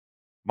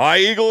My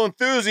Eagle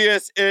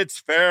enthusiasts, it's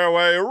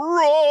Fairway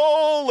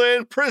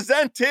Rolling,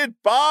 presented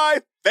by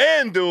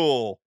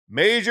FanDuel.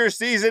 Major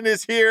season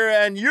is here,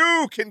 and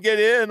you can get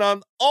in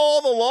on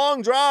all the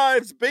long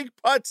drives, big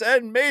putts,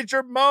 and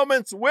major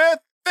moments with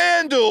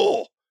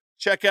FanDuel.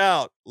 Check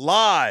out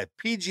live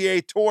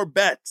PGA Tour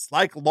bets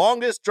like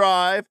longest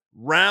drive,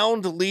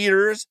 round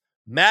leaders,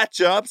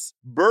 matchups,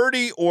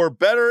 birdie or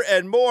better,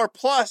 and more.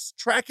 Plus,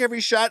 track every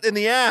shot in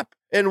the app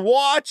and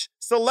watch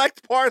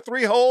select par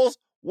 3 holes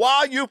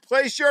while you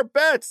place your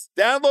bets.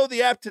 Download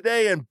the app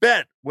today and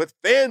bet with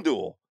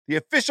FanDuel, the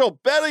official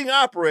betting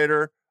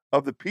operator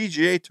of the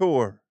PGA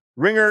Tour.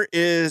 Ringer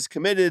is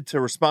committed to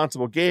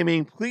responsible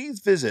gaming. Please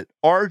visit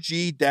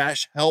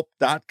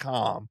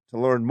rg-help.com to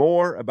learn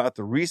more about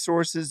the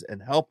resources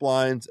and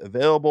helplines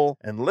available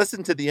and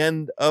listen to the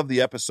end of the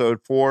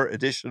episode for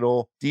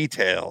additional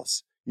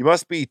details. You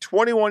must be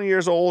 21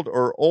 years old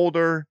or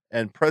older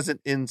and present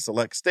in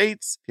select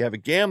states. If you have a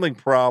gambling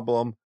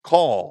problem,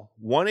 call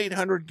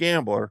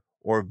 1-800-GAMBLER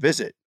or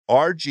visit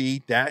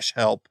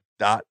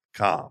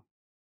rg-help.com.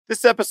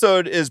 This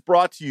episode is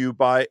brought to you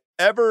by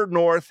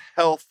Evernorth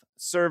Health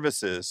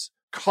Services.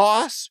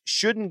 Costs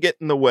shouldn't get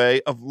in the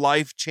way of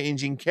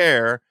life-changing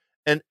care,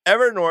 and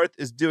Evernorth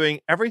is doing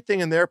everything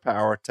in their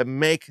power to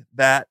make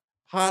that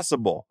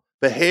possible.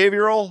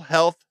 Behavioral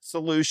health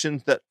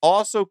solutions that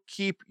also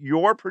keep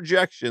your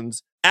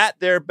projections at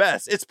their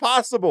best. It's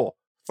possible.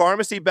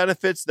 Pharmacy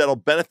benefits that'll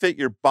benefit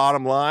your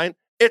bottom line.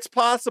 It's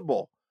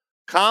possible.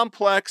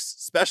 Complex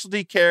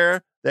specialty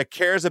care that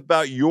cares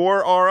about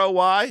your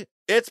ROI.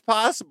 It's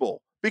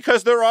possible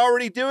because they're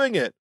already doing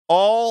it,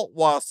 all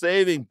while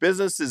saving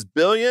businesses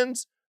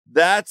billions.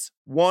 That's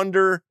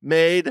wonder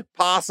made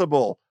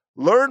possible.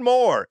 Learn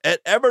more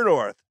at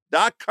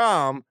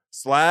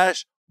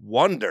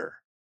evernorth.com/wonder.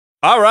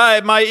 All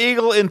right, my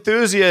Eagle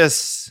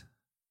enthusiasts,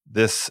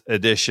 this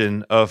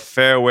edition of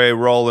Fairway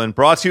Rollin'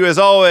 brought to you as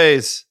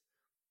always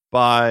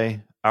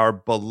by our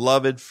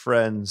beloved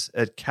friends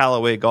at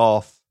Callaway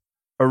Golf,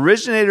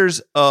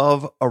 originators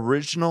of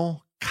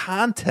original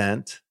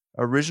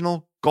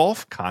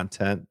golf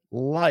content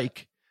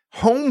like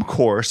Home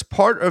Course,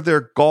 part of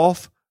their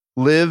Golf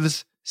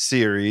Lives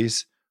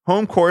series.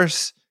 Home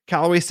Course,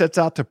 Callaway sets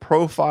out to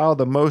profile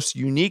the most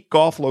unique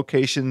golf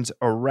locations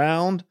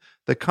around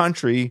the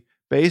country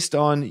based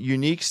on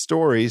unique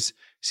stories.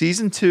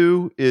 Season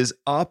 2 is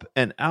up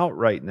and out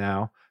right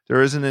now.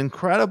 There is an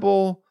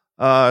incredible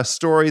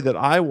story that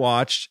I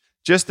watched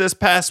just this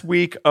past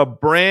week, a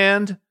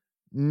brand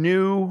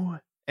new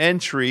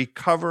entry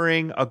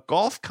covering a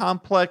golf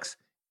complex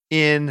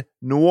in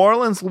New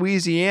Orleans,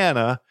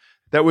 Louisiana,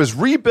 that was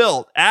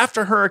rebuilt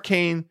after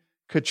Hurricane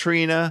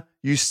Katrina.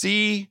 You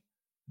see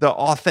the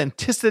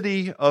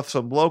authenticity of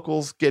some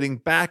locals getting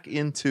back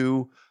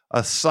into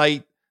a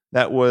site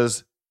that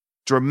was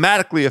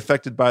dramatically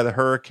affected by the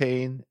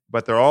hurricane,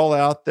 but they're all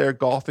out there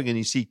golfing, and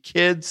you see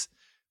kids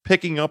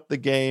picking up the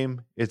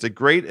game. It's a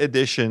great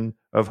edition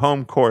of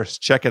Home Course.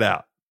 Check it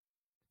out.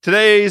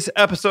 Today's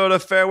episode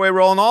of Fairway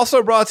Rollin'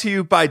 also brought to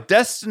you by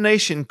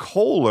Destination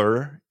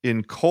Kohler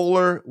in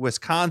Kohler,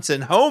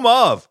 Wisconsin, home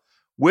of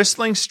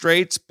Whistling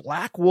Straits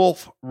Black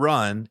Wolf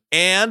Run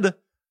and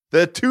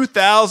the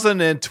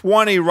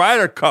 2020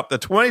 Ryder Cup. The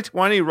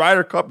 2020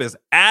 Ryder Cup is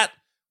at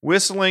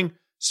Whistling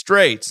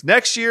Straits.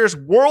 Next year's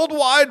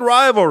worldwide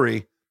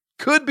rivalry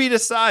could be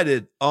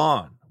decided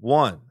on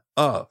one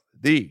of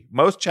the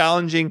most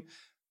challenging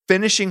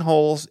finishing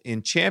holes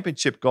in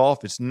championship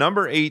golf. It's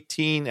number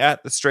 18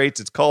 at the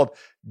Straits. It's called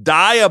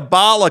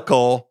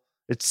Diabolical.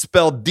 It's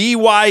spelled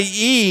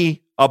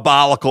D-Y-E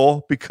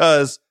abolical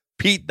because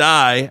Pete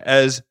Dye,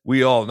 as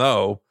we all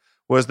know,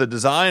 was the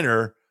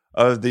designer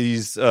of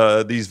these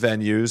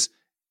venues.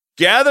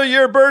 Gather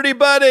your birdie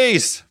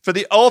buddies for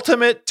the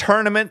ultimate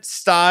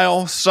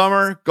tournament-style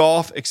summer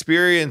golf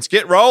experience.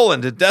 Get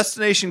rolling to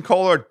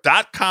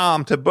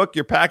DestinationKohler.com to book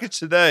your package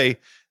today.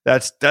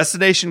 That's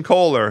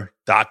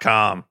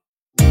DestinationKohler.com.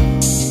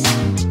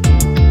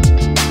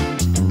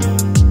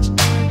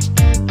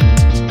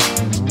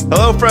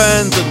 Hello,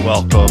 friends, and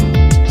welcome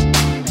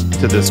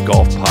to this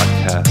golf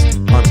podcast,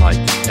 unlike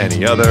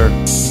any other.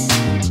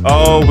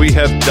 Oh, we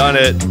have done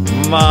it.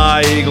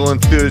 My Eagle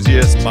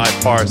enthusiast, my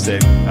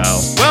Parsec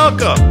pals.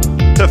 Welcome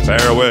to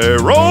Fairway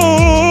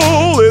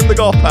Rollin', the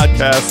golf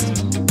podcast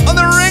on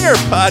the Ringer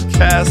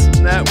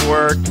Podcast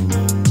Network.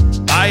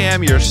 I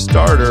am your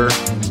starter,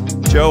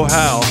 Joe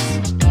House.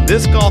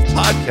 This golf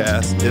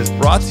podcast is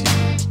brought to you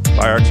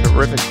by our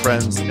terrific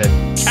friends at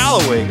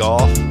Callaway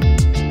Golf.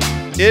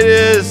 It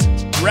is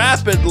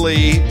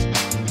rapidly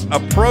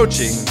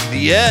approaching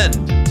the end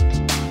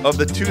of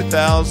the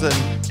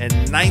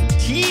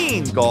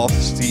 2019 golf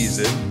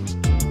season,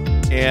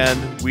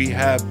 and we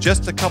have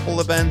just a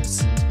couple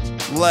events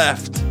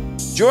left.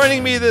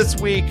 Joining me this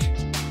week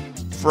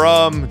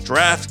from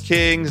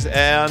DraftKings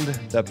and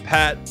the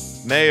Pat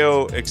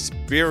Mayo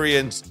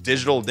Experience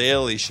Digital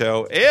Daily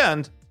Show,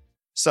 and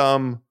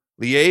some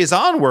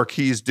liaison work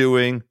he's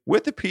doing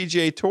with the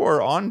PGA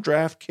Tour on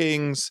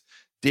DraftKings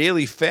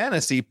Daily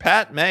Fantasy.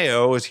 Pat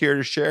Mayo is here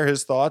to share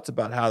his thoughts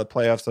about how the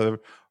playoffs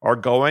are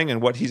going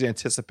and what he's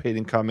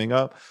anticipating coming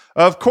up.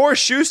 Of course,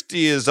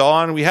 Shusty is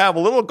on. We have a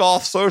little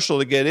golf social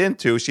to get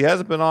into. She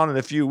hasn't been on in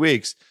a few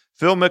weeks.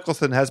 Phil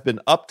Mickelson has been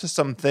up to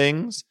some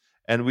things,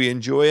 and we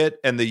enjoy it.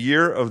 And the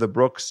year of the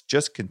Brooks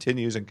just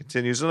continues and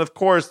continues. And of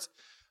course,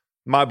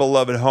 my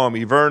beloved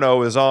homie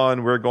Verno is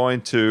on. We're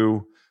going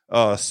to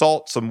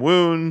salt some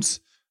wounds,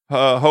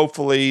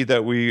 hopefully,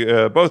 that we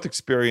both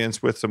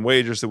experience with some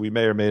wagers that we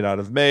may or may not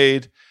have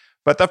made.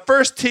 But the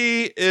first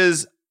tee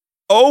is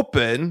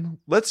open.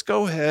 Let's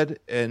go ahead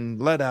and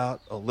let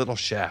out a little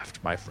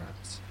shaft, my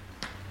friends.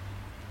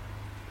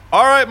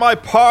 All right, my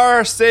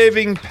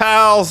par-saving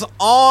pals,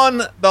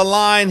 on the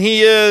line.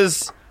 He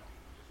is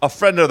a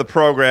friend of the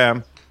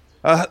program,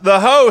 the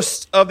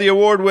host of the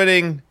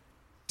award-winning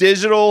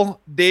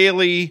digital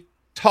daily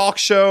talk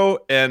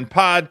show and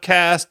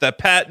podcast, The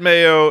Pat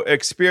Mayo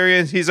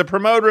Experience. He's a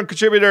promoter and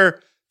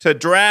contributor to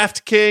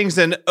DraftKings,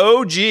 an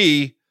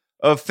OG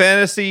of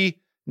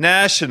Fantasy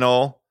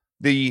National,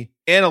 the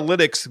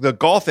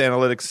golf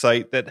analytics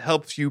site that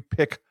helps you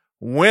pick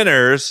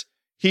winners.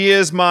 He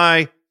is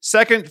my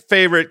second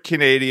favorite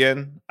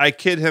Canadian. I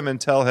kid him and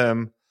tell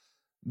him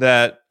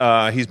that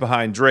he's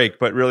behind Drake,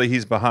 but really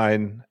he's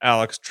behind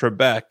Alex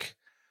Trebek.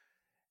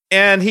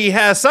 And he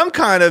has some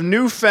kind of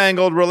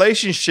newfangled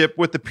relationship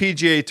with the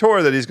PGA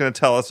Tour that he's going to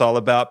tell us all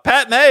about.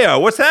 Pat Mayo,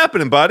 what's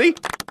happening, buddy?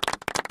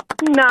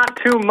 Not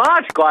too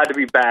much. Glad to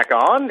be back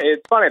on.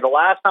 It's funny, the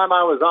last time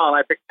I was on,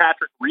 I picked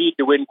Patrick Reed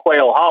to win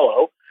Quail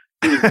Hollow.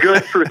 He was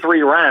good through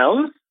 3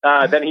 rounds.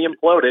 Then he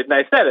imploded. And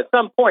I said, at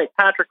some point,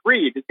 Patrick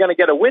Reed is going to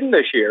get a win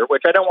this year,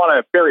 which I don't want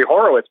to Barry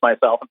Horowitz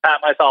myself and pat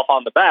myself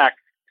on the back,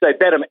 because I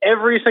bet him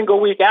every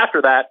single week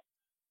after that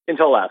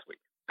until last week.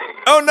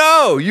 Oh,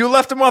 no. You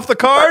left him off the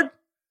card?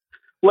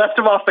 Left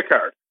him off the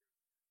card.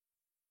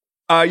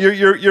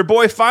 Your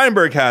boy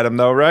Feinberg had him,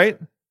 though, right?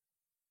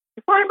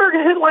 Feinberg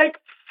hit like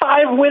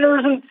 5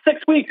 winners in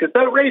 6 weeks. It's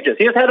outrageous.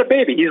 He has had a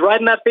baby. He's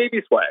riding that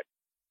baby swag.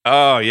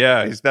 Oh,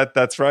 yeah.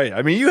 That's right.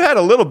 I mean, you had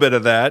a little bit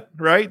of that,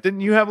 right? Didn't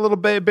you have a little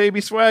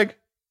baby swag?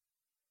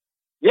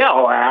 Yeah,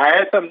 I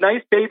had some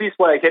nice baby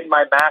swag hitting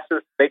my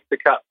Masters Make the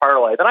Cut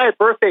parlay. Then I had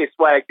birthday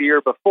swag the year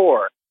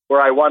before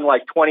where I won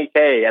like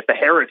 $20K at the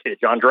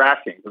Heritage on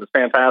DraftKings. It was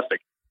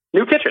fantastic.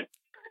 New kitchen.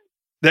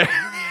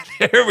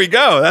 There we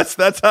go.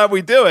 That's how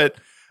we do it.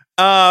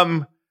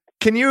 Can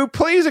you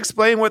please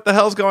explain what the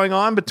hell's going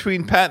on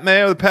between Pat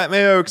Mayo, the Pat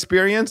Mayo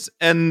Experience,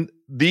 and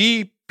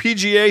the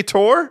PGA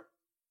Tour?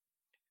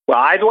 Well,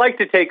 I'd like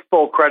to take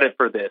full credit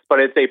for this,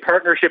 but it's a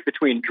partnership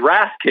between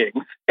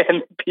DraftKings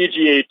and the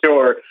PGA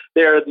Tour.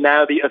 They're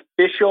now the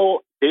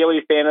official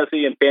daily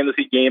fantasy and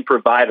fantasy game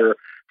provider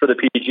for the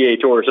PGA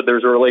Tour, so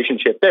there's a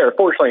relationship there.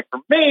 Fortunately for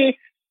me,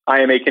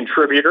 I am a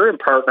contributor and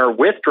partner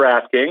with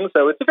DraftKings,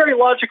 so it's a very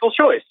logical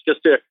choice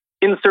just to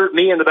insert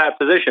me into that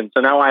position.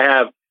 So now I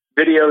have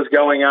videos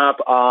going up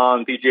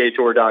on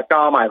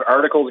PGAtour.com. I have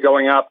articles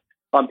going up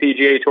on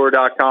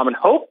PGAtour.com, and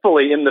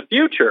hopefully in the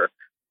future,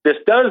 this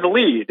does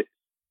lead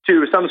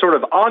to some sort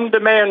of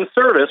on-demand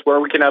service where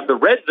we can have the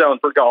red zone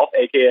for golf,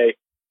 aka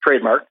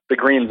trademark, the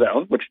green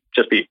zone, which would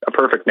just be a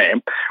perfect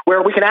name,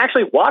 where we can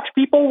actually watch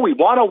people we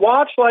want to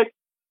watch. Like,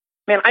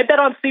 man, I bet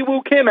on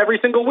Siwoo Kim every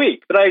single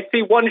week, but I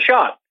see one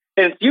shot.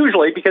 And it's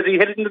usually because he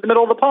hit it into the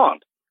middle of the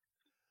pond.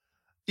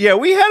 Yeah,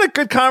 we had a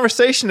good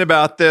conversation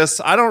about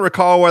this. I don't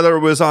recall whether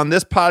it was on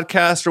this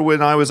podcast or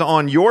when I was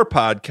on your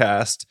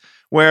podcast,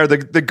 where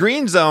the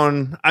green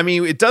zone, I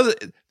mean, it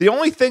doesn't, the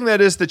only thing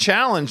that is the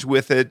challenge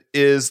with it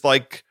is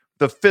like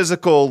the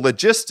physical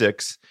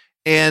logistics,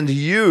 and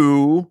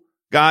you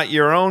got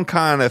your own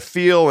kind of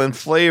feel and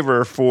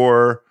flavor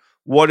for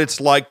what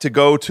it's like to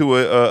go to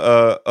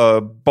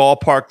a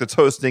ballpark that's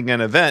hosting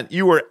an event.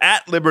 You were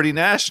at Liberty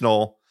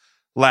National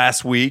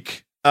last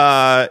week.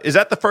 Is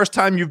that the first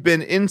time you've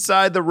been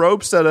inside the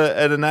ropes at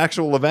an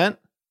actual event?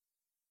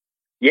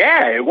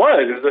 Yeah, it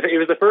was. It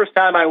was the first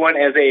time I went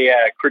as a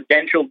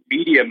credentialed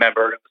media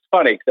member. It was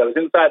funny because I was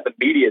inside the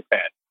media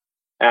tent.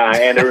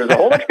 And there was a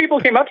whole bunch of people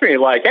who came up to me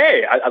like,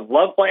 hey, I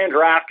love playing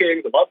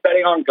DraftKings. I love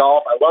betting on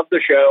golf. I love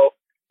the show.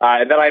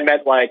 And then I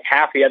met like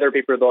half the other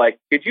people. They're like,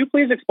 could you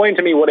please explain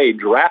to me what a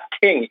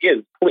DraftKing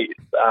is, please?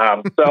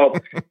 So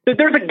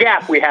there's a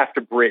gap we have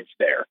to bridge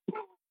there.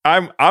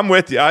 I'm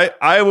with you.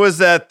 I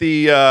was at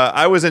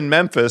I was in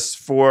Memphis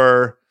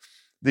for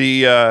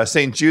the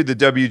St. Jude, the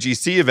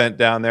WGC event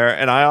down there,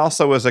 and I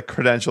also was a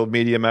credentialed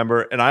media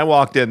member, and I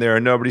walked in there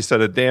and nobody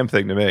said a damn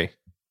thing to me.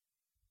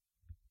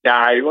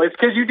 Well, it's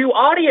because you do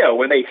audio.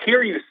 When they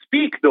hear you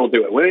speak, they'll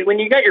do it. When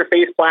you got your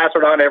face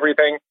plastered on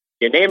everything,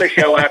 you name a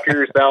show after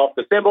yourself.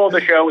 The symbol of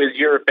the show is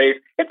your face.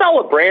 It's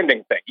all a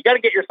branding thing. You got to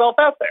get yourself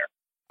out there.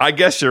 I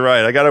guess you're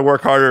right. I got to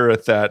work harder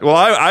at that. Well,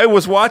 I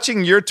was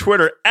watching your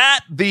Twitter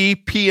at the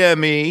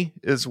PME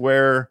is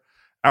where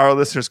our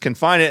listeners can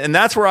find it. And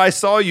that's where I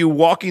saw you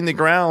walking the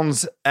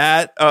grounds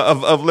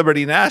of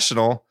Liberty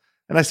National.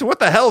 And I said, what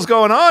the hell's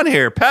going on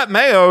here? Pat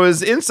Mayo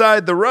is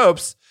inside the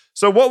ropes.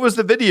 So what was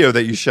the video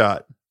that you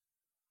shot?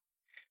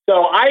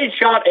 So I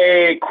shot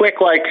a quick,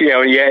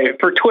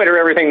 for Twitter,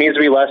 everything needs to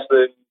be less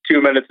than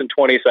 2 minutes and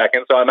 20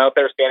 seconds. So I'm out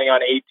there standing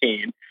on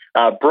 18.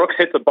 Brooks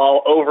hits a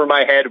ball over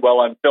my head while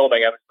I'm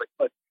filming. I was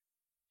like,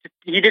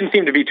 he didn't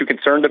seem to be too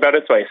concerned about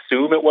it, so I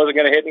assume it wasn't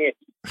going to hit me.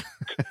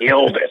 He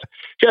killed it.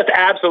 Just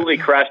absolutely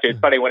crushed it. It's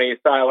funny when I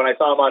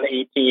saw him on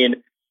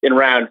 18 in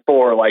round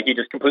 4, like he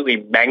just completely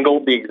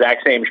mangled the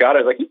exact same shot. I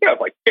was like, he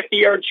got like 50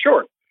 yards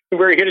short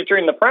where he hit it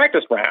during the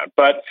practice round.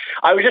 But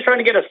I was just trying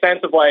to get a sense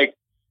of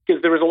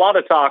because there was a lot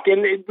of talk,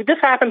 and this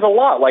happens a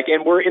lot.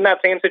 And we're in that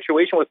same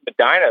situation with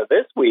Medina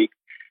this week,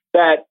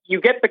 that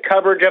you get the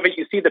coverage of it,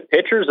 you see the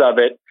pictures of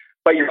it,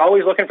 but you're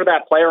always looking for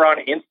that player on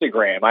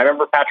Instagram. I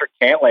remember Patrick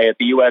Cantlay at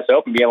the U.S.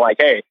 Open being like,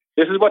 hey,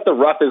 this is what the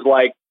rough is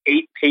like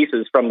 8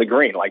 paces from the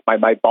green. Like,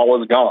 my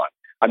ball is gone.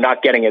 I'm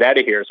not getting it out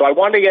of here. So I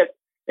wanted to get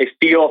a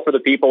feel for the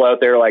people out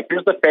there. Like,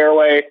 here's the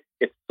fairway.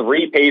 It's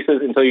 3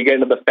 paces until you get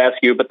into the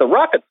fescue. But the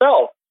rough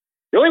itself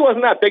really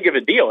wasn't that big of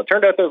a deal. It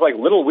turned out those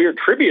little weird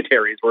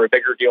tributaries were a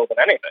bigger deal than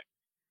anything.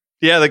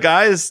 Yeah, the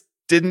guys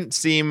didn't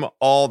seem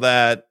all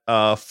that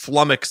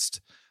flummoxed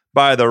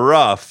by the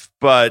rough,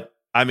 but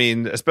I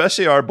mean,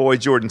 especially our boy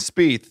Jordan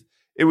Spieth,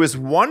 it was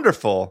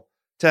wonderful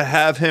to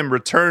have him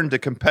return to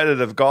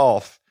competitive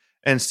golf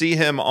and see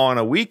him on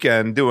a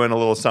weekend doing a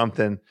little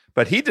something.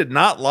 But he did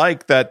not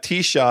like that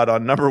tee shot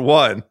on number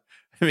 1.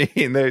 I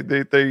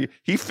mean,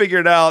 he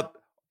figured out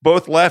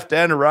both left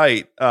and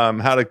right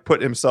how to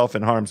put himself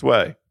in harm's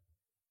way.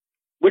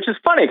 Which is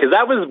funny because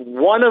that was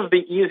one of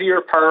the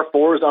easier par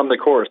 4s on the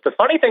course. The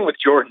funny thing with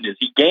Jordan is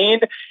he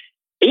gained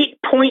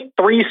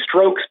 8.3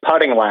 strokes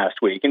putting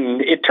last week.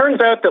 And it turns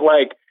out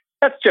that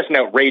that's just an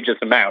outrageous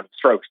amount of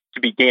strokes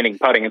to be gaining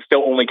putting and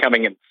still only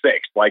coming in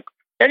 6th.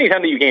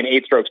 Anytime that you gain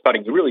 8 strokes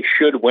putting, you really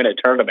should win a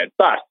tournament.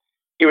 But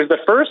it was the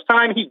first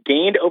time he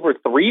gained over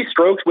 3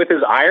 strokes with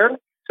his iron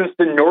since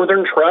the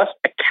Northern Trust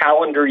a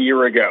calendar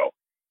year ago.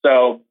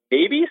 So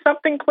maybe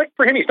something clicked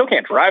for him. He still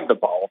can't drive the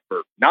ball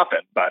for nothing.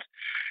 But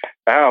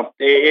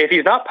if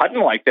he's not putting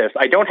like this,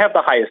 I don't have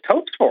the highest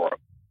hopes for him.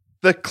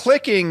 The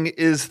clicking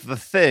is the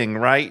thing,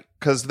 right?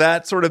 Because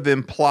that sort of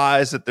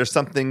implies that there's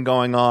something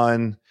going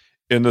on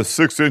in the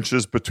 6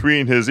 inches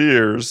between his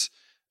ears.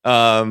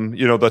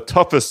 The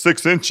toughest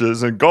 6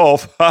 inches in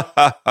golf.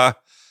 Oh,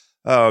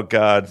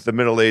 God. The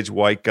middle-aged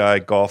white guy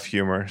golf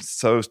humor.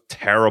 So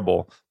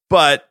terrible.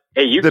 But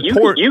hey, you could be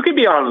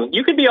on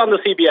the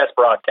CBS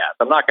broadcast.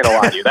 I'm not going to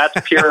lie to you.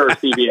 That's pure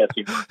CBS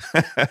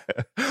humor.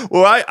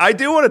 Well, I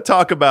do want to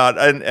talk about,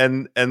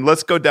 and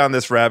let's go down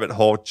this rabbit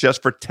hole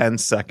just for 10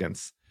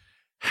 seconds.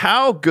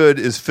 How good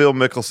is Phil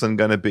Mickelson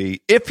going to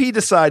be if he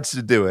decides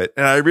to do it?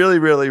 And I really,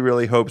 really,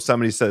 really hope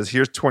somebody says,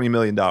 here's $20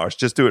 million.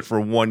 Just do it for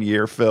 1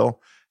 year,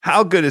 Phil.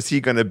 How good is he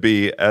going to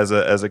be as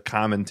a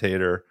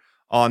commentator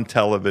on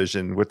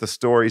television with the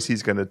stories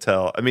he's going to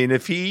tell? I mean,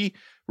 if he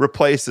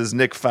replaces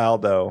Nick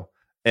Faldo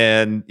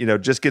and,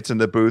 just gets in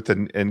the booth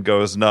and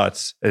goes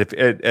nuts,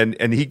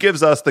 and he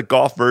gives us the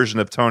golf version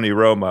of Tony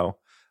Romo.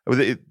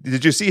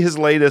 Did you see his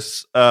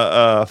latest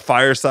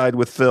Fireside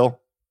with Phil?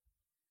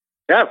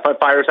 Yeah,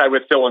 Fireside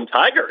with Phil and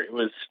Tiger. It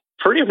was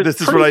pretty. This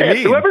is what I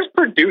mean.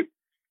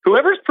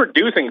 Whoever's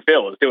producing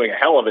Phil is doing a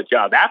hell of a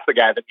job. That's the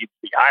guy that needs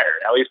to be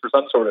hired, at least for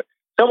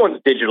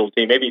someone's digital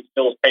team. Maybe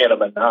Phil's paying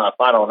him enough.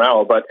 I don't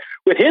know. But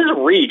with his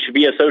reach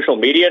via social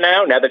media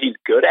now that he's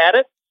good at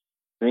it,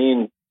 I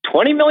mean,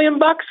 $20 million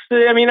bucks.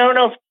 I mean, I don't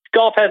know if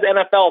golf has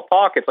NFL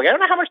pockets. I don't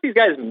know how much these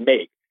guys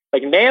make.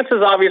 Nance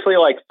is obviously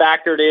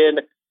factored in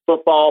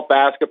football,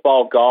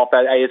 basketball, golf.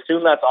 I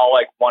assume that's all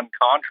one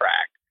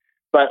contract.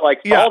 But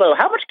Faldo,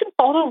 how much can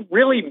Faldo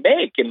really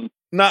make? And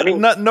not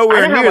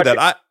nowhere near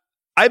that.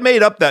 I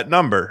made up that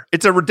number.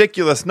 It's a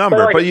ridiculous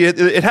number, but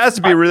it has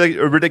to be a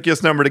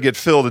ridiculous number to get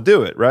Phil to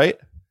do it, right?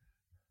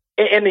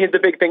 And the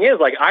big thing is,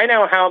 I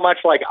know how much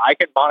I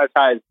can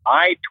monetize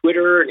my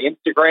Twitter and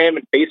Instagram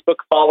and Facebook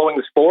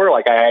followings for.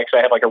 I actually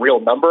have a real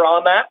number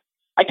on that.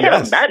 I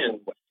can't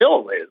imagine what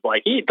Phil is.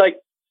 He's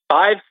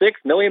 $5-6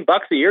 million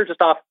bucks a year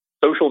just off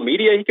social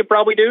media. He could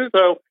probably do.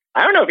 So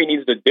I don't know if he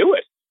needs to do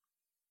it.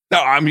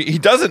 No, I mean, he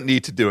doesn't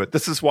need to do it.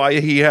 This is why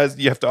you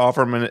have to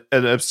offer him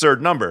an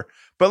absurd number.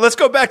 But let's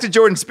go back to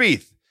Jordan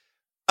Spieth.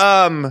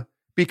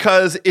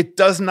 Because it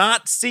does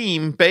not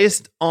seem,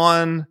 based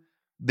on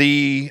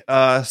the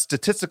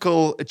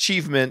statistical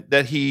achievement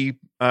that he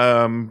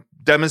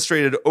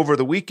demonstrated over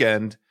the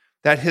weekend,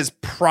 that his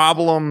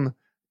problem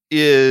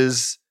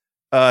is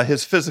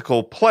his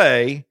physical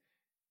play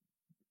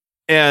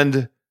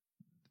and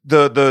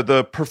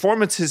the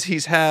performances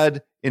he's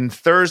had in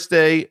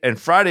Thursday and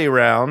Friday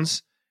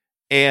rounds,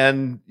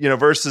 and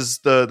versus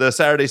the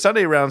Saturday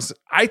Sunday rounds,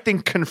 I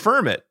think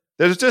confirm it.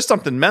 There's just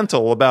something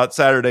mental about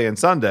Saturday and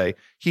Sunday.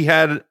 He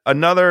had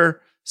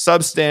another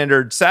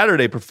substandard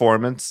Saturday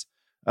performance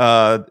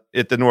at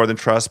the Northern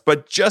Trust,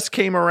 but just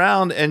came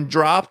around and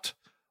dropped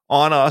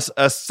on us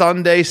a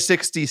Sunday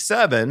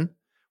 67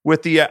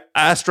 with the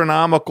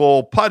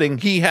astronomical putting.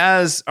 He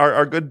has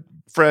our good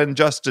friend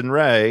Justin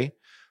Ray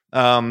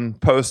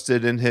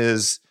posted in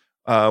his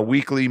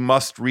weekly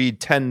must-read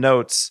 10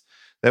 notes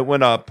that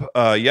went up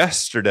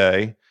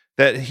yesterday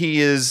that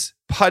he is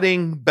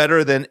putting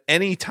better than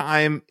any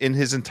time in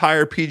his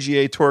entire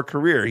PGA Tour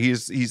career.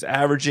 He's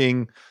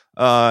averaging,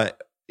 the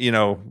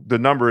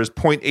number is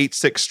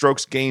 0.86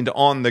 strokes gained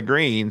on the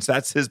greens.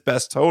 That's his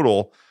best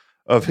total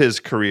of his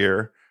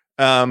career.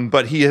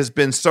 But he has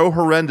been so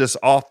horrendous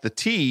off the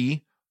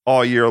tee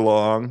all year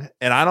long,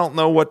 and I don't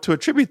know what to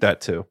attribute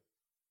that to.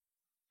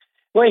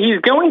 Well,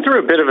 he's going through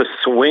a bit of a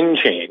swing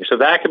change, so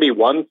that could be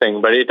one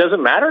thing, but it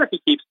doesn't matter if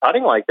he keeps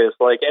putting like this.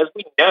 Like, as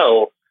we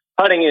know,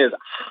 putting is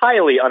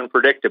highly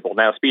unpredictable.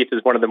 Now, Spieth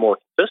is one of the more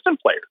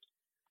consistent players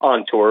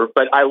on tour,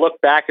 but I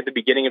look back at the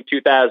beginning of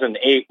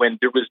 2008 when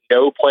there was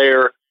no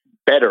player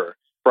better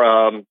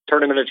from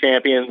Tournament of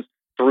Champions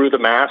through the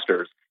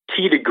Masters,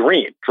 tee to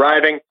green,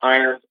 driving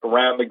irons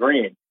around the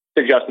green.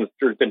 To Justin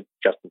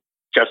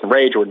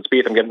Ray, Jordan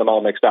Spieth, I'm getting them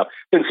all mixed up.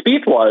 Then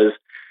Spieth was,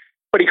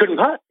 but he couldn't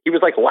putt. He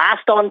was like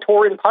last on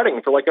tour in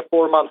putting for like a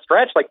 4-month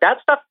stretch. Like,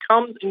 that stuff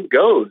comes and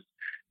goes.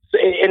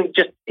 And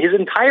just his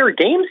entire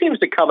game seems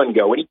to come and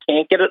go, and he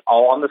can't get it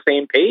all on the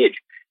same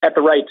page at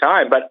the right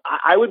time. But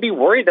I would be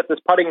worried that this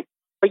putting,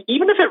 like,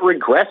 even if it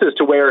regresses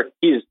to where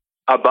he's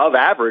above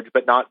average,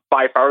 but not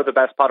by far the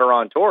best putter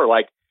on tour,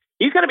 like,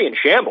 he's going to be in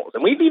shambles.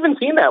 And we've even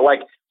seen that.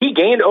 Like, he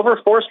gained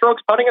over 4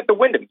 strokes putting at the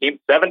Wyndham. He came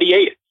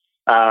 78.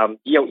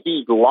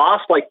 He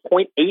lost like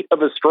 0.8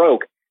 of a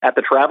stroke at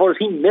the Travelers.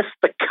 He missed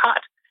the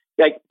cut.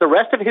 Like, the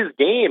rest of his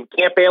game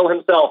can't bail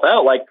himself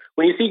out. Like,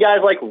 when you see guys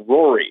like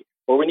Rory,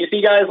 or when you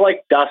see guys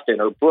like Dustin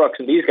or Brooks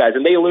and these guys,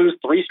 and they lose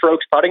 3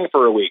 strokes putting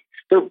for a week,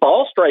 their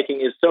ball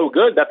striking is so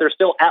good that they're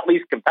still at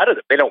least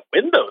competitive. They don't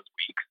win those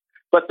weeks,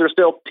 but they're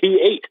still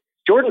T8.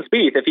 Jordan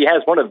Spieth, if he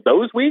has one of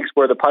those weeks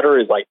where the putter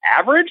is like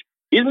average,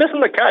 he's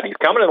missing the cut. He's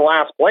coming in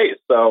last place.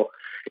 So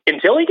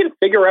until he can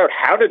figure out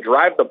how to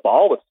drive the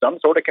ball with some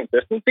sort of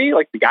consistency,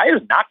 like, the guy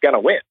is not going to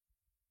win.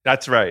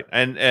 That's right.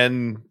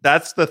 And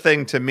that's the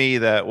thing to me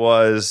that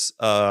was,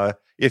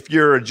 if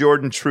you're a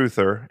Jordan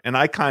truther, and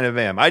I kind of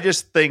am, I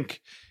just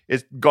think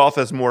golf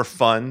is more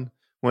fun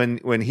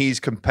when he's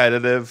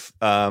competitive,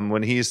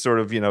 when he's sort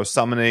of,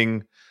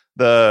 summoning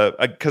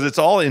because it's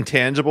all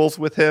intangibles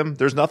with him.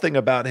 There's nothing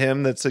about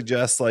him that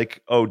suggests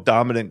like, oh,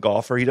 dominant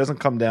golfer. He doesn't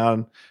come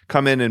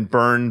in and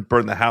burn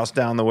the house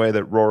down the way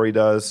that Rory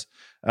does.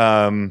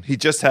 He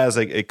just has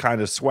a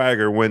kind of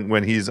swagger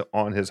when he's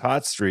on his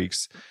hot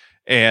streaks.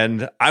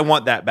 And I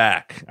want that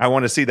back. I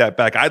want to see that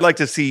back. I'd like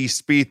to see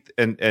Spieth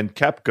and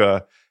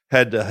Koepka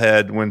head to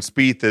head when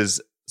Spieth is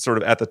sort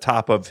of at the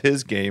top of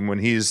his game, when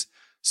he's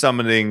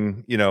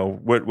summoning,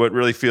 what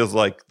really feels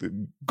like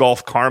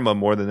golf karma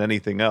more than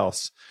anything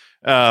else.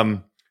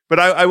 But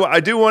I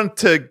do want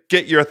to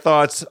get your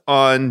thoughts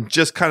on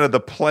just kind of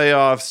the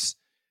playoffs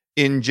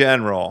in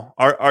general.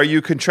 Are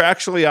you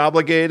contractually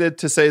obligated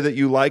to say that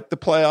you like the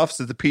playoffs?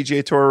 Does the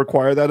PGA Tour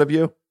require that of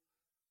you?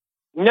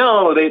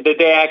 No,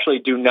 they actually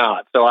do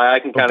not. So I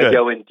can kind of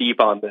go in deep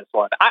on this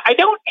one. I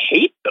don't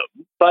hate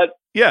them, but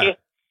yeah,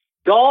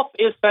 golf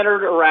is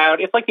centered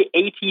around, it's like the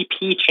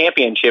ATP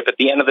championship at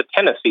the end of the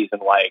tennis season.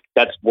 Like,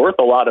 that's worth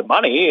a lot of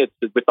money.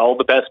 It's with all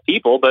the best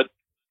people, but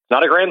it's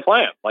not a Grand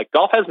Slam. Like,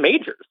 golf has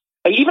majors.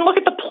 Like, even look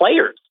at the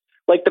Players.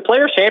 Like, the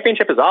Players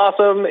Championship is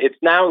awesome. It's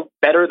now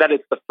better that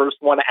it's the first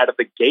one out of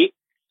the gate,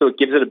 so it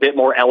gives it a bit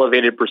more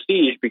elevated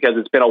prestige because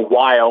it's been a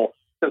while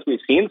since we've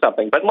seen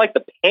something. But in, like,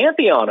 the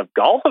pantheon of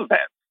golf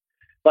events,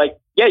 like,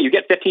 yeah, you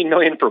get $15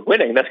 million for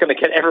winning. That's going to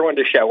get everyone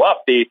to show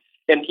up.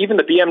 And even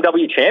the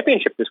BMW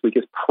Championship this week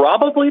is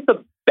probably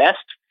the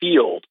best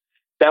field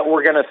that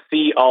we're going to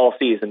see all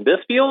season. This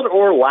field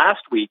or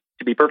last week,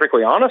 to be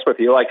perfectly honest with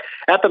you. Like,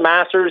 at the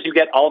Masters, you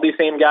get all these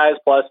same guys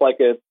plus like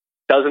a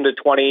dozen to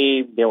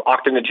 20,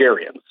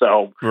 octogenarians.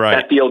 So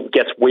that field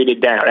gets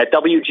weighted down. At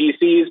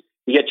WGCs,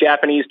 you get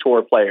Japanese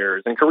tour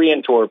players and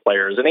Korean tour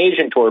players and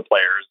Asian tour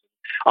players,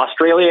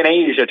 Australian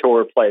Asia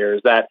tour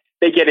players that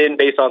they get in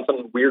based on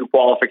some weird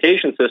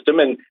qualification system,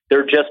 and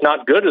they're just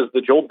not good as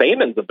the Joel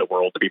Baymans of the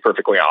world, to be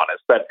perfectly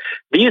honest. But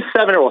these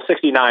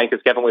 69,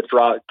 because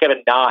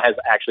Kevin Na has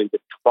actually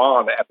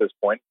withdrawn at this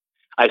point.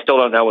 I still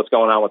don't know what's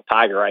going on with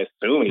Tiger. I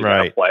assume he's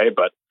going to play,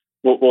 but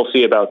we'll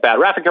see about that.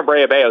 Rafa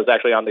Cabrera-Bello is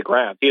actually on the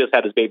ground. He just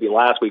had his baby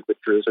last week with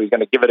Drew, so he's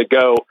going to give it a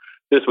go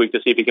this week to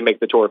see if he can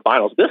make the tour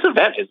finals. This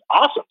event is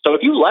awesome. So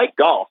if you like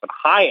golf and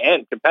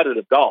high-end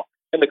competitive golf,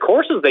 and the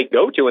courses they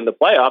go to in the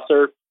playoffs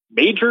are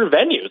major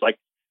venues. Like,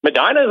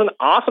 Medina is an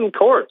awesome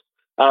course.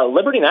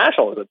 Liberty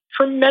National is a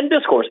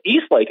tremendous course.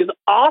 East Lake is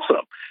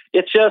awesome.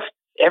 It's just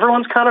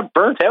everyone's kind of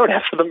burnt out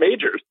after the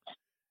majors.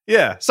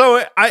 Yeah.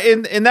 So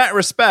in that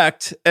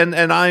respect, and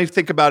I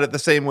think about it the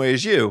same way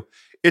as you,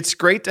 it's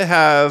great to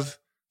have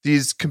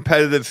these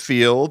competitive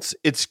fields.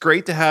 It's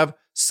great to have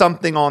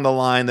something on the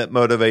line that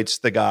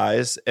motivates the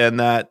guys, and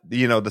that,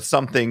 the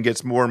something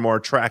gets more and more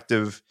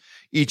attractive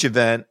each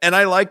event. And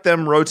I like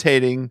them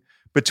rotating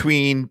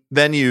between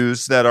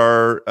venues that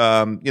are,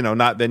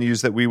 not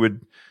venues that we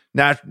would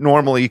not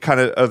normally kind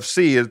of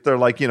see. They're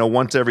like,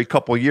 once every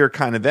couple year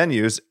kind of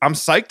venues. I'm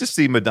psyched to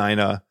see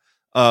Medina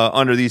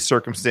under these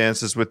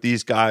circumstances with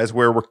these guys,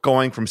 where we're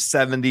going from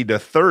 70 to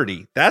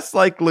 30. That's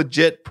like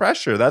legit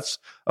pressure. That's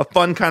a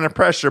fun kind of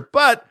pressure.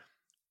 But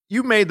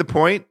you made the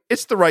point.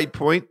 It's the right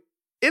point.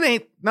 It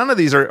ain't, none of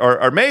these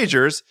are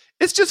majors.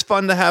 It's just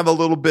fun to have a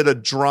little bit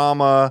of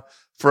drama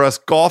for us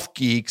golf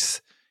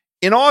geeks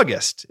in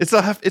August. It's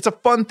a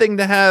fun thing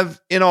to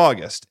have in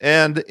August.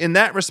 And in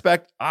that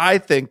respect, I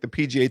think the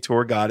PGA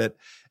Tour got it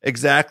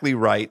exactly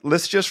right.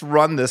 Let's just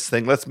run this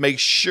thing. Let's make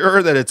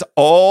sure that it's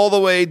all the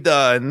way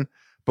done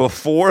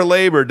before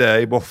Labor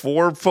Day,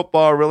 before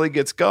football really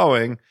gets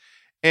going.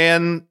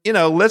 And,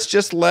 let's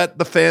just let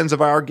the fans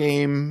of our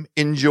game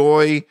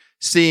enjoy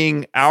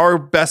seeing our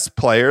best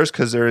players,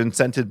 because they're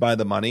incented by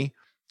the money,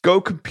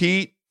 go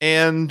compete.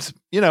 And,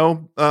 we're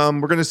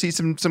going to see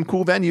some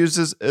cool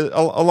venues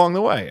along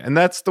the way. And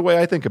that's the way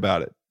I think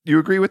about it. You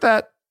agree with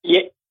that?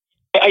 Yeah,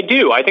 I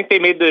do. I think they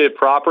made the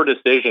proper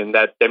decision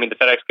the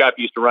FedEx Cup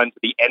used to run to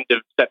the end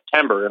of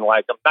September. And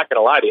I'm not going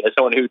to lie to you, as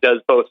someone who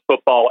does both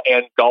football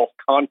and golf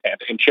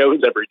content and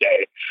shows every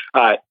day,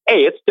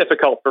 it's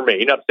difficult for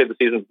me. Not to say the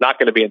season's not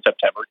going to be in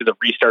September, because it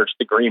restarts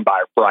the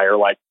Greenbrier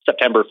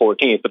September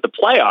 14th. But the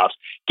playoffs,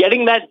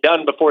 getting that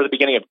done before the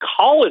beginning of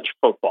college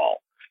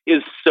football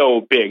is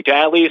so big to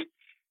at least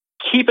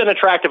keep an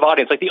attractive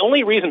audience. Like, the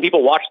only reason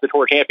people watched the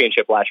Tour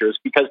Championship last year is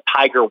because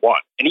Tiger won.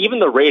 And even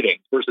the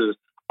ratings versus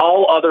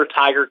all other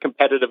Tiger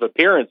competitive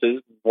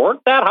appearances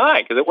weren't that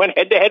high, because it went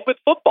head-to-head with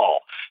football.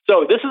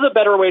 So this is a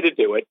better way to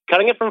do it.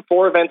 Cutting it from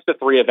 4 events to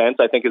 3 events,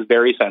 I think, is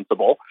very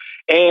sensible.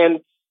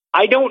 And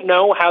I don't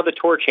know how the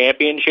Tour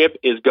Championship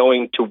is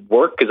going to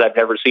work, because I've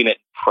never seen it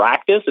in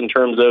practice, in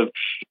terms of,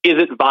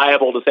 is it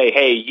viable to say,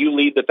 hey, you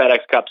lead the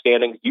FedEx Cup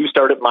standings, you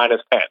start at -10.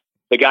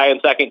 The guy in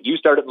second, you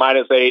start at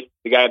 -8.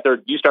 The guy in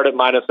third, you start at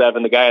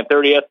 -7. The guy in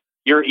 30th,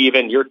 you're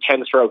even. You're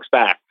 10 strokes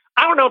back.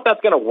 I don't know if that's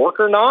going to work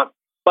or not,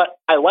 but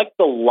I like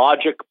the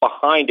logic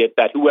behind it,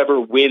 that whoever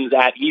wins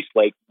at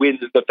Eastlake wins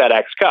the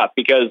FedEx Cup,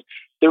 because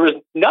there was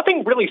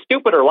nothing really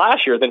stupider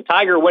last year than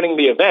Tiger winning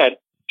the event,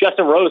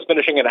 Justin Rose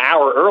finishing an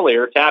hour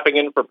earlier, tapping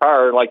in for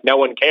par like no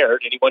one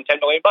cared, and he won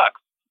 $10 million.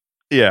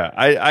 Yeah,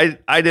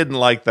 I didn't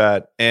like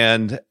that.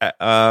 And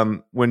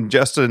when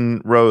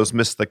Justin Rose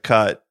missed the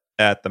cut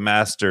at the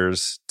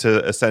Masters, to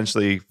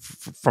essentially,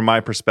 from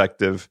my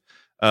perspective,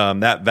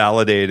 that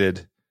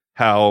validated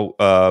how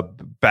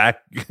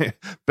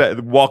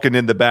walking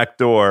in the back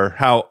door,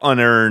 how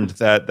unearned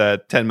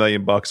that $10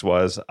 million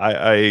was.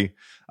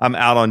 I'm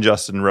out on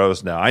Justin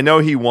Rose now. I know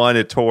he won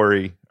at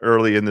Torrey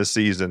early in the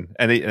season,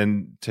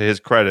 and to his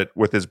credit,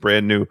 with his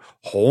brand new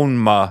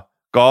Honma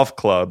golf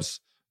clubs,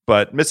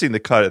 but missing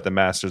the cut at the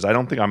Masters, I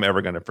don't think I'm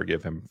ever going to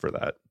forgive him for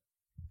that.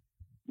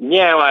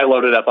 Yeah, I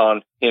loaded up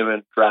on him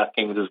and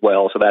DraftKings as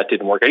well, so that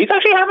didn't work out. He's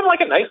actually having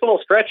a nice little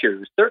stretch here. He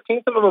was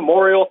 13th of a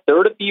Memorial,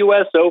 3rd at the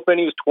U.S. Open.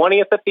 He was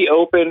 20th at the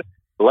Open,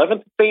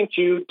 11th at St.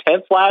 Jude,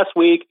 10th last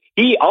week.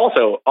 He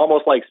also,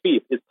 almost like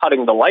Spieth, is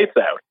putting the lights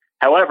out.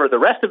 However, the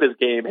rest of his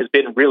game has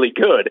been really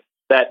good.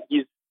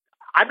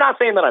 I'm not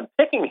saying that I'm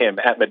picking him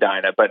at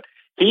Medina, but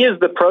he is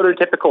the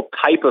prototypical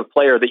type of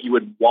player that you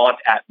would want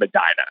at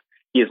Medina.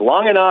 He is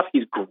long enough.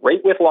 He's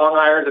great with long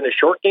irons, and his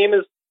short game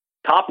is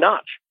top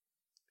notch.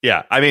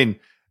 Yeah,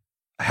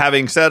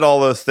 having said all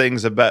those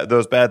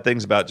bad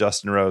things about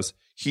Justin Rose,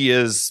 he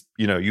is,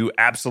 you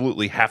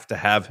absolutely have to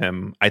have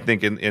him, I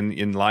think, in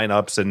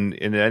lineups and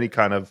in any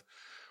kind of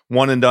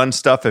one and done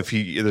stuff. If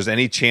there's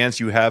any chance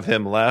you have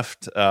him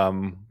left,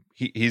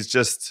 he's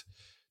just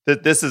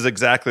that. This is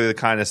exactly the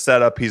kind of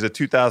setup. He's a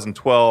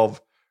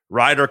 2012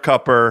 Ryder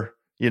Cupper.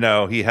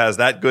 He has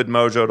that good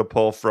mojo to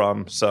pull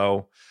from.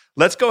 So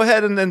let's go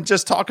ahead and then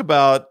just talk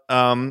about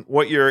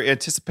what you're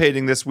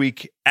anticipating this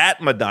week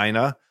at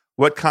Medina.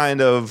 What kind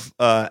of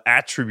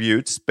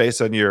attributes,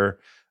 based on your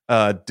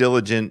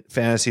diligent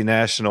Fantasy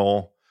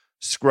National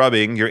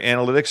scrubbing, your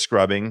analytics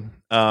scrubbing,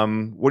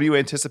 what are you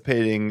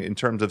anticipating in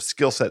terms of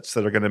skill sets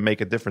that are going to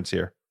make a difference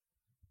here?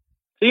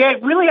 So I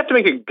really have to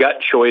make a gut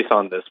choice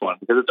on this one,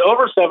 because it's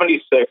over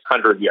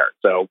 7,600 yards.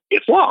 So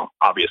it's long,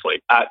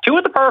 obviously. 2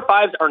 of the par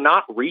 5s are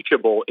not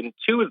reachable in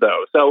 2,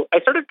 though. So I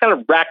started kind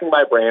of racking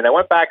my brain. I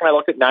went back and I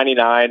looked at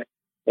 99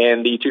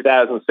 and the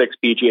 2006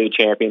 PGA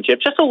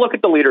Championship, just to look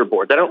at the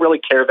leaderboards. I don't really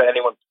care that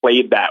anyone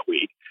played that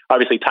week.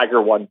 Obviously,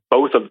 Tiger won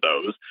both of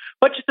those.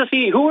 But just to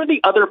see who are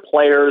the other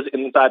players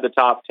inside the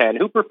top 10,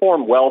 who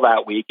performed well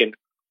that week, and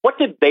what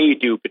did they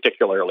do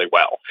particularly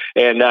well?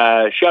 And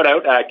shout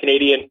out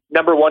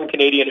number 1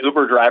 Canadian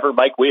Uber driver,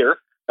 Mike Weir.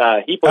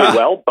 He played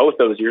well both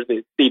those years.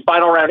 The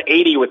final round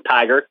 80 with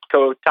Tiger,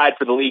 tied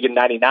for the league in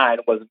 99,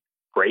 wasn't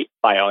great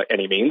by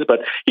any means,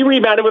 but he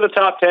rebounded with a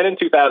top 10 in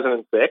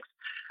 2006.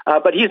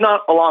 But he's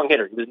not a long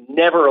hitter. He was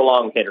never a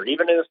long hitter,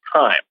 even in his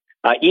prime.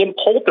 Ian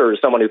Poulter is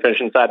someone who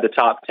finished inside the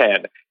top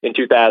 10 in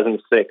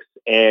 2006,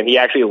 and he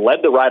actually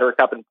led the Ryder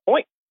Cup in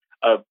points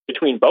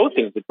between both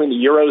teams, between the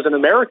Euros and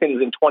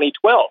Americans in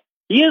 2012.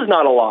 He is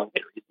not a long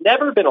hitter. He's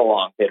never been a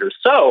long hitter.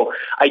 So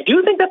I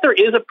do think that there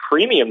is a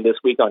premium this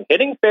week on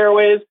hitting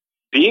fairways,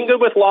 being good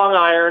with long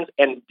irons,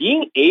 and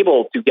being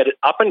able to get it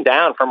up and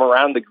down from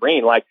around the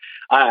green. Like,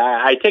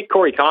 I take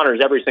Corey Connors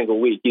every single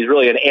week. He's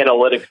really an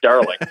analytics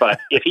darling, but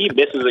if he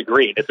misses a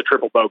green, it's a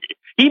triple bogey.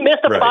 He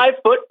missed a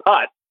 5-foot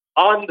putt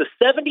on the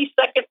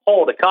 72nd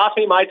hole to cost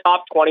me my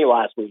top 20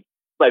 last week.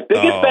 My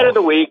biggest bet of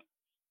the week.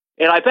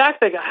 And I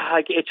backed the guy.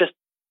 Like,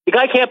 the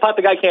guy can't putt,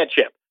 the guy can't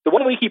chip. The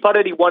one week he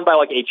putted, he won by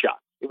like 8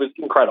 shots. It was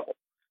incredible.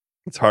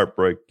 It's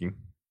heartbreaking.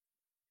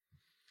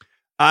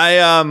 I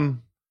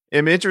am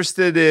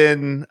interested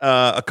in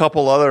a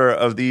couple other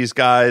of these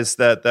guys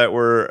that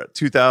were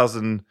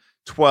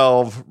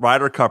 2012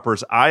 Ryder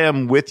Cuppers. I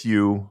am with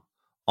you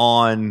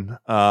on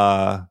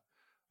our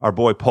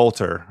boy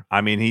Poulter.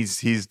 I mean,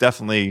 he's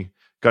definitely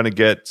going to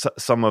get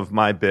some of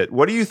my bit.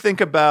 What do you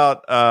think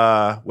about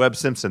Webb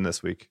Simpson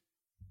this week?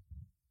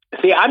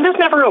 See, I'm just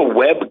never a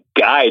Webb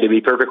guy, to be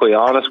perfectly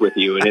honest with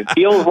you, and it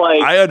feels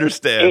like I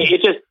understand.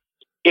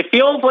 It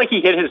feels like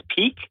he hit his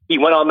peak. He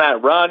went on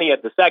that run. He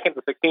had the 2nd,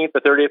 the 16th,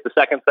 the 30th, the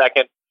second,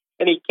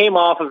 and he came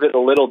off of it a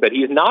little bit.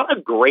 He's not a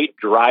great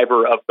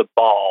driver of the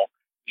ball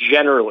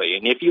generally.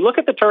 And if you look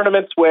at the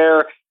tournaments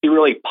where he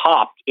really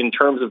popped in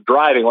terms of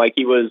driving, like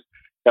he was,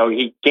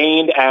 he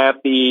gained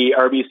at the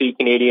RBC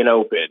Canadian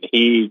Open.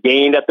 He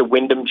gained at the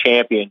Wyndham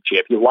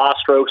Championship. He lost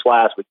strokes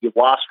last week. He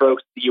lost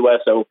strokes at the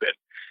U.S. Open.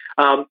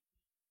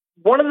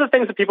 One of the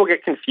things that people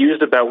get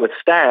confused about with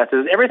stats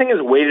is everything is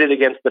weighted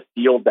against the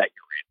field that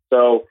you're in.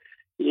 So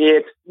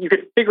you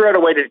could figure out a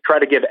way to try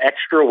to give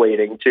extra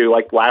weighting to,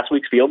 like, last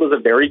week's field is a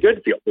very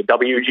good field. The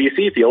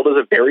WGC field is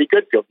a very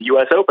good field. The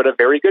U.S. Open, a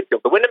very good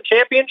field. The Wyndham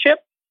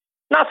Championship,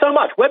 not so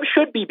much. Webb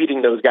should be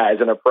beating those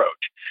guys in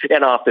approach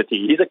and off the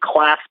tee. He's a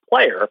class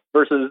player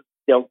versus,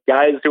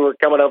 guys who are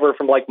coming over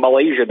from like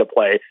Malaysia to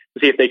play to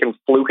see if they can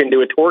fluke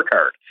into a tour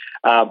card.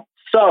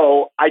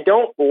 So I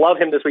don't love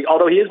him this week,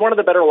 although he is one of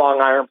the better long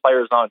iron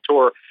players on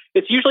tour.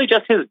 It's usually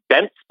just his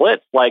bent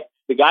splits. Like,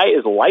 the guy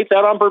is lights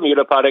out on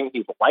Bermuda putting.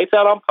 He's lights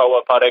out on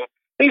POA putting.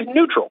 He's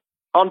neutral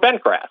on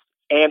bent grass.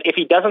 And if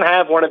he doesn't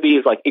have one of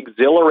these like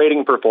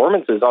exhilarating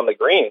performances on the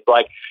greens,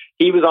 like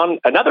he was on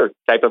another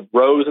type of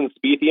Rose and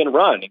Spiethian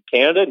run in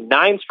Canada,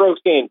 9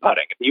 strokes gained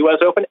putting. At the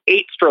U.S. Open,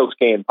 8 strokes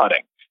gained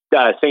putting.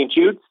 St.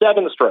 Jude,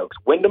 7 strokes.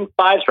 Wyndham,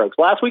 5 strokes.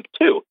 Last week,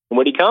 2. And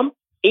when he come,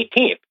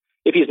 18th.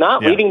 If he's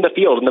not leading the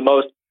field in the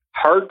most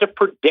hard to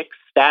predict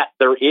stat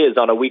there is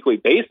on a weekly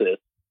basis,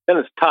 then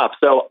it's tough.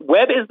 So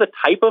Webb is the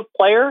type of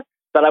player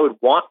that I would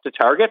want to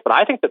target, but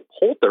I think that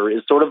Poulter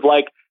is sort of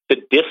like the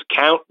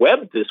discount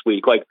Webb this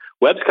week. Like,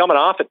 Webb's coming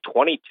off at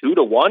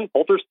 22-1,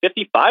 Poulter's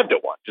 55-1.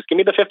 Just give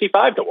me the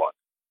 55-1.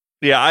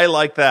 Yeah, I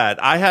like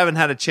that. I haven't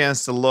had a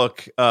chance to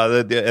look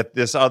at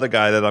this other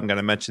guy that I'm going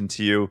to mention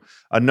to you,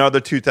 another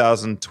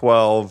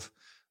 2012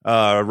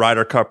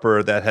 Ryder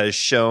Cupper that has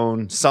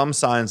shown some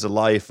signs of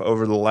life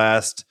over the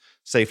last,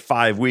 say,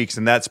 5 weeks,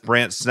 and that's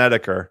Brandt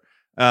Snedeker.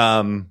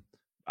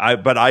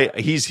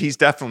 He's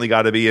definitely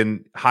got to be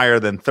in higher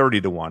than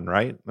 30-1,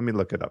 right? Let me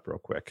look it up real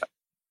quick.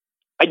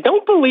 I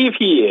don't believe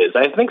he is.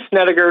 I think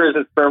Snedeker is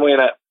firmly in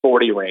that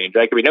 40 range.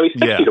 I could be. No, he's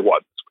 60-1.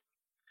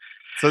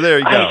 So there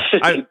you go.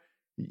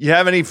 You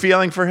have any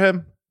feeling for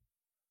him?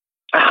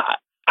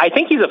 I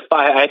think he's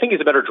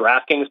a better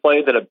DraftKings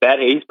play than a bet.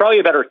 He's probably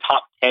a better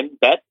top 10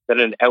 bet than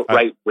an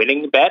outright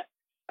winning bet.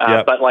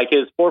 But like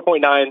his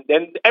 4.9,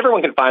 and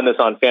everyone can find this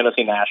on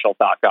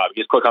fantasynational.com. You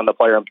just click on the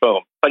player and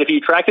boom. But if you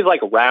track his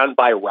like round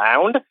by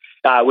round,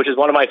 which is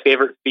one of my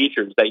favorite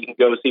features, that you can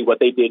go see what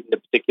they did in a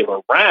particular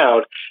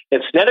round.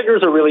 And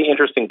Snedeker's a really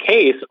interesting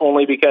case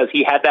only because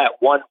he had that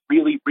one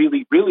really,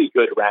 really, really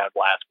good round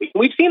last week. And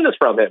we've seen this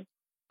from him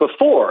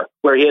before,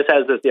 where he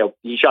has this,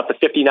 he shot the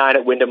 59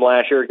 at Wyndham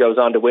last year, goes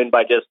on to win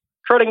by just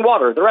treading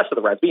water the rest of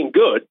the rounds, being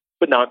good,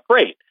 but not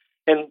great.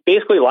 And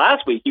basically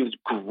last week, he was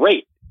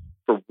great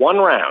for one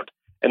round.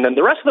 And then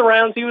the rest of the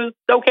rounds, he was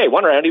okay.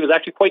 One round, he was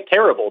actually quite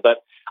terrible.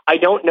 But I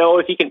don't know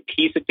if he can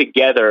piece it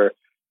together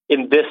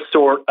in this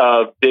sort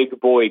of big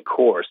boy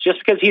course, just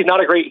because he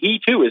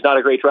too is not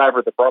a great driver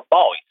of the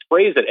ball. He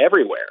sprays it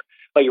everywhere.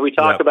 Like we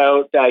talked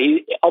about,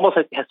 he almost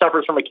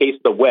suffers from a case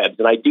of the Webbs.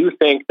 And I do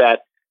think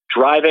that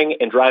driving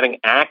and driving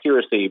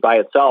accuracy by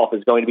itself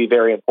is going to be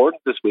very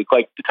important this week.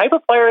 Like the type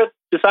of player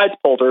besides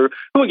Poulter,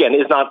 who again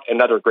is not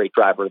another great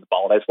driver of the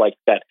ball. That's like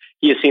that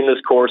he has seen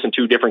this course in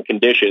 2 different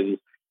conditions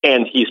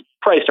and he's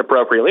priced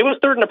appropriately. It was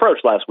 3rd in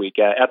approach last week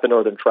at the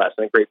Northern Trust,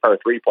 and a great par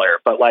 3 player.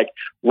 But like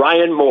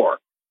Ryan Moore,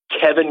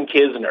 Kevin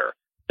Kisner,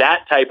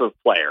 that type of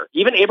player,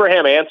 even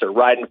Abraham Ancer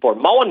riding for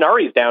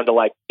Molinari's down to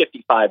like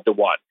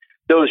 55-1.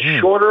 Those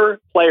shorter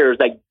players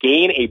that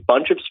gain a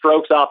bunch of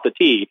strokes off the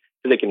tee,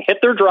 so they can hit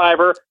their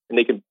driver and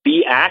they can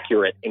be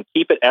accurate and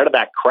keep it out of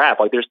that crap.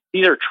 Like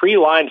these are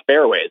tree-lined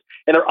fairways,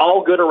 and they're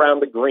all good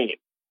around the green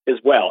as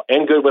well,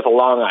 and good with a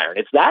long iron.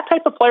 It's that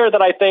type of player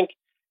that I think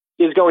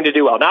is going to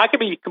do well. Now, I could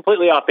be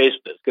completely off base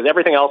with this because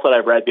everything else that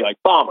I've read be like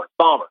bombers.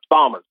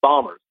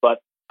 But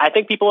I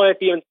think people might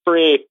be in for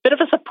a bit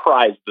of a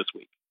surprise this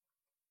week.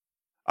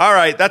 All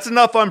right, that's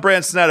enough on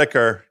Brandt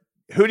Snedeker.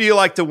 Who do you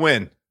like to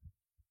win?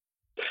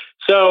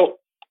 So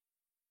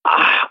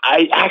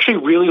I actually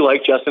really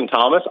like Justin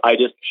Thomas. I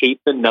just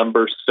hate the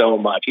number so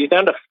much. He's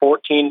down to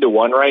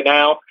 14-1 right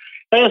now.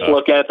 I just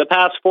look at the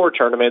past 4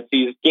 tournaments.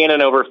 He's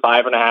gaining over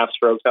 5.5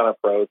 strokes on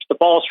approach. The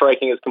ball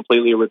striking is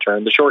completely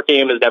returned. The short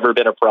game has never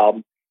been a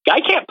problem.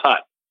 Guy can't putt.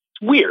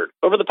 It's weird.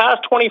 Over the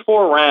past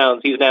 24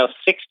 rounds, he's now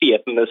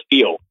 60th in this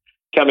field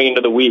coming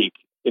into the week.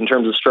 in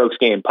terms of strokes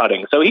gained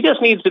putting. So he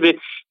just needs to be,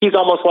 he's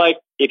almost like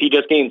if he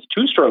just gains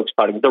 2 strokes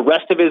putting, the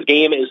rest of his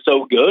game is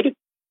so good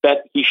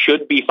that he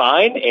should be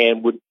fine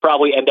and would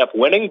probably end up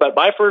winning. But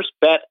my first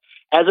bet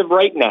as of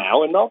right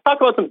now, and I'll talk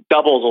about some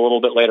doubles a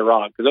little bit later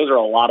on, because those are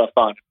a lot of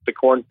fun. The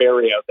Corn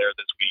Ferry out there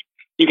this week,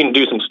 you can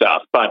do some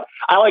stuff. But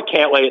I like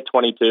Cantlay at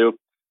 22.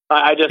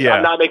 I'm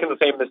not making the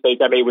same mistake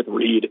I made with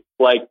Reed.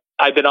 Like,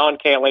 I've been on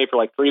Cantlay for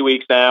like 3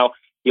 weeks now.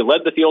 He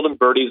led the field in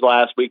birdies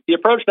last week. The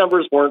approach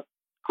numbers weren't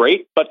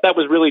great, but that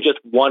was really just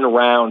one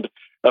round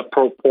of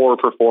poor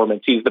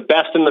performance. He's the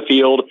best in the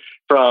field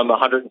from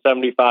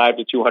 175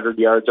 to 200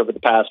 yards over the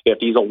past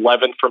 50. He's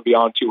 11th from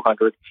beyond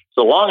 200.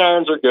 So long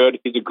irons are good.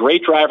 He's a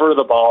great driver of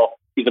the ball.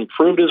 He's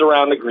improved his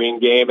around the green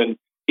game, and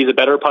he's a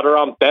better putter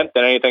on bent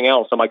than anything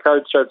else. So my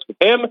card starts with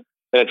him,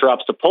 then it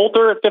drops to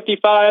Poulter at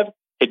 55,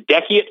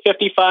 Hideki at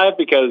 55,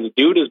 because the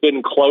dude has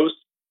been close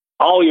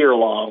all year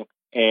long.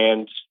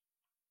 And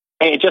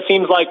it just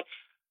seems like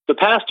the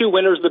past 2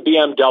 winners of the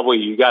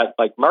BMW, you got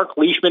like Mark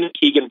Leishman and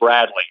Keegan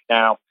Bradley.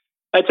 Now,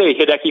 I'd say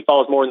Hideki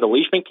falls more in the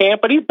Leishman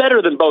camp, but he's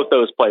better than both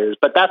those players.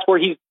 But that's where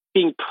he's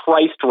being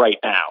priced right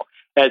now,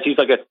 as he's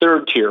like a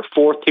 3rd tier,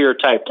 4th tier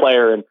type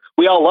player. And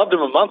we all loved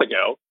him a month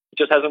ago. It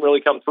just hasn't really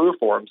come through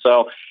for him.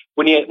 So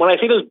when I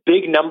see those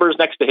big numbers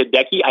next to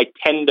Hideki, I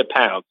tend to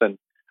pounce. And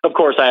of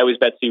course, I always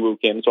bet Siwoo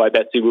Kim, so I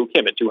bet Siwoo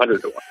Kim at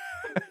 200 to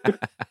 1.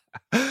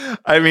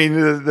 I mean,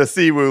 the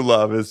Siwoo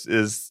love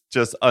is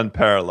just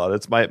unparalleled.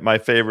 It's my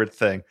favorite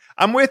thing.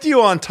 I'm with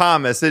you on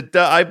Thomas.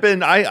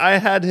 I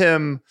had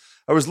him.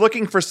 I was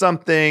looking for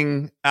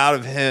something out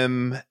of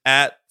him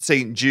at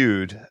St.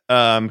 Jude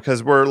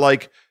because we're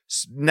like,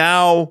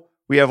 now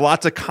we have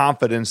lots of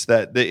confidence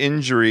that the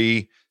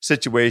injury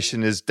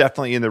situation is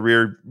definitely in the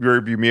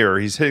rearview mirror.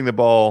 He's hitting the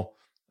ball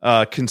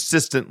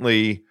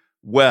consistently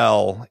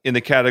well in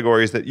the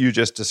categories that you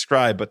just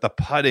described, but the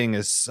putting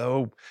is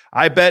so.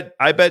 I bet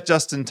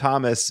Justin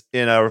Thomas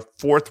in a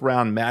 4th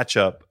round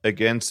matchup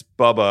against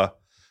Bubba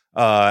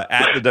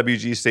at the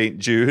WG St.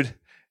 Jude.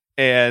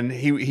 And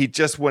he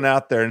just went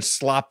out there and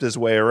slopped his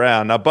way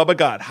around. Now, Bubba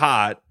got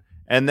hot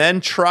and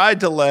then tried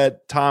to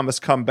let Thomas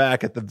come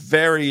back at the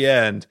very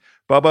end.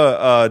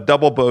 Bubba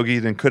double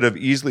bogeyed and could have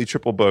easily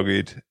triple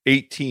bogeyed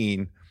 18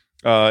 in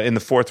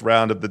the 4th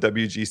round of the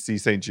WGC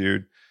St.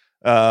 Jude.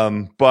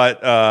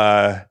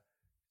 But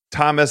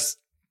Thomas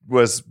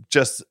was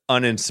just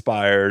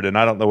uninspired, and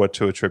I don't know what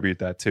to attribute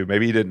that to.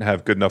 Maybe he didn't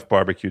have good enough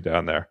barbecue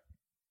down there.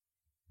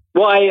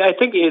 Well, I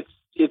think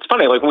it's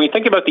funny. Like when we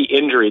think about the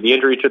injury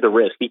to the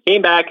wrist, he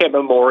came back at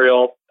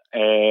Memorial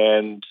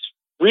and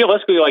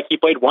realistically, like he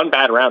played one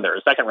bad round there.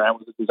 His 2nd round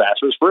was a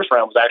disaster. His 1st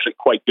round was actually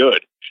quite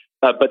good.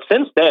 But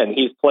since then,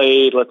 he's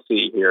played,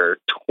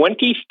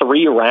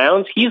 23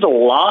 rounds. He's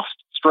lost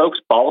strokes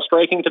ball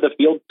striking to the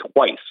field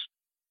twice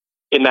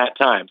in that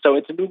time. So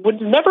it was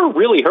never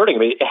really hurting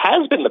him. It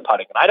has been the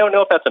putting. And I don't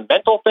know if that's a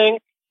mental thing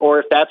or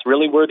if that's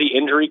really where the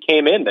injury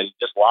came in, that he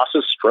just lost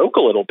his stroke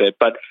a little bit.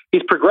 But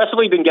he's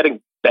progressively been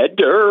getting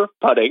better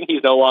putting.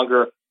 He's no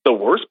longer the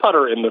worst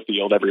putter in the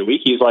field every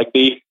week. He's like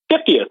the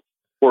 50th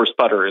worst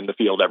putter in the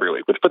field every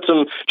week, which puts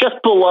him just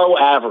below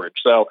average.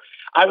 So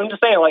I'm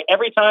just saying, like,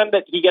 every time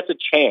that he gets a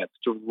chance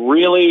to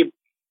really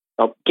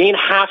gain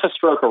half a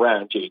stroke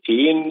around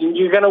JT, and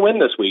you're going to win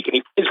this week. And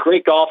he plays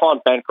great golf on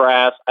bent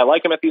grass. I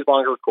like him at these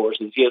longer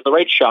courses. He has the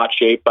right shot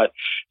shape. But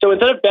so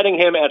instead of betting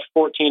him at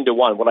 14 to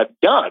 1, what I've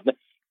done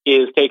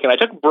is I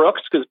took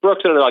Brooks, because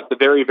Brooks are like the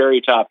very,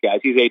 very top guys.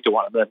 He's 8 to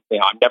 1.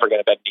 I'm never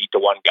going to bet an 8 to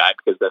 1 guy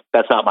because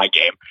that's not my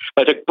game.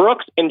 But I took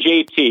Brooks and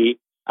JT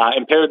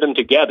and paired them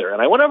together.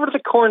 And I went over to the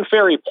Corn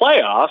Ferry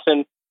playoffs,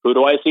 and who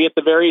do I see at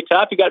the very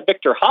top? You got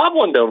Victor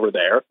Hovland over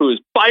there, who's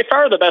by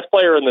far the best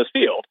player in this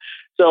field.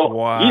 So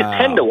He's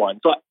 10 to 1.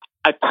 So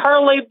I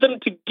parlayed them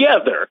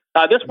together.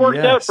 This worked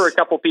out for a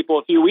couple people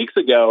a few weeks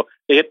ago.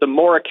 They hit the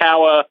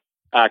Morikawa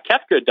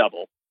Koepka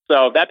double.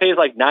 So that pays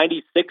like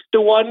 96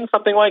 to 1,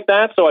 something like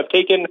that. So I've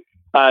taken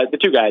the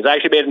 2 guys. I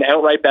actually made an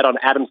outright bet on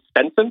Adam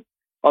Svensson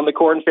on the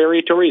Corn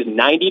Ferry Tour. He's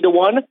 90 to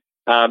 1.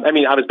 I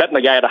was betting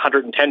the guy at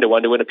 110 to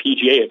 1 to win a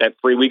PGA event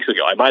 3 weeks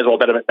ago. I might as well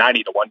bet him at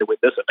 90 to 1 to win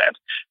this event.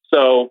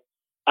 So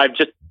I've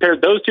just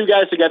paired those 2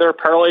 guys together,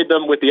 parlayed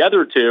them with the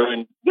other 2,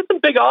 and get some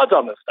big odds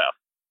on this stuff.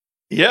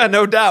 Yeah,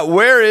 no doubt.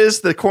 Where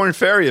is the Corn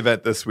Ferry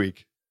event this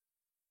week?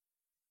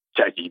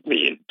 I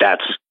mean,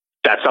 that's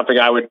something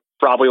I would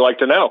probably like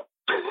to know.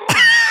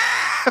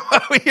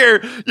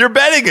 You're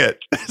betting it.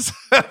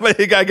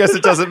 I guess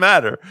it doesn't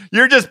matter.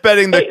 You're just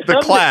betting the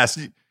class.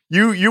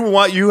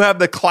 You have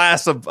the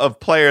class of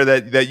player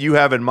that you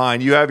have in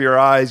mind. You have your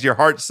eyes, your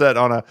heart set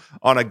on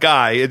a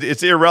guy.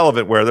 It's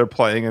irrelevant where they're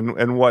playing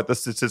and what the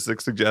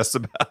statistics suggest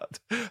about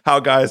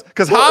how guys.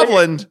 Because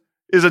Hovland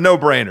is a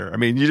no-brainer. I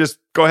mean, you just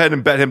go ahead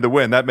and bet him to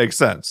win. That makes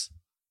sense.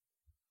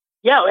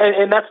 Yeah,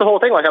 and that's the whole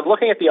thing. Like, I'm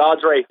looking at the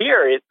odds right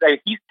here.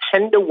 He's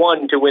 10 to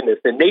 1 to win this,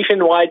 the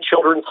Nationwide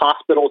Children's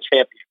Hospital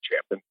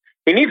Championship. And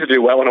he needs to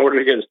do well in order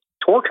to get his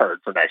tour card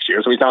for next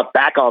year, so he's not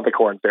back on the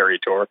Corn Ferry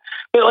Tour.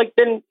 But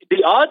then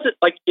the odds,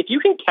 if you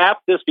can cap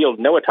this field,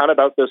 know a ton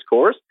about this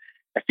course,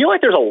 I feel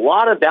like there's a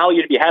lot of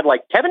value to be had.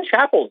 Like Kevin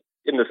Chappell's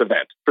in this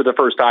event for the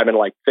first time in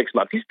like 6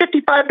 months. He's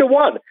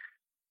 55-1.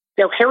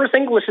 Harris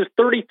English is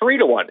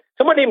 33-1.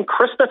 Someone named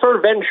Christopher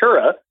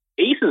Ventura,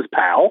 Ace's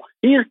pal,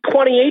 he's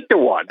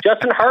 28-1.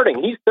 Justin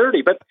Harding, he's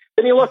 30. But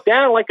then you look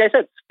down, like I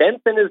said,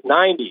 Svensson is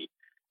 90.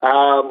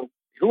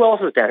 Who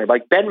else is down here?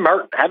 Like Ben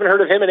Martin, haven't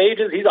heard of him in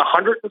ages. He's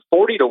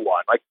 140-1.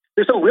 Like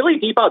there's some really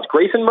deep odds.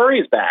 Grayson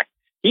Murray's back.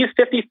 He's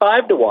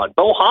 55-1.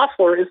 Bo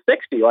Hossler is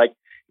 60. Like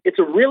it's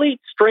a really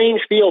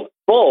strange field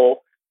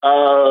full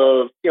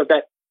of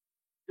that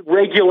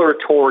regular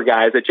tour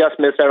guys that just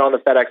missed out on the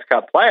FedEx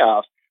Cup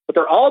playoffs, but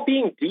they're all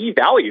being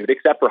devalued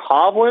except for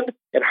Hovland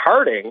and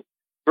Harding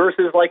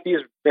versus like these.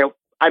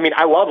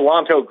 I love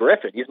Lanto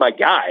Griffin. He's my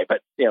guy,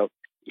 but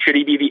should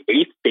he be the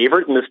 8th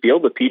favorite in this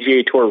field with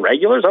PGA Tour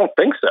regulars? I don't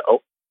think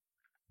so.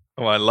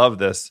 Oh, I love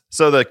this.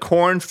 So the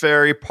Corn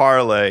Ferry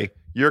Parlay,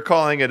 you're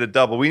calling it a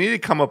double. We need to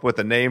come up with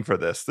a name for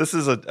this. This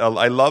is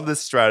I love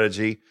this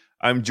strategy.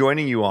 I'm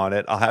joining you on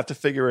it. I'll have to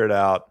figure it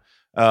out.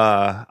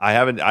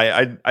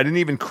 I didn't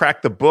even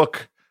crack the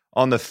book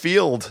on the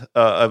field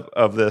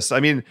of this. I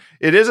mean,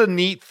 it is a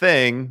neat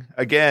thing.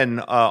 Again,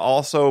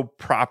 also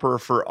proper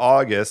for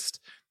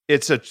August.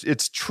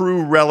 It's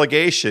true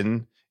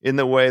relegation in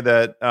the way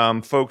that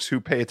folks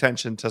who pay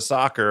attention to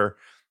soccer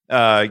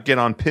get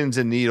on pins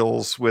and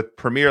needles with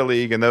Premier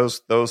League and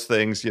those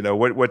things.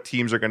 What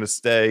teams are going to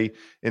stay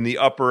in the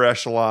upper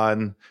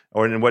echelon,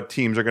 or in what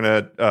teams are going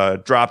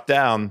to drop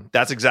down.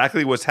 That's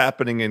exactly what's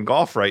happening in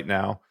golf right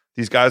now.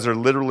 These guys are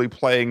literally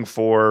playing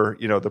for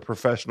the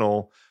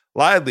professional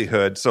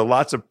livelihood, so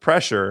lots of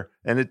pressure.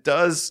 And it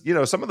does,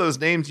 some of those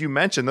names you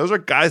mentioned, those are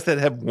guys that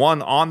have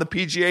won on the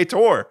PGA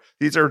Tour.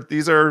 These are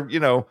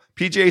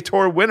PGA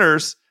Tour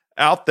winners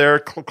out there,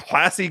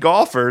 classy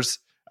golfers.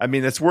 I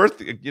mean, it's worth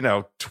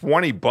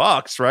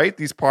 $20, right?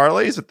 These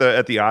parlays at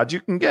the odds you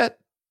can get.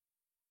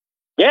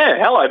 Yeah,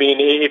 hell, I mean,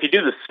 if you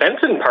do the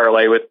Svensson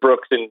parlay with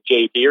Brooks and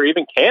JT, or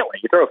even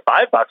Cantley, you throw $5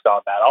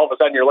 on that. All of a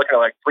sudden, you're looking at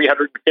like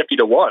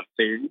 350-1. So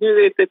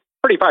it's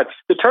pretty fun.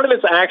 The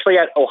tournament's actually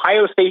at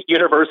Ohio State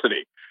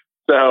University,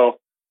 so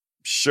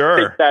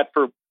sure, take that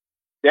for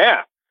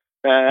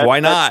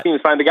why not? That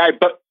seems fine.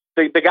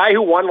 The guy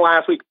who won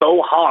last week,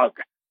 Bo Hogg,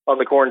 on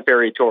the Corn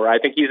Ferry Tour. I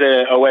think he's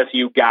an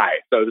OSU guy,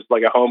 so this is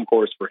like a home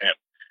course for him.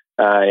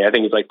 I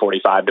think he's like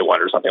 45-1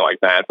 or something like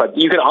that. But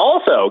you can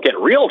also get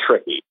real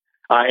tricky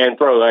and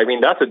throw. I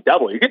mean, that's a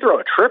double. You could throw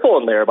a triple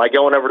in there by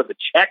going over to the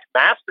Czech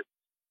Masters.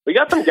 We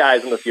got some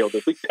guys in the field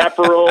this week: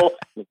 Pepperell,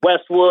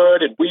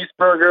 Westwood, and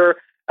Wiesberger.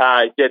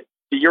 Get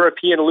the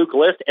European Luke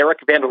List, Eric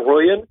Van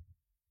Rooyen.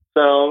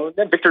 So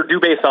then Victor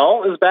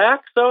Dubuisson is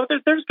back. So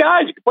there's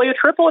guys you can play a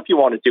triple if you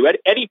wanted to.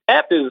 Eddie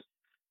Pep is.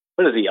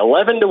 What is he,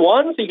 11-1?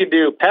 So you could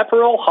do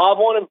Pepperell,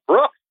 Hovland, and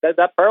Brooks.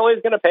 That parlay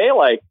is going to pay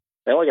like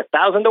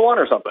 1,000-1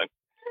 or something.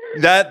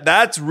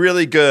 That's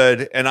really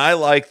good, and I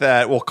like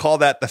that. We'll call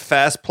that the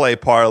fast play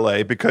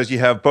parlay because you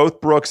have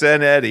both Brooks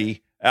and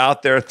Eddie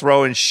out there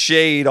throwing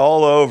shade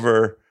all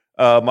over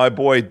my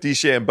boy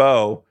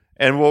DeChambeau.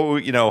 And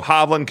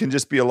Hovland can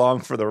just be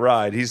along for the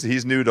ride.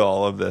 He's new to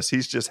all of this.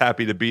 He's just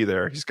happy to be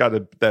there. He's got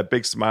that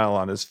big smile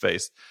on his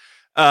face.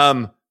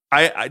 Do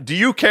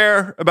you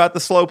care about the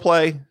slow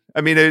play? I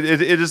mean,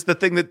 it is the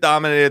thing that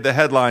dominated the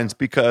headlines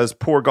because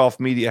poor golf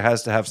media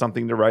has to have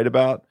something to write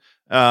about.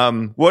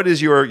 What is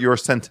your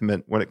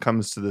sentiment when it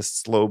comes to this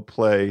slow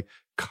play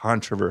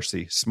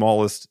controversy,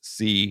 smallest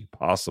C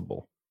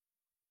possible?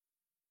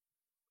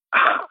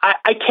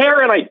 I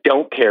care and I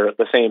don't care at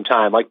the same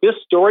time. Like, this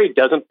story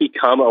doesn't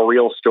become a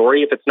real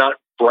story if it's not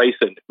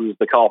Bryson who's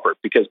the culprit,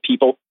 because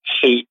people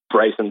hate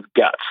Bryson's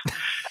guts.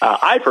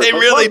 I personally they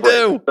really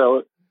do.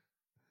 So,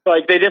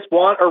 like, they just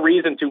want a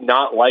reason to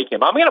not like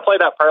him. I'm going to play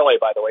that parlay,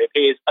 by the way. It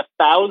pays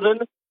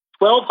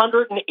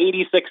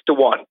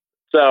 $1,286-1.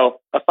 So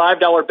a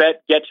 $5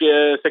 bet gets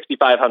you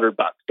 $6,500.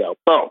 So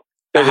boom.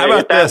 How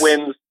about that this?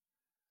 Wins.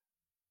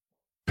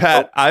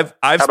 Pat, I've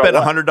spent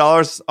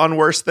 $100 on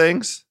worse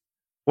things.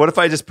 What if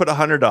I just put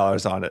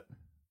 $100 on it?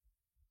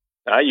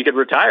 You could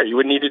retire. You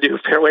wouldn't need to do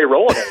fairway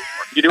rolling anymore.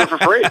 You do it for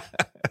free.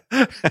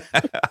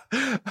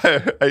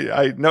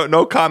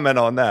 No comment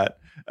on that.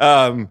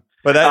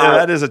 But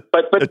that is a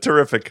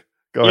terrific.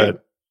 Go ahead.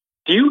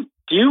 Do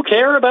you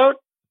care about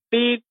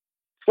the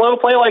slow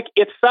play? Like,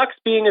 it sucks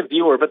being a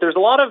viewer, but there's a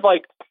lot of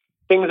like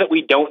things that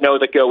we don't know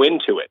that go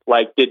into it.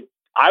 Like,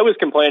 I was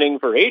complaining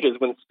for ages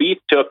when Spieth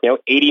took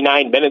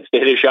 89 minutes to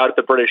hit a shot at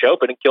the British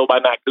Open and killed by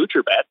Matt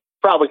Kuchar bet,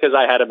 probably because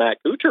I had a Matt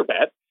Kuchar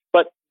bet.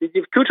 But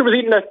Kuchar was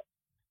eating a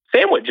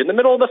sandwich in the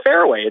middle of the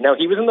fairway, and now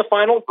he was in the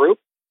final group.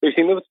 We've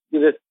seen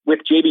this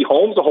with JB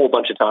Holmes a whole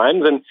bunch of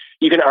times, and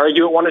you can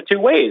argue it one of two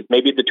ways.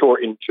 Maybe the tour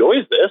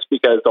enjoys this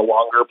because the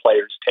longer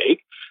players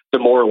take, the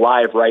more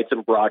live rights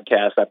and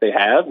broadcasts that they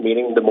have,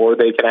 meaning the more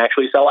they can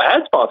actually sell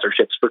ad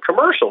sponsorships for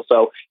commercials.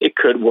 So it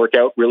could work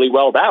out really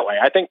well that way.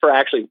 I think for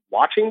actually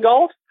watching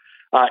golf,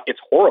 it's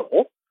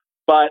horrible.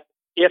 But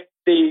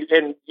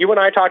and you and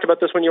I talked about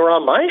this when you were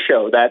on my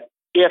show, that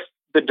if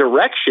the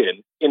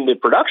direction in the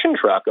production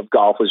truck of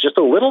golf was just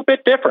a little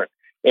bit different,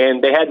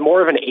 and they had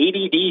more of an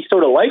ADD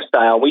sort of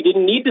lifestyle, we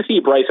didn't need to see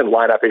Bryson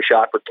line up his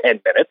shot for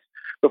 10 minutes.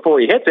 before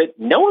he hits it,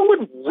 no one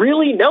would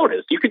really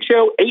notice. You could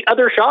show 8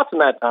 other shots in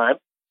that time,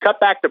 cut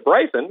back to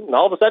Bryson, and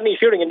all of a sudden he's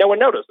shooting and no one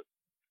notices.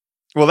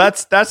 Well,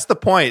 that's the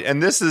point.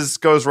 And this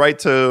goes right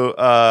to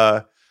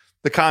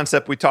the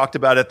concept we talked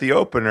about at the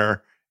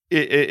opener.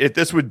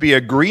 This would be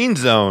a green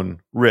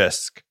zone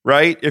risk,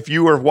 right? If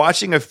you were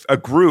watching a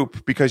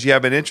group because you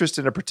have an interest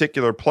in a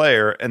particular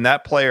player and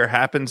that player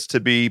happens to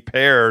be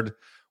paired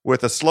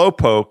with a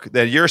slowpoke,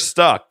 then you're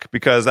stuck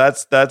because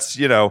that's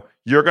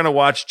you're going to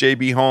watch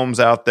JB Holmes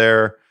out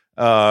there,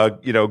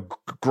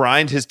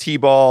 grind his tee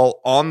ball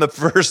on the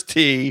first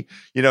tee,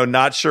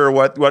 not sure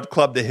what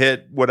club to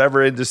hit,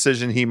 whatever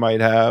indecision he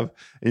might have.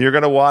 And you're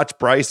going to watch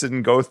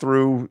Bryson go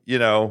through,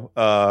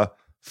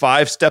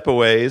 5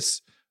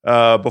 step-aways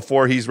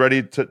before he's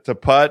ready to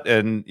putt.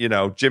 And,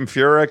 Jim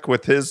Furyk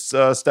with his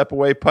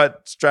step-away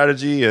putt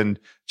strategy and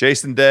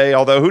Jason Day,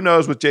 although who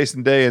knows with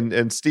Jason Day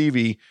and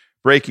Stevie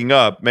breaking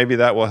up, maybe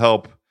that will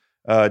help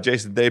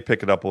Jason Day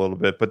pick it up a little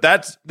bit. But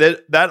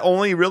that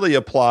only really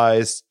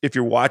applies if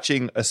you're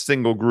watching a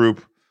single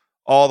group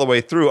all the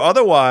way through.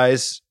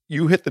 Otherwise,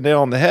 you hit the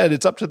nail on the head.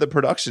 It's up to the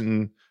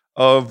production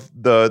of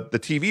the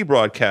TV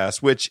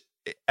broadcast, which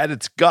at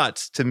its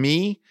guts, to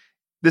me,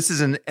 this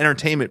is an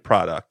entertainment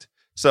product.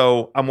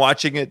 So I'm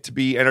watching it to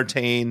be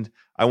entertained.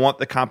 I want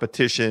the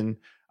competition.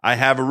 I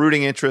have a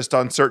rooting interest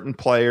on certain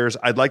players.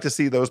 I'd like to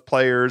see those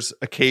players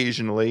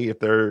occasionally if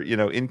they're,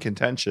 in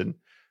contention.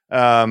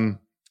 And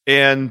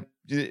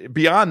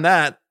beyond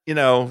that,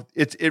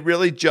 it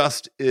really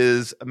just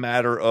is a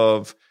matter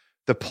of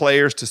the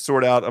players to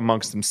sort out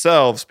amongst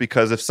themselves,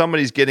 because if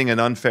somebody's getting an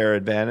unfair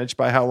advantage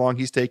by how long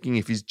he's taking,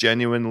 if he's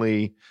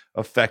genuinely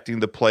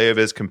affecting the play of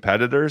his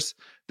competitors,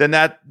 then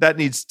that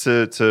needs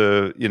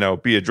to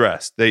be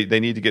addressed. They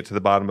need to get to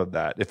the bottom of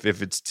that.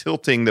 If it's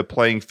tilting the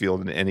playing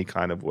field in any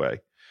kind of way,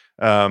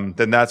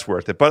 then that's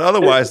worth it. But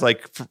otherwise,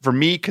 like for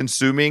me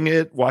consuming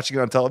it, watching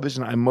it on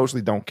television, I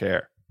mostly don't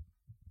care.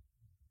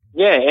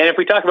 Yeah, and if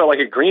we talk about like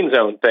a green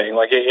zone thing,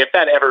 like if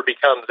that ever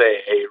becomes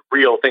a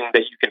real thing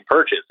that you can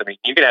purchase, I mean,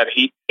 you can have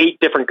eight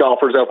different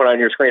golfers open on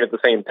your screen at the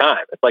same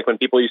time. It's like when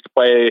people used to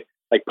play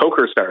like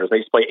Poker Stars, they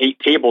used to play 8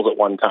 tables at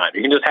one time.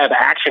 You can just have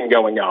action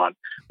going on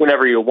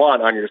whenever you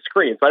want on your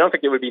screen. So I don't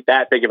think it would be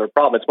that big of a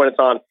problem. It's when it's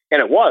on,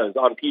 and it was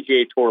on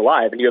PGA Tour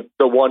Live, and you have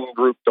the one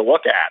group to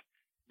look at.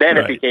 Then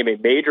It became a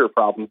major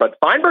problem. But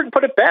Feinberg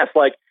put it best,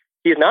 like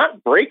he's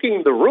not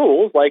breaking the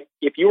rules. Like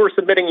if you were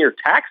submitting your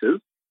taxes,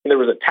 and there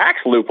was a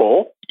tax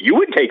loophole, you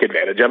would take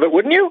advantage of it,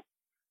 wouldn't you?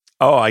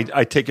 Oh, I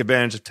take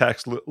advantage of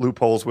tax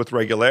loopholes with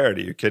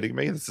regularity. Are you kidding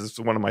me? This is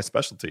one of my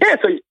specialties. Yeah,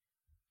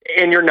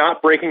 and you're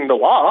not breaking the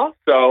law.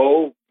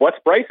 So what's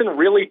Bryson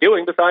really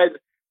doing besides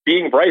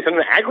being Bryson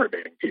and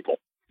aggravating people?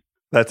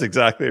 That's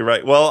exactly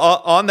right. Well,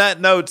 on that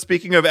note,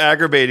 speaking of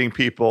aggravating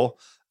people,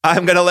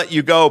 I'm going to let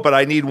you go, but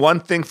I need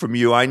one thing from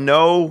you. I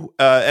know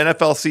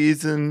NFL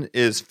season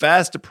is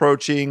fast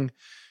approaching.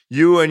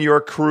 You and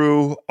your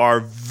crew are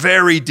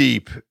very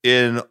deep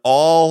in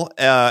all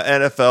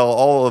NFL,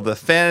 all of the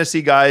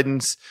fantasy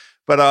guidance.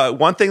 But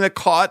one thing that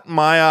caught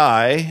my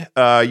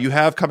eye, you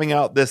have coming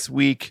out this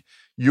week,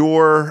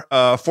 your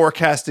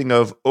forecasting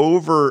of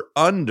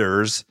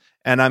over-unders.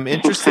 And I'm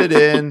interested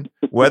in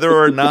whether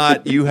or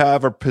not you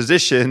have a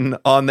position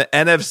on the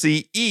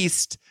NFC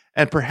East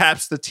and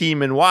perhaps the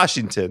team in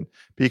Washington,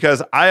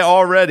 because I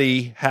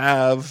already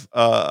have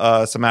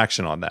some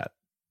action on that.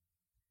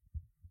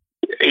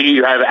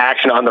 You have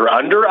action on the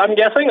under, I'm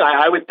guessing.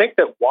 I would think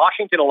that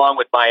Washington, along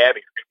with Miami,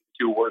 are the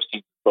 2 worst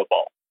teams in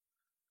football.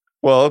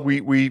 Well,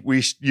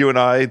 you and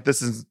I,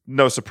 this is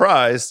no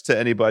surprise to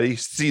anybody,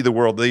 see the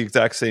world the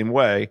exact same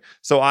way.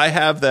 So I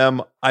have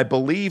them, I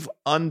believe,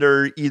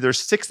 under either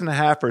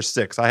 6.5 or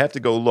 6. I have to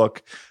go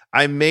look.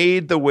 I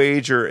made the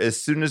wager as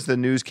soon as the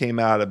news came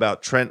out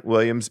about Trent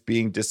Williams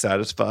being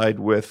dissatisfied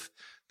with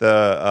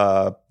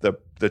the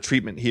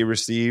treatment he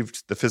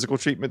received, the physical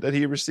treatment that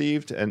he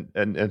received,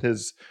 and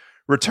his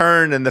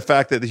return, and the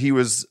fact that he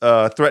was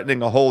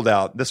threatening a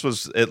holdout. This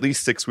was at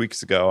least 6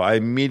 weeks ago. I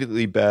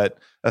immediately bet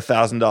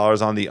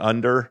 $1,000 on the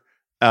under,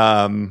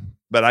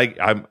 but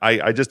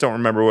I just don't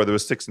remember whether it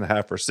was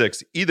 6.5 or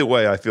 6. Either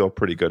way, I feel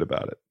pretty good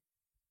about it.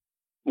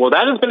 Well,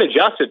 that has been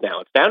adjusted now.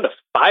 It's down to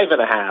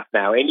 5.5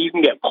 now, and you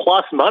can get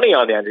plus money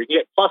on the under. You can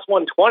get plus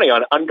 120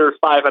 on under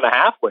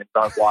 5.5 wins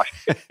on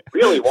Washington. If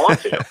you really want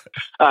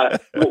to.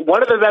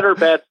 One of the better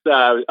bets,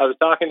 I was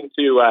talking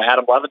to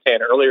Adam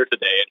Levitan earlier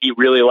today, and he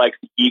really likes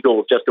the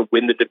Eagles just to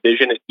win the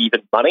division at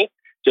even money,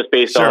 just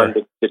based on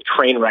the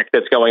train wreck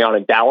that's going on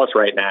in Dallas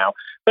right now.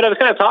 But I was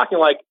kind of talking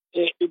like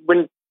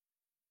when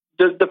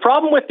the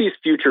problem with these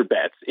future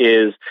bets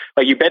is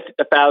like you bet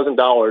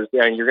 $1,000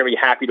 and you're going to be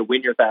happy to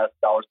win your $1,000 at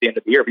the end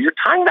of the year, but you're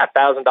tying that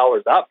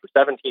 $1,000 up for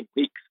 17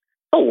 weeks.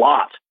 It's a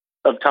lot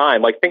of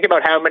time. Like think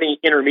about how many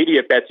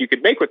intermediate bets you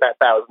could make with that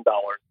 $1,000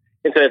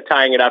 instead of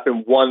tying it up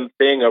in one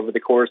thing over the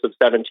course of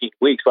 17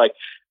 weeks. Like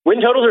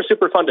win totals are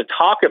super fun to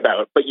talk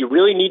about, but you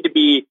really need to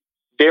be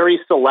very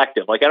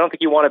selective. Like I don't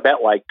think you want to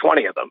bet like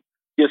 20 of them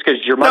just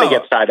because your money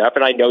gets tied up.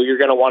 And I know you're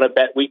going to want to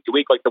bet week to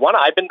week. Like the one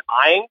I've been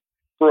eyeing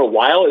for a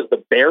while is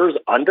the Bears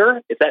under.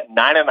 It's at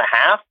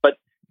 9.5, but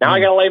Now I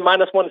got to lay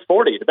minus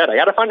 140 to bet. I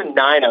got to find a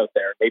 9 out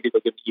there. Maybe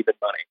they'll give me even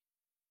money.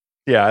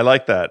 Yeah, I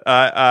like that.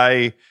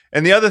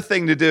 And the other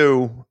thing to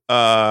do,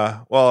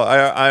 I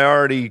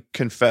already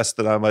confessed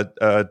that I'm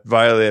a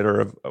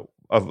violator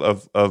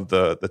of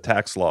the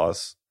tax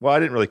laws. Well, I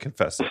didn't really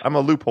confess it. I'm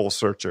a loophole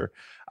searcher.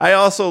 I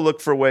also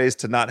look for ways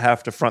to not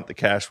have to front the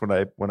cash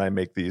when I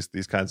make these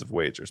kinds of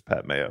wagers,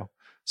 Pat Mayo.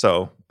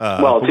 So,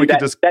 that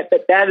is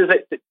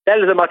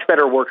a much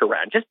better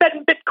workaround. Just bet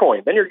in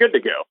Bitcoin, then you're good to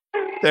go.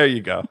 There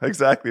you go.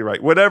 Exactly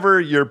right. Whatever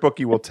your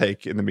bookie will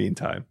take in the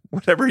meantime,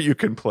 whatever you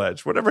can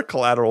pledge, whatever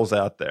collateral's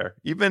out there,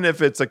 even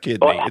if it's a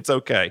kidney, it's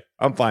okay.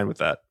 I'm fine with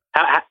that.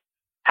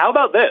 How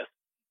about this?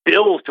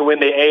 Bills to win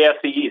the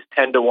AFC East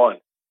 10-1.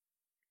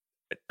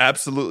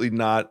 Absolutely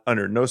not,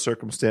 under no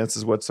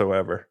circumstances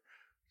whatsoever.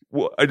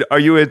 Are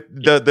you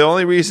the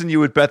only reason you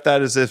would bet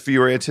that is if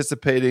you were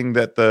anticipating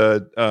that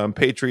the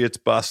Patriots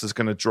bus is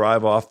going to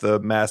drive off the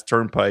Mass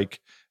Turnpike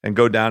and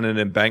go down an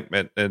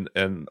embankment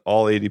and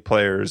all 80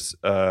 players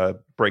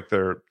break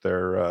their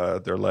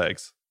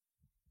legs?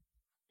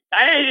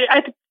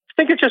 I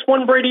think it's just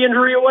one Brady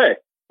injury away.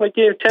 Like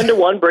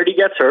 10-1, Brady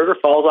gets hurt or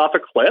falls off a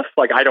cliff.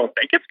 Like, I don't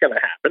think it's going to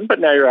happen. But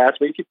now you're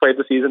asking me if you played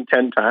the season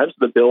 10 times,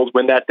 the Bills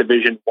win that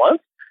division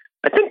once.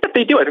 I think that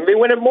they do. I think they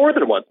win it more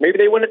than once. Maybe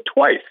they win it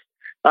twice.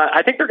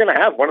 I think they're going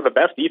to have one of the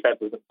best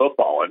defenses in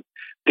football. And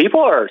people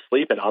are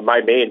sleeping on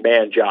my main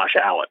man, Josh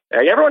Allen.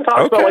 Like, everyone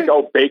talks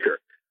about, Baker.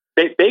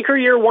 Baker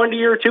year 1 to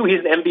year 2, he's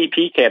an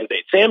MVP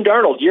candidate. Sam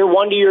Darnold, year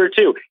 1 to year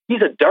 2,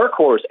 he's a dark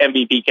horse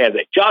MVP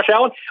candidate. Josh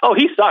Allen,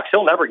 he sucks.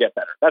 He'll never get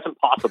better. That's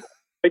impossible.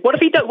 Like, what if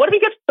he does? What if he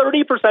gets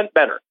 30%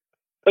 better?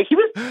 Like, he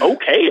was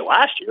okay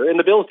last year in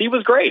the Bills. He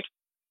was great.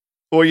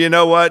 Well, you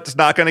know what? It's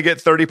not going to get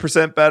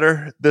 30%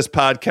 better. This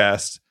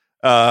podcast.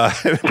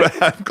 But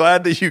I'm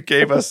glad that you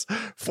gave us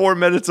 4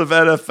 minutes of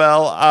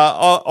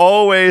NFL.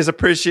 Always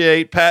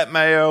appreciate Pat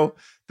Mayo,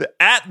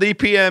 at the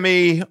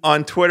PME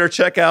on Twitter.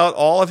 Check out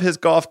all of his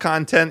golf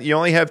content. You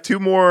only have 2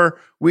 more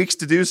weeks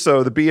to do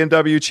so. The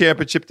BMW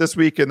Championship this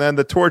week and then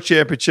the Tour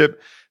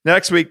Championship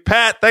next week.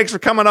 Pat, thanks for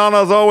coming on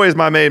as always,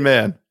 my main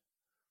man.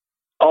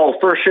 Oh,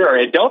 for sure.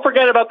 And don't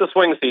forget about the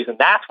swing season.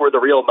 That's where the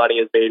real money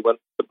is made when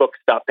the books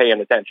stop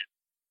paying attention.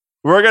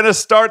 We're going to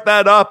start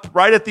that up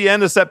right at the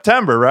end of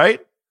September,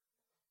 right?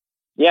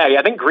 Yeah,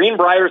 I think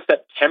Greenbrier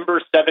September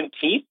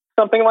 17th,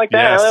 something like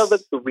that.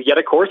 Yes. We get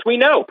a course we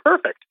know.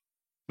 Perfect.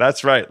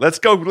 That's right. Let's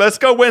go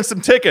win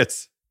some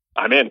tickets.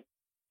 I'm in.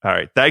 All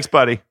right. Thanks,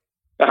 buddy.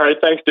 All right.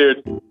 Thanks,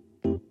 dude.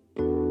 All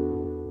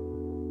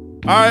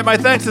right. My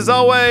thanks as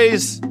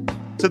always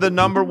to the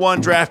number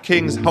one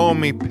DraftKings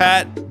homie,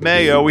 Pat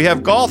Mayo. We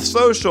have Golf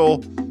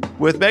Social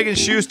with Megan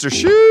Schuster.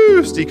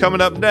 Schusty coming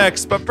up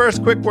next. But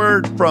first, quick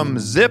word from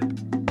Zip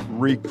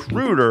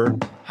Recruiter.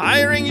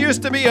 Hiring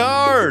used to be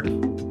hard.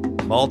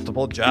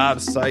 Multiple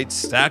job sites,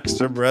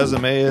 stacks of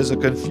resumes, a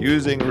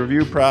confusing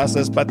review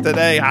process. But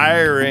today,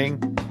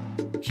 hiring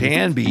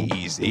can be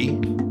easy.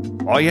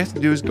 All you have to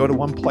do is go to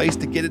one place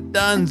to get it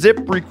done.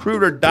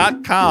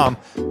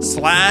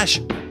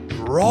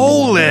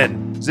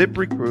 ZipRecruiter.com/rollin.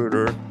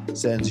 ZipRecruiter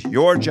sends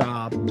your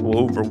job to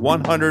over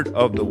 100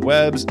 of the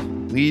web's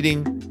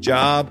leading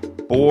job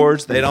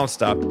boards. They don't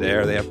stop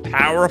there. They have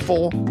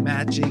powerful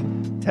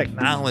matching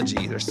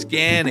technology. They're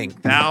scanning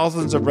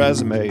thousands of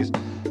resumes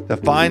to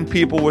find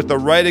people with the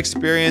right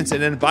experience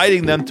and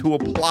inviting them to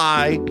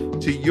apply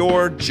to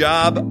your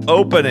job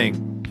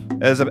opening.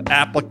 As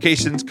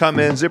applications come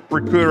in,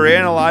 ZipRecruiter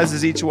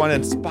analyzes each one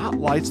and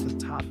spotlights the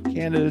top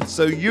candidates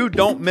so you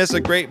don't miss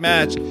a great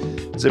match.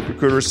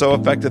 ZipRecruiter is so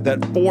effective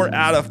that 4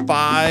 out of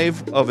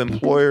 5 of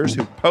employers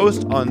who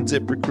post on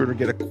ZipRecruiter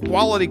get a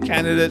quality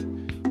candidate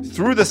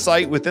through the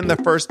site within the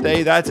first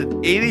day. That's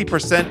an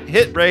 80%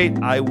 hit rate.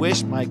 I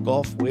wish my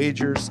golf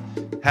wagers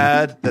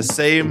had the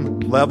same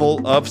level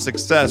of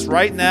success.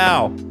 Right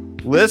now,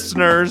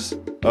 listeners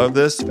of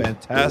this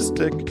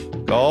fantastic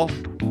golf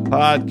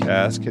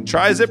podcast can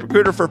try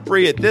ZipRecruiter for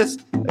free at this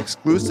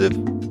exclusive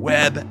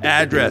web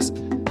address,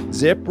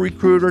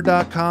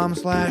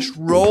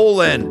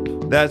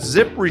 ZipRecruiter.com/rollin. That's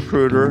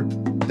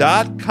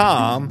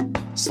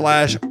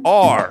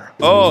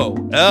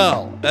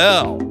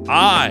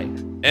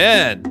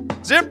ZipRecruiter.com/ROLLIN.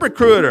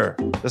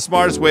 ZipRecruiter, the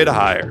smartest way to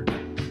hire.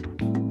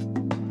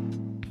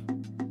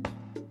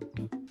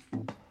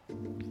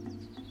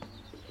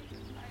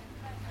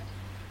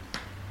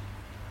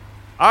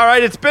 All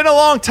right, it's been a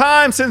long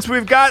time since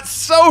we've got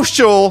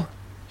social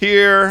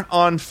here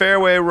on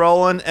Fairway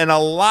Rollin', and a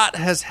lot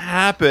has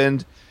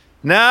happened.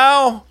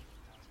 Now,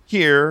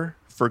 here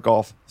for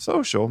Golf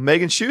Social,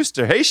 Megan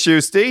Schuster. Hey,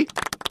 Schusty.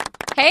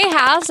 Hey,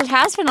 House. It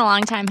has been a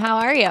long time. How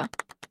are you?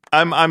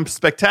 I'm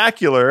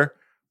spectacular.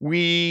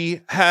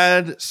 We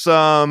had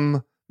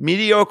some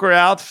mediocre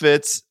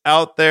outfits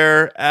out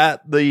there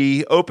at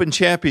the Open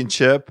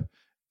Championship.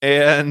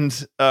 And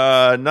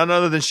none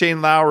other than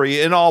Shane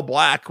Lowry in all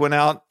black went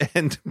out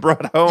and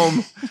brought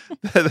home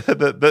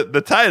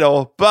the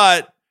title.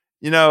 But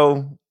you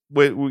know,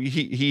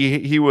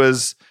 he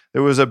was,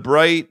 there was a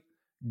bright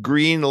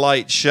green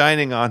light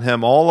shining on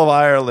him. All of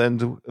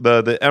Ireland,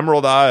 the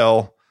Emerald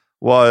Isle,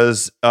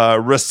 was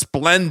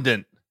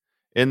resplendent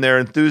in their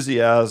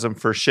enthusiasm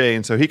for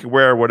Shane, so he could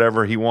wear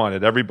whatever he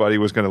wanted. Everybody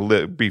was going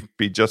to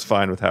be just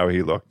fine with how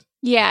he looked.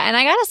 Yeah, and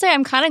I gotta say,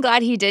 I'm kind of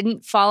glad he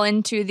didn't fall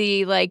into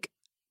the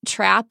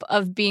trap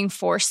of being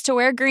forced to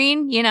wear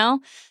green.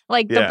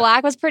 The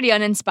black was pretty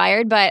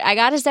uninspired, but I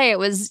gotta say it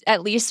was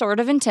at least sort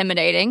of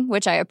intimidating,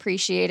 which I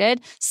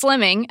appreciated.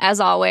 Slimming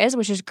as always,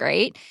 which is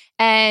great,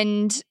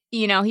 and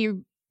he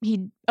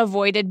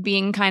avoided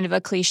being kind of a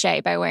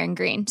cliche by wearing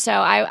green. So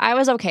I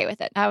was okay with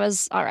it. I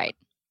was all right.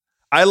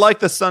 I like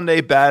the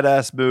Sunday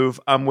badass move.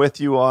 I'm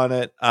with you on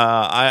it.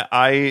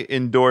 I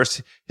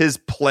endorse his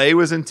play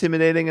was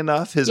intimidating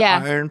enough. His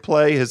iron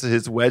play,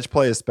 his wedge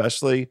play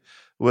especially,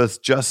 was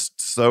just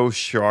so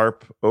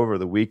sharp over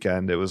the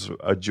weekend. It was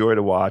a joy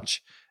to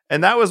watch.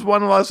 And that was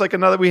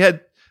we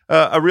had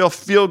a real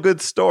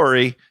feel-good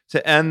story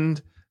to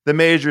end the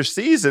major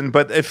season,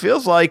 but it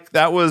feels like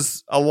that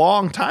was a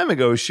long time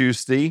ago,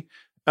 Schusty.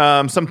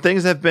 Some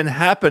things have been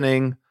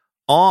happening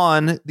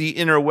on the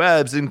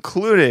interwebs,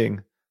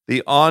 including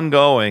the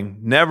ongoing,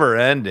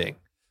 never-ending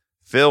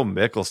Phil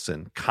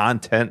Mickelson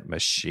content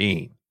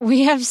machine.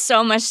 We have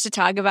so much to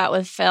talk about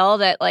with Phil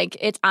that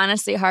it's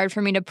honestly hard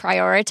for me to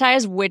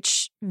prioritize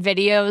which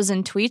videos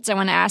and tweets I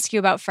want to ask you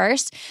about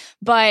first.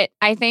 But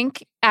I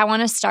think I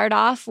want to start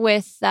off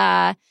with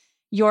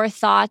your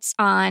thoughts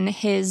on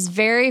his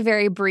very,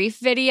 very brief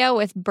video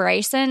with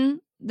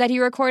Bryson that he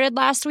recorded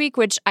last week,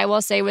 which I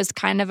will say was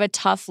kind of a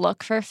tough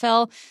look for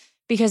Phil,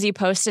 because he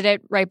posted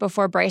it right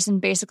before Bryson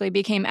basically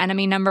became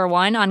enemy number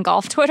one on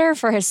golf Twitter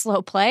for his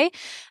slow play.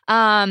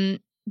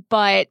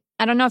 But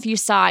I don't know if you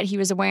saw it. He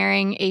was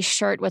wearing a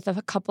shirt with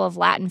a couple of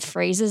Latin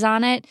phrases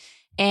on it,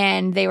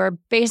 and they were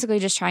basically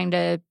just trying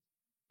to,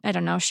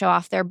 show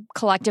off their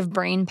collective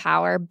brain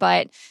power.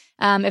 But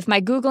if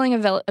my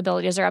Googling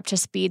abilities are up to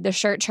speed, the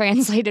shirt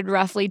translated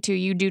roughly to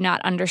 "you do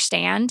not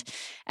understand."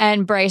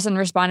 And Bryson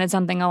responded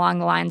something along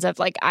the lines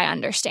of "I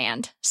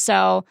understand."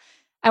 So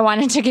I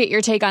wanted to get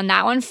your take on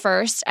that one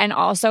first, and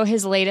also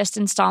his latest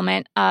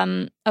installment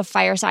of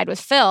Fireside with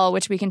Phil,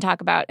 which we can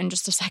talk about in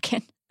just a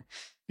second.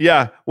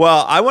 Yeah,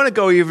 well, I want to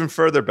go even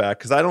further back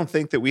because I don't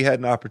think that we had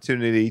an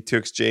opportunity to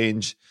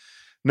exchange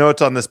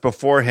notes on this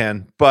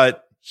beforehand,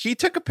 but he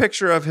took a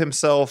picture of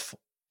himself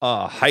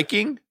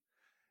hiking,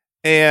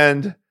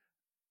 and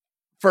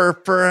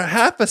for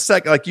half a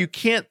second, you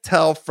can't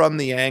tell from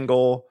the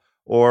angle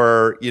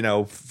or,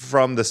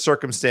 from the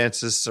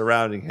circumstances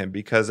surrounding him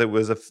because it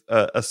was a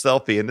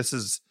selfie. And this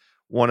is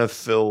one of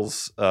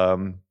Phil's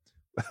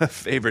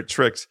favorite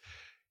tricks.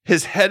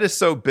 His head is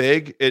so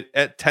big,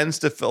 it tends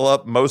to fill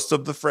up most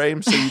of the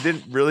frame. So you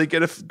didn't really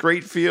get a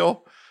great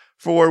feel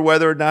for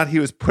whether or not he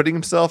was putting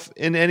himself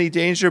in any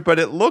danger, but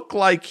it looked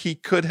like he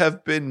could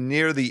have been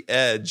near the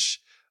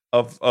edge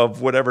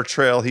of whatever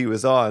trail he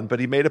was on. But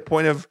he made a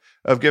point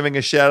of giving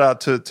a shout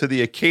out to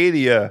the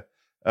Acadia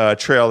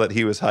trail that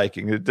he was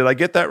hiking. Did I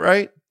get that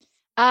right?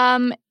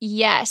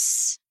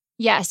 Yes,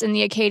 in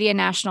the Acadia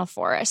National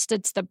Forest.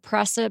 It's the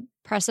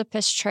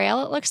Precipice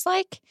Trail, it looks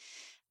like.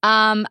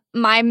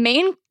 My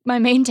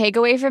main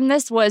takeaway from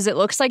this was it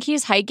looks like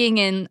he's hiking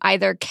in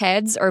either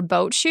Keds or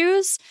boat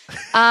shoes,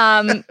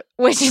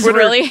 which is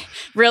really,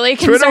 really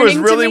concerning. Twitter was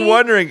really to me.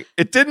 wondering.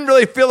 It didn't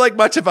really feel like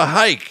much of a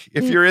hike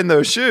if you're in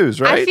those shoes,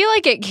 right? I feel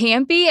like it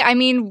can't be. I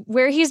mean,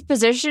 where he's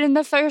positioned in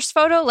the first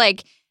photo,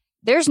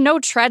 there's no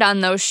tread on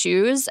those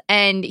shoes,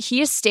 and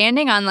he is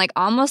standing on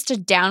almost a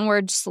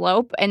downward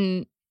slope.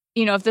 And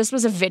if this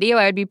was a video,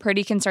 I would be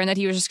pretty concerned that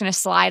he was just going to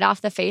slide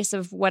off the face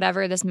of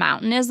whatever this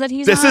mountain is that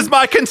he's on. This is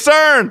my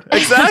concern.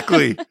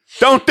 Exactly.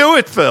 Don't do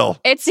it, Phil.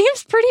 It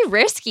seems pretty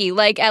risky.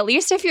 At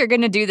least if you're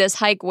going to do this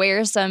hike,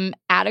 wear some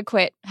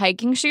adequate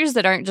hiking shoes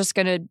that aren't just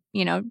going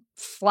to,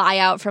 fly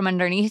out from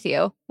underneath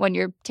you when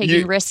you're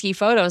taking risky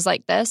photos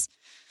like this.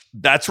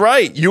 That's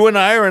right. You and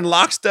I are in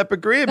lockstep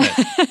agreement.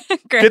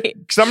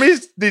 Great. Somebody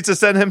needs to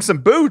send him some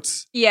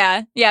boots.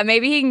 Yeah.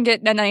 Maybe he can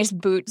get a nice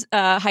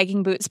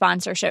hiking boot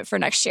sponsorship for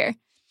next year.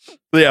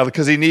 Yeah,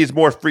 because he needs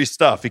more free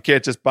stuff. He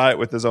can't just buy it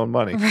with his own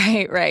money.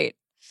 Right.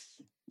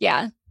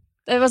 Yeah,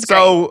 it was great.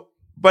 So,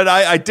 but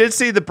I did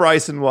see the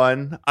Bryson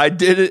one. I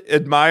did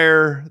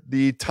admire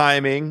the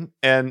timing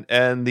and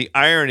the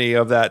irony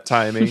of that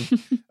timing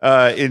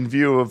in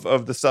view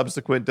of the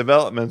subsequent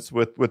developments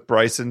with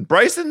Bryson.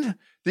 Bryson,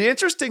 the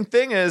interesting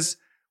thing is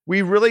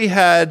we really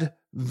had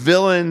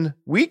villain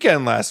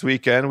weekend last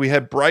weekend. We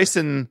had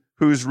Bryson,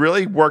 who's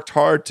really worked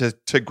hard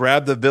to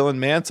grab the villain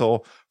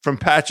mantle from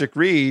Patrick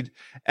Reed,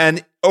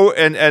 and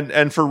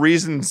for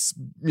reasons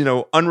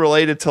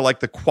unrelated to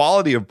the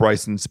quality of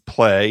Bryson's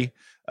play,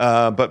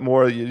 but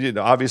more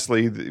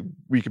obviously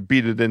we could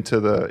beat it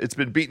it's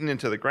been beaten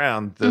into the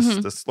ground,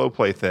 the slow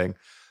play thing.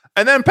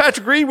 And then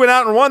Patrick Reed went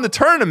out and won the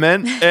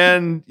tournament,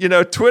 and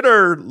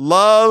Twitter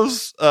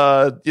loves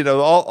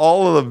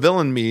all of the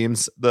villain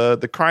memes.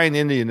 The crying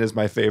Indian is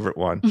my favorite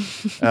one.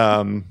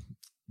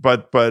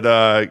 But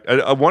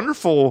a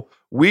wonderful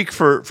week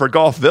for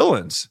golf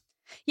villains.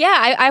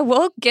 Yeah, I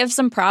will give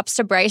some props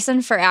to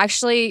Bryson for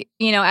actually,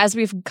 as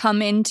we've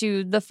come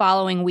into the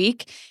following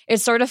week,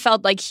 it sort of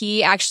felt like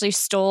he actually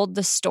stole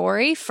the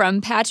story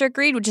from Patrick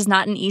Reed, which is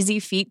not an easy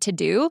feat to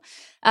do,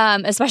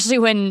 especially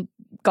when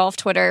golf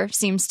Twitter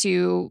seems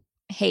to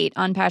hate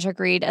on Patrick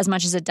Reed as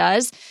much as it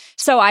does.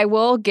 So I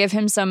will give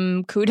him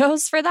some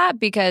kudos for that,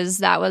 because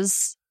that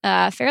was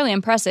fairly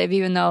impressive,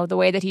 even though the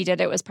way that he did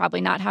it was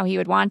probably not how he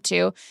would want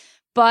to.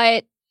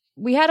 But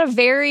we had a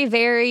very,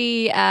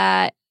 very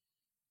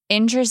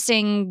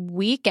interesting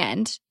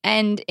weekend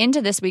and into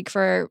this week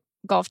for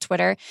golf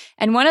Twitter.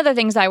 And one of the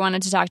things I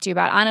wanted to talk to you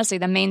about, honestly,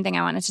 the main thing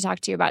I wanted to talk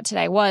to you about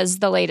today was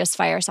the latest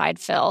Fireside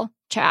Phil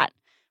chat,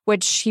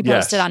 which he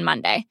posted on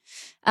Monday.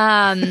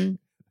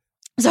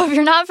 So if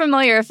you're not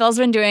familiar, Phil's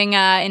been doing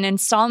an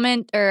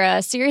installment or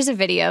a series of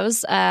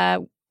videos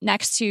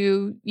next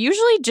to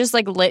usually just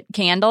like lit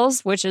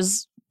candles, which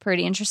is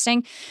pretty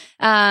interesting.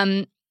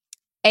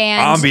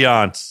 And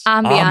ambiance.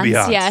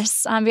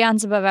 Yes,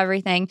 ambiance above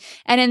everything.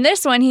 And in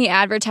this one, he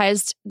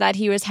advertised that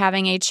he was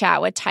having a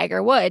chat with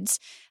Tiger Woods.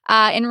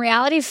 In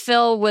reality,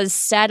 Phil was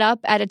set up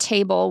at a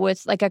table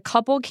with like a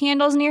couple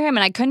candles near him,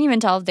 and I couldn't even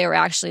tell if they were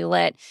actually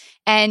lit.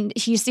 And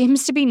he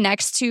seems to be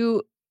next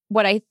to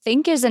what I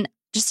think is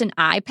just an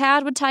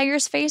iPad with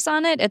Tiger's face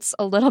on it. It's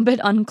a little bit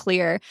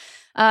unclear.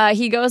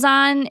 He goes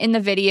on in the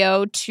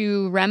video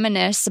to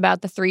reminisce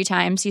about the 3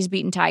 times he's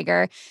beaten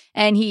Tiger,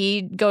 and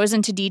he goes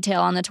into detail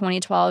on the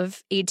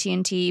 2012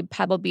 AT&T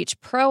Pebble Beach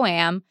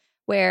Pro-Am,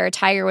 where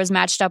Tiger was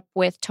matched up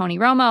with Tony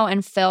Romo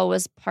and Phil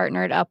was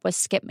partnered up with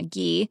Skip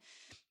McGee.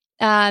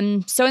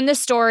 So in this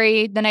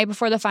story, the night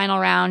before the final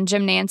round,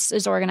 Jim Nantz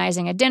is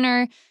organizing a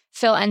dinner.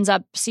 Phil ends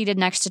up seated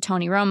next to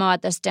Tony Romo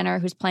at this dinner,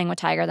 who's playing with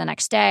Tiger the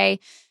next day.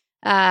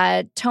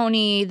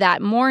 Tony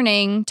that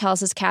morning tells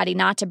his caddy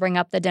not to bring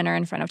up the dinner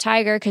in front of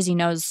Tiger because he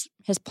knows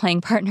his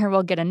playing partner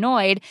will get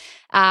annoyed.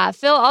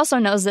 Phil also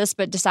knows this,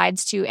 but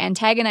decides to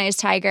antagonize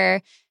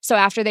Tiger. So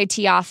after they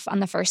tee off on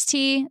the first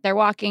tee, they're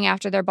walking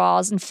after their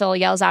balls, and Phil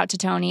yells out to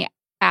Tony,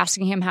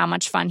 asking him how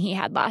much fun he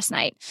had last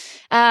night.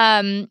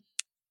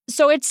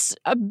 So it's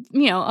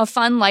a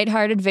fun,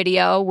 lighthearted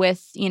video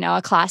with,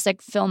 a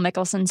classic Phil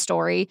Mickelson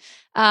story.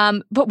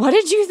 But what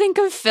did you think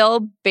of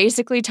Phil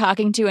basically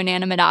talking to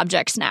inanimate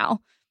objects now?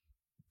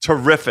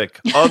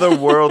 Terrific,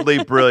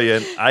 otherworldly,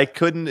 brilliant. I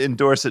couldn't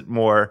endorse it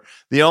more.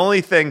 The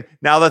only thing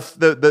now,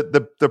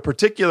 the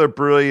particular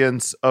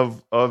brilliance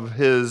of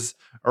his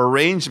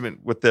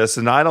arrangement with this,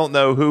 and I don't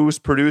know who's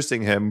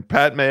producing him.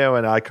 Pat Mayo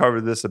and I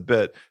covered this a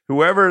bit.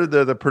 Whoever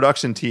the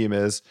production team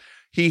is,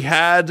 he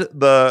had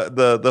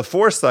the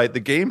foresight, the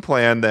game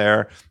plan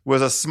there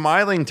was a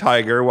smiling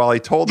Tiger while he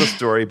told the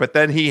story, but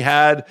then he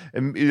had,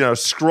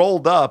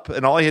 scrolled up,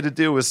 and all he had to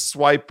do was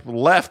swipe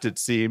left, it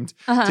seemed,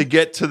 to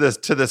get to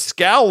the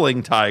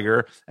scowling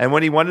Tiger. And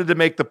when he wanted to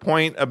make the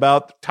point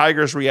about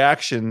Tiger's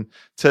reaction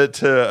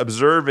to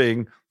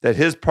observing that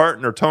his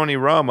partner, Tony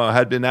Romo,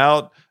 had been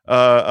out,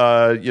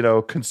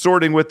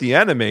 consorting with the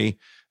enemy,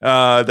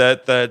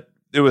 that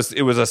it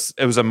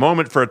was a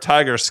moment for a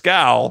Tiger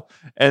scowl,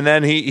 and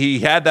then he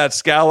had that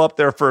scowl up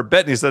there for a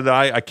bit, and he said,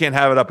 I can't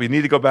have it up. You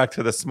need to go back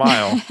to the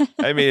smile.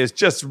 I mean, it's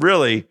just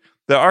really,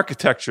 the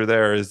architecture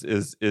there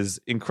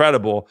is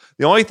incredible.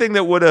 The only thing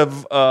that would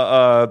have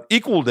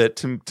equaled it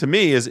to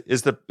me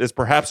is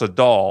perhaps a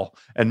doll,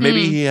 and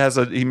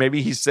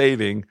maybe he's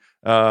saving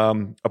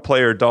a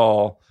player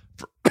doll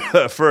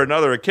for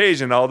another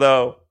occasion.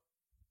 Although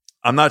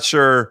I'm not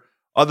sure,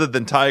 other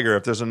than Tiger,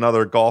 if there's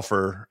another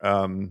golfer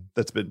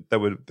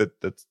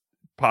that's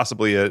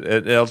possibly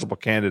an eligible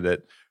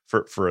candidate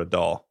for a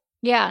doll.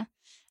 Yeah.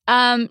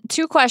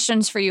 2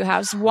 questions for you,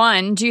 House.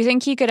 1, do you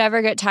think he could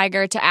ever get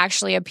Tiger to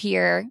actually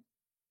appear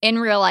in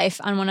real life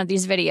on one of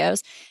these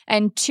videos?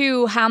 And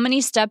 2, how many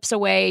steps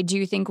away do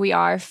you think we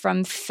are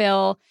from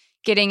Phil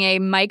getting a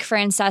Mike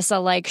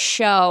Francesa-like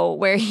show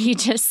where he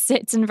just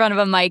sits in front of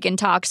a mic and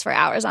talks for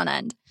hours on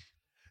end?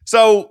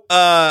 So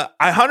I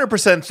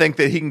 100% think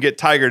that he can get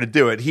Tiger to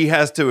do it. He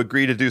has to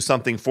agree to do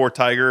something for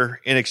Tiger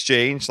in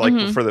exchange, like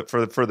for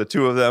the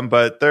two of them.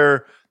 But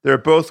they're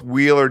both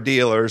wheeler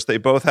dealers. They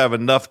both have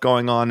enough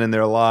going on in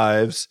their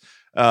lives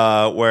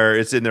where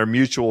it's in their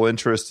mutual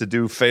interest to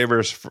do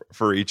favors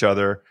for each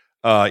other.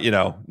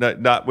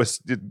 Not with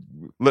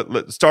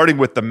starting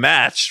with the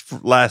match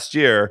last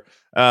year,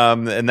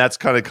 and that's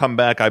kind of come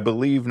back, I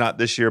believe, not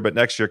this year but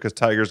next year, because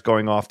Tiger's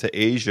going off to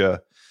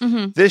Asia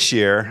this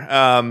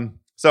year.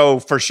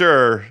 So for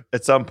sure,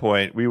 at some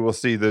point, we will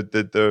see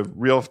the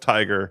real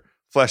Tiger,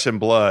 flesh and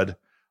blood,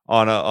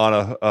 on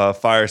a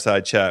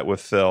fireside chat with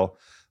Phil.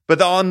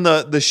 But on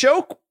the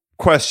show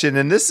question,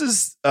 and this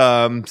is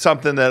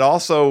something that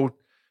also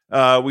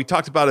we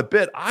talked about a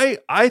bit.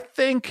 I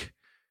think,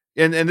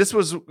 and it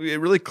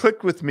really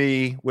clicked with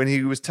me when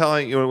he was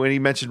when he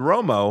mentioned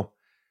Romo.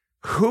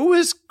 Who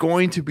is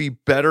going to be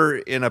better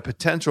in a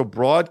potential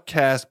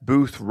broadcast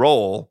booth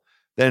role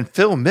than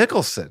Phil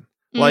Mickelson?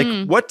 Like,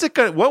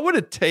 what would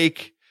it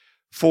take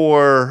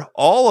for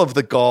all of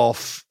the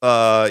golf,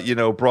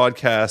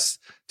 broadcasts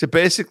to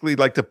basically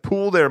like to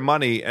pool their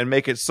money and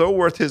make it so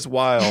worth his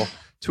while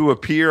to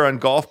appear on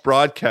golf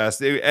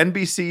broadcasts.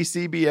 NBC,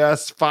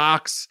 CBS,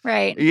 Fox,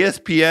 right.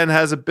 ESPN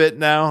has a bit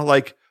now.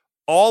 Like,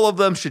 all of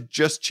them should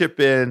just chip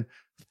in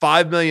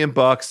 $5 million,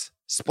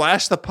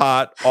 splash the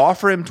pot,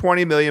 offer him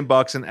 $20 million,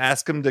 and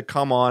ask him to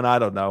come on, I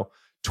don't know,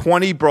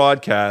 20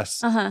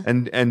 broadcasts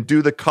and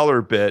do the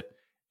color bit.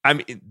 I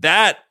mean,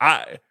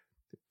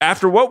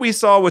 after what we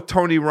saw with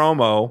Tony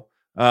Romo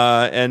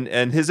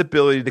and his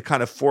ability to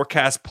kind of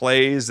forecast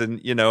plays and,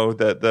 you know,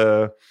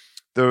 the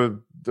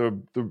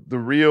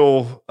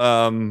real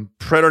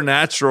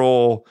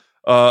preternatural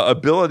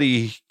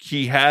ability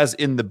he has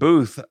in the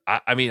booth,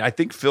 I mean, I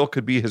think Phil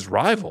could be his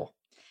rival.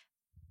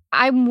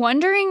 I'm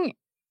wondering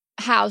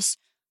how,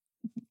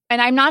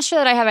 and I'm not sure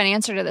that I have an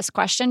answer to this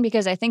question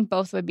because I think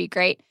both would be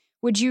great.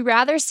 Would you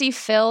rather see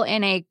Phil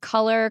in a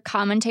color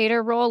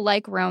commentator role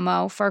like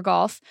Romo for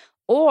golf,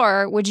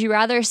 or would you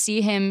rather see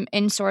him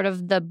in sort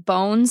of the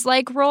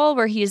Bones-like role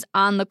where he's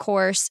on the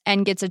course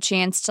and gets a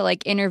chance to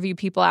like interview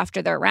people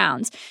after their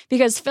rounds?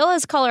 Because Phil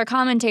as color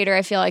commentator,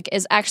 I feel like,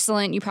 is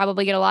excellent. You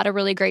probably get a lot of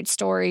really great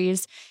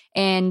stories,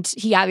 and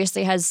he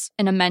obviously has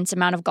an immense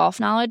amount of golf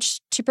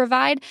knowledge to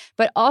provide.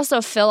 But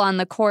also Phil on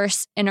the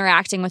course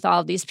interacting with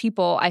all of these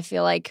people, I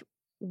feel like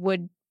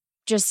would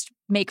just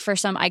make for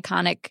some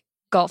iconic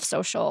golf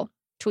social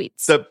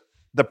tweets.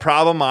 The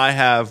problem I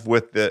have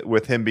with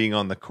him being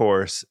on the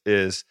course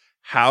is,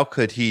 how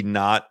could he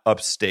not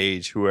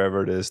upstage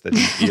whoever it is that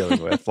he's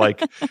dealing with?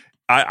 Like,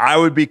 I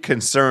would be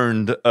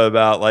concerned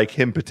about like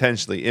him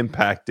potentially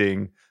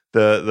impacting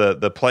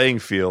the playing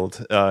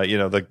field, you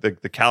know,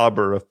 the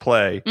caliber of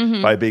play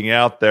by being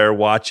out there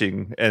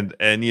watching.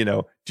 And you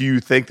know, do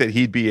you think that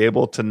he'd be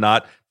able to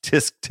not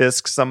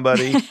tisk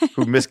somebody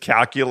who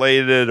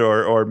miscalculated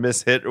or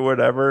mishit or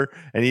whatever,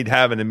 and he'd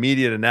have an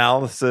immediate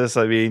analysis?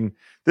 I mean,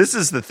 this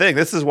is the thing.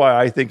 This is why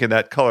I think in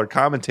that color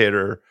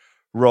commentator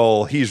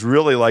role, he's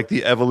really like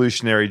the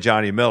evolutionary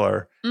Johnny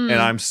Miller. And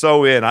I'm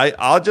so in.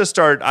 I'll just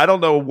start. I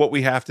don't know what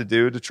we have to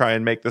do to try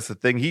and make this a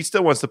thing. He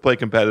still wants to play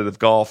competitive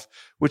golf,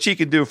 which he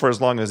can do for as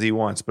long as he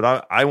wants.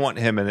 But I want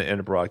him in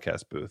a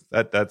broadcast booth.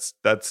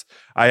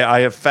 I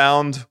have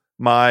found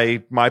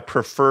my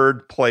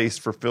preferred place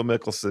for Phil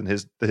Mickelson,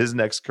 his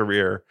next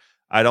career.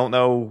 I don't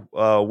know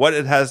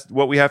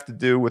what we have to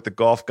do with the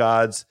golf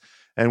gods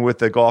and with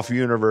the golf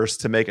universe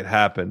to make it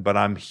happen, but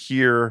I'm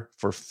here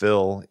for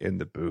Phil in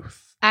the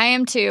booth. I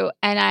am too,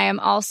 and I am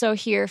also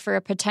here for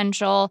a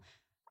potential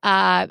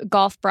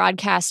golf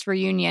broadcast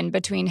reunion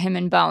between him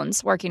and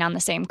Bones working on the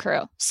same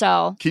crew.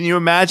 So, can you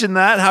imagine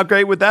that? How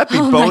great would that be?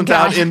 Bones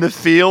out in the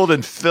field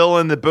and Phil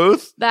in the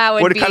booth? That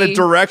would What kind of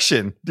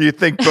direction do you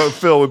think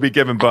Phil would be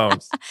giving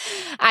Bones?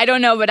 I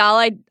don't know, but all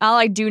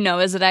I do know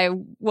is that I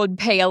would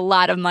pay a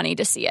lot of money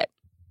to see it.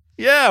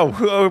 Yeah,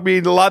 I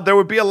mean, there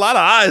would be a lot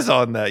of eyes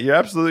on that. You're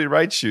absolutely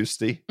right,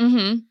 Shusty.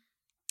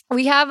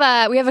 We have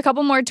a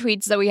couple more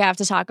tweets that we have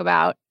to talk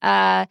about.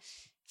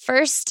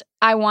 First,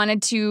 I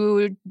wanted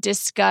to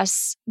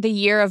discuss the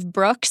year of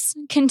Brooks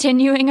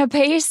continuing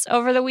apace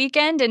over the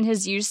weekend and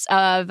his use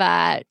of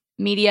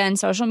media and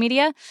social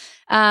media.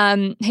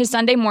 His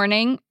Sunday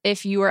morning,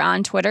 if you were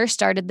on Twitter,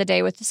 started the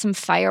day with some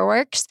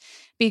fireworks,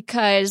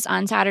 because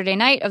on Saturday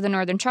night of the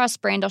Northern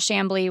Trust, Brandel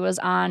Chambly was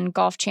on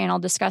Golf Channel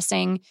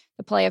discussing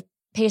the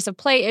pace of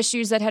play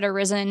issues that had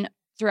arisen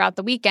throughout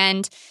the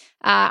weekend.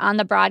 On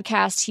the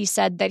broadcast, he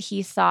said that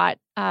he thought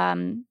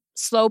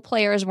slow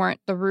players weren't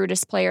the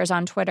rudest players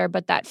on Twitter,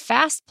 but that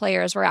fast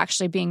players were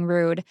actually being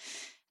rude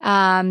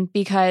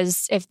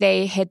because if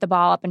they hit the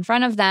ball up in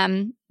front of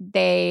them,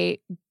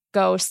 they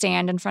go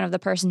stand in front of the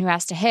person who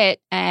has to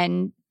hit.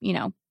 And, you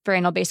know,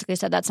 Brandel basically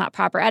said that's not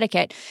proper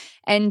etiquette.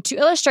 And to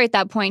illustrate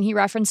that point, he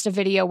referenced a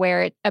video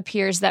where it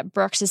appears that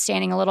Brooks is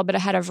standing a little bit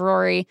ahead of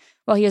Rory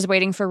while he is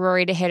waiting for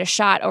Rory to hit a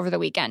shot over the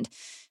weekend.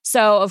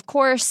 So, of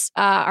course,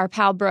 our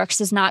pal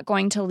Brooks is not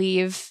going to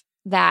leave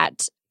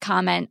that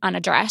comment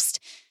unaddressed.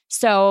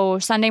 So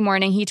Sunday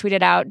morning, he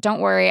tweeted out, "Don't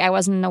worry, I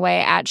wasn't in the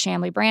way at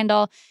Chambly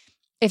Brandel.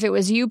 If it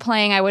was you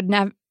playing, I would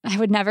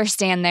never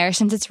stand there.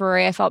 Since it's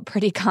Rory, I felt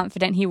pretty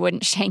confident he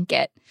wouldn't shank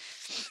it."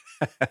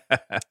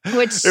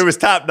 Which it was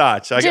top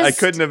notch. I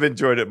couldn't have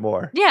enjoyed it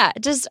more. Yeah,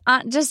 just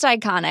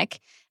iconic.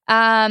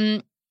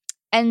 And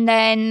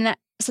then,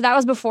 so that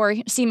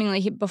was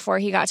seemingly before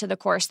he got to the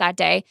course that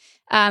day.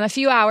 A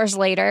few hours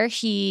later,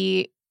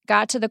 he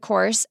got to the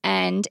course,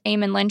 and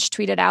Eamon Lynch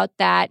tweeted out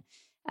that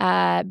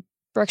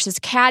Brooks's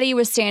caddy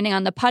was standing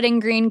on the putting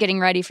green getting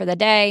ready for the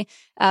day.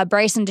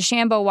 Bryson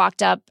DeChambeau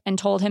walked up and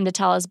told him to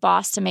tell his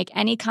boss to make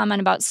any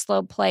comment about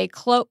slow play,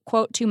 quote,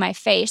 to my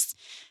face.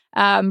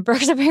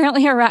 Brooks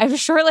apparently arrived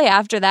shortly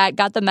after that,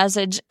 got the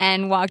message,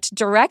 and walked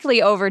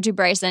directly over to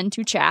Bryson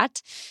to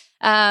chat,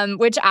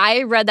 which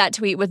I read that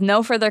tweet with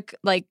no further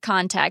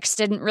context,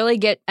 didn't really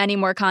get any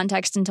more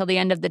context until the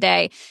end of the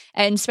day,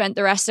 and spent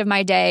the rest of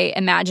my day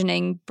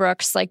imagining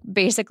Brooks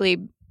basically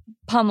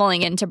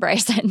pummeling into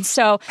Bryson.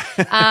 So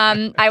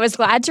I was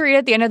glad to read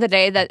at the end of the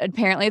day that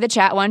apparently the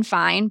chat went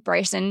fine.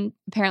 Bryson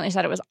apparently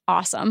said it was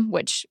awesome,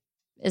 which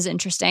is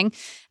interesting.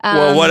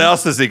 Well, what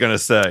else is he going to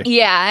say?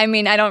 Yeah, I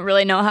mean, I don't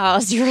really know how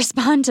else you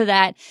respond to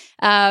that.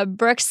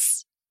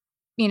 Brooks,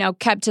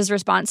 kept his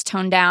response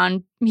toned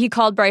down. He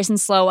called Bryson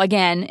slow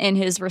again in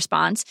his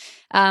response,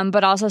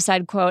 but also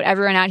said, quote,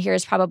 "Everyone out here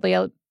is probably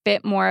a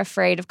bit more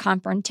afraid of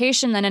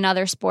confrontation than in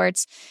other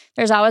sports.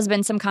 There's always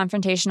been some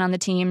confrontation on the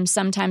team.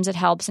 Sometimes it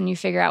helps and you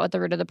figure out what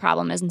the root of the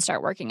problem is and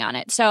start working on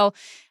it." So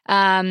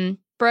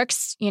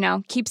Brooks,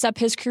 keeps up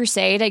his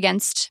crusade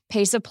against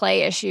pace of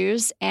play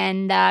issues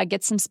and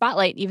gets some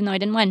spotlight, even though he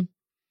didn't win.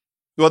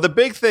 Well, the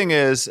big thing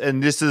is,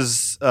 and this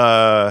is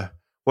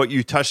what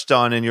you touched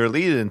on in your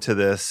lead into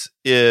this,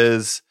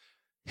 is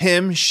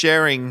him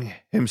sharing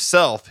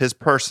himself, his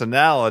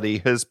personality,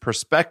 his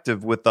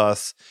perspective with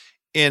us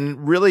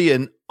in really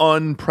an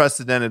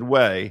unprecedented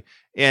way.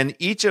 And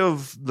each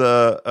of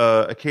the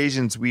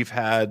occasions we've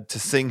had to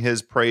sing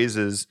his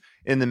praises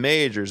in the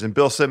majors, and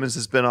Bill Simmons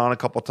has been on a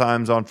couple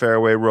times on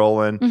Fairway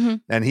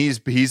Rolling, and he's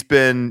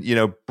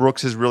been,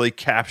 Brooks has really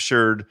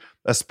captured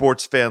a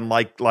sports fan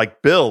like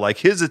Bill, like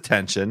his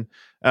attention.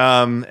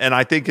 And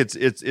I think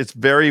it's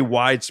very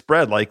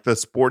widespread. Like the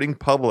sporting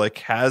public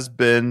has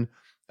been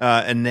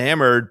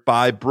enamored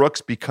by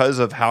Brooks because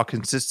of how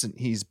consistent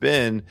he's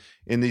been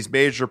in these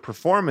major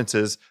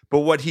performances. But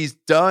what he's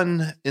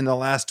done in the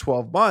last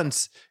 12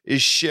 months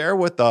is share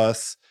with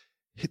us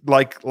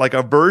like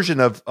a version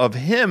of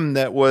him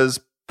that was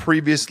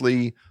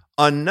previously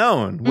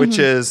unknown, which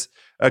is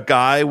a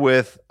guy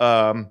with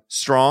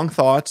strong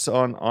thoughts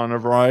on a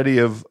variety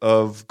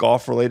of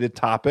golf related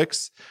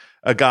topics,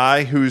 a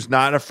guy who's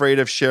not afraid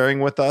of sharing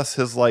with us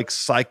his like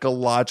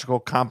psychological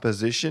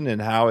composition and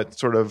how it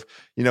sort of,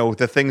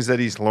 the things that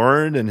he's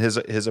learned and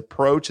his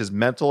approach, his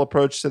mental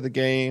approach to the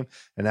game,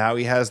 and how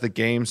he has the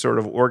game sort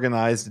of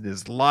organized in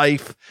his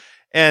life.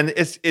 And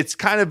it's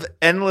kind of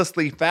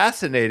endlessly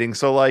fascinating.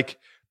 So like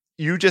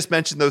you just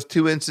mentioned those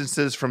two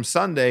instances from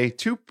Sunday,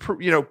 two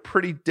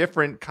pretty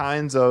different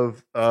kinds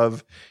of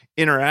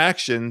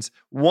interactions.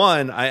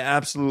 One, I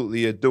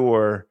absolutely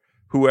adore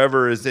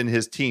whoever is in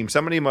his team.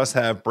 Somebody must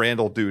have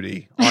Brandel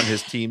duty on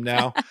his team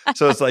now.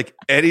 So it's like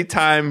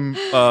anytime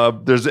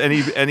there's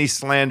any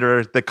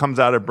slander that comes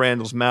out of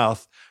Brandel's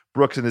mouth,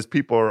 Brooks and his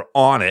people are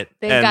on it.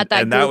 They've got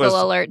that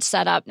Google alert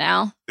set up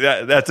now.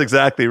 That's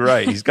exactly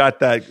right. He's got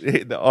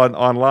that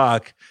on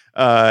lock.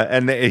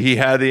 And he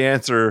had the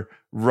answer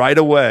right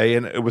away,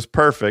 and it was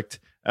perfect.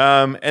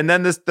 And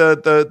then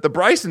the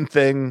Bryson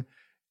thing,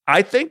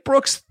 I think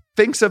Brooks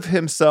thinks of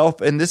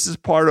himself, and this is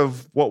part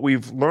of what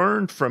we've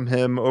learned from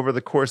him over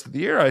the course of the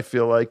year. I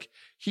feel like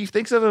he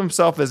thinks of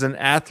himself as an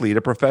athlete,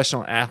 a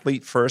professional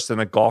athlete first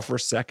and a golfer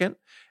second.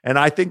 And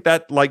I think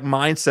that like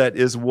mindset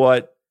is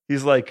what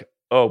he's like,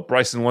 oh,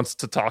 Bryson wants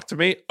to talk to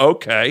me.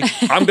 Okay,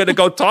 I'm going to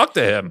go talk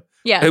to him.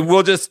 Yeah. And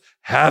we'll just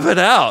have it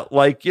out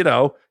like,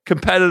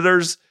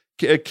 competitors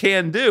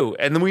can do.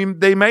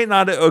 And they may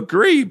not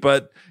agree,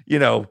 but,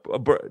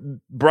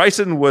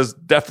 Bryson was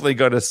definitely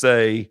going to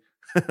say,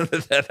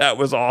 that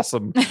was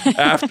awesome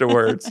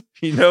afterwards.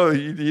 He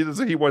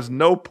was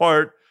no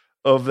part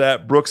of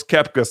that Brooks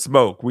Koepka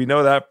smoke. We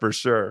know that for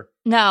sure.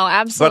 No,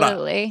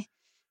 absolutely.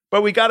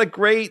 But we got a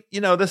great,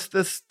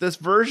 this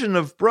version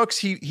of Brooks.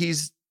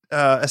 He's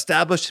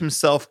established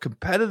himself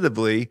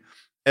competitively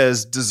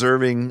as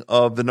deserving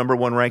of the number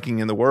one ranking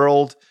in the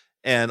world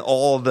and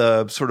all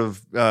the sort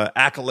of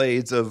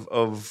accolades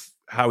of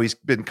how he's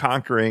been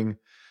conquering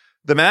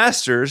the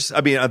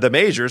the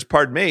majors,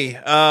 pardon me.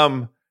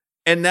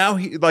 And now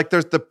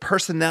there's the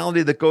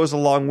personality that goes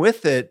along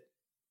with it.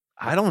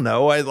 I don't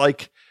know. I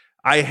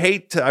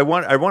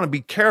want to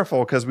be careful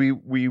because we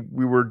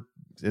were,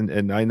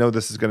 and I know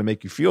this is going to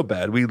make you feel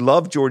bad. We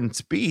love Jordan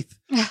Spieth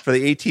for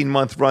the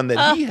 18-month run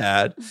that he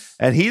had.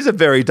 And he's a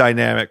very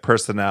dynamic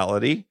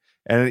personality.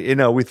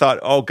 And, we thought,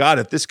 oh God,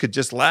 if this could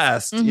just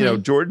last,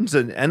 Jordan's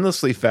an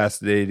endlessly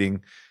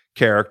fascinating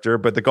character,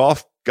 but the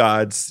golf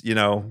gods,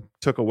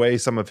 took away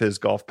some of his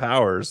golf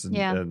powers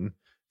and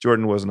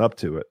Jordan wasn't up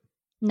to it.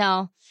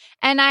 No.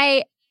 And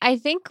I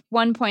think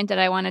one point that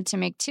I wanted to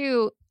make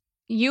too,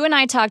 you and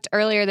I talked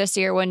earlier this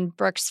year when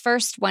Brooks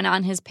first went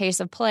on his pace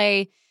of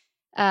play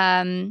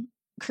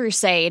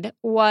crusade,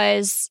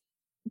 was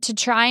to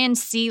try and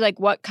see like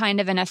what kind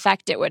of an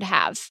effect it would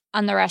have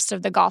on the rest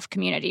of the golf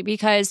community,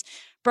 because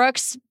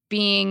Brooks,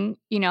 being,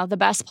 the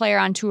best player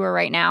on tour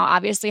right now,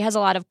 obviously has a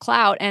lot of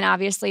clout and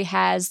obviously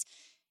has,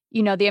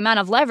 the amount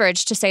of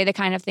leverage to say the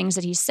kind of things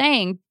that he's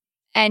saying.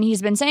 And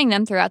he's been saying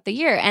them throughout the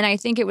year. And I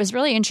think it was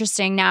really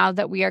interesting now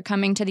that we are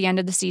coming to the end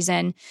of the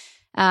season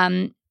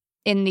in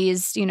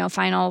these,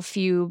 final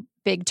few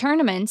big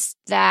tournaments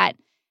that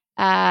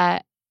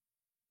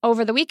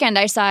over the weekend,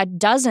 I saw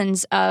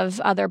dozens of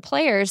other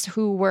players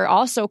who were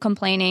also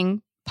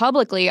complaining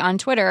publicly on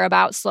Twitter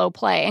about slow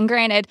play. And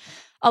granted,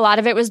 a lot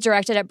of it was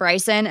directed at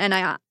Bryson. And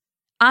I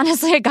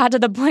honestly, it got to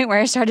the point where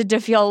I started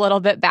to feel a little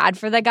bit bad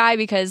for the guy,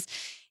 because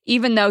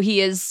even though he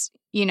is,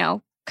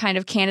 kind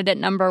of candidate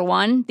number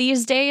one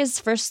these days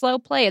for slow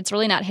play, it's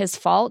really not his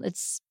fault.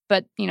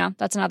 But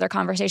that's another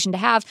conversation to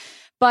have.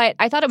 But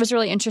I thought it was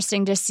really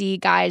interesting to see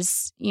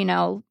guys,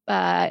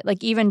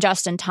 like even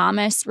Justin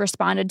Thomas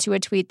responded to a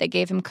tweet that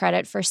gave him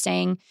credit for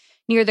saying,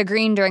 near the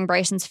green during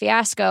Bryson's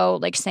fiasco,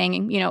 like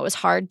saying, it was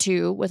hard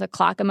to with a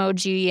clock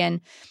emoji.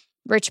 And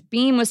Rich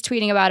Beam was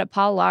tweeting about it.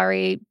 Paul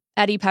Lowry,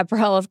 Eddie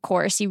Pepperell, of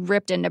course, he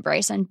ripped into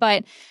Bryson.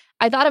 But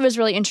I thought it was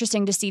really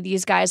interesting to see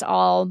these guys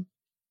all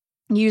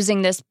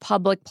using this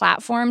public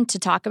platform to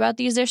talk about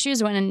these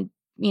issues when,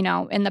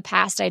 in the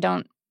past, I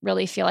don't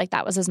really feel like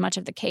that was as much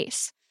of the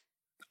case.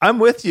 I'm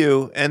with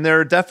you. And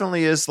there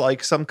definitely is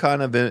like some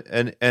kind of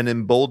an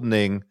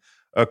emboldening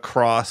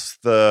across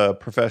the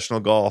professional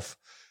golf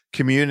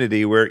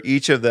community where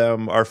each of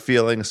them are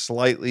feeling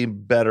slightly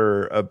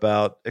better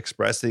about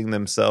expressing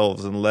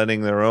themselves and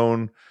letting their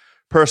own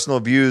personal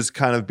views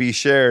kind of be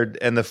shared.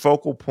 And the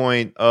focal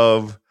point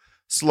of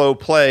slow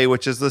play,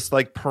 which is this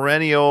like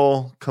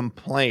perennial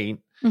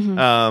complaint,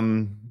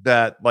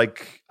 that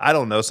like, I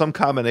don't know, some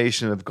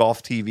combination of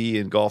golf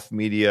TV and golf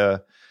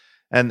media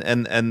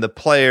and the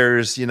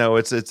players,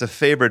 it's a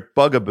favorite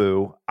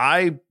bugaboo.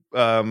 I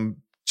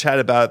chat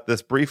about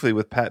this briefly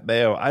with Pat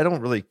Mayo. I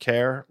don't really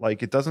care.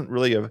 Like, it doesn't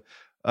really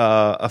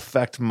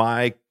affect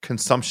my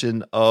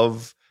consumption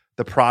of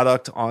the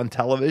product on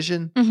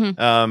television.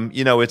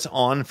 It's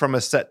on from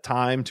a set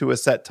time to a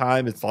set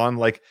time. It's on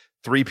like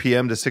 3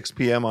 p.m. to 6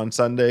 p.m. on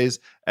Sundays.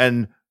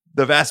 And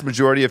the vast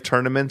majority of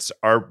tournaments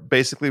are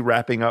basically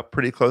wrapping up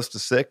pretty close to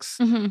 6.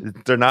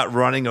 They're not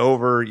running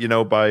over,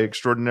 by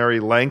extraordinary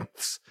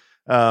lengths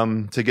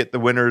to get the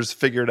winners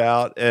figured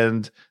out.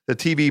 And the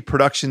TV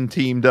production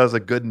team does a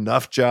good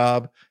enough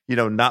job,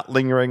 not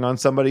lingering on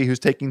somebody who's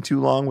taking too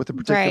long with a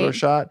particular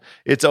shot.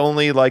 It's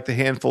only like the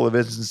handful of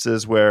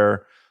instances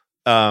where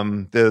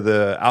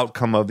the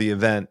outcome of the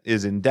event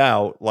is in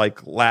doubt,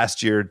 like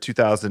last year,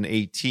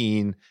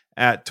 2018,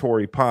 at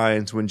Torrey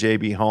Pines, when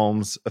JB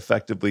Holmes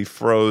effectively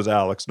froze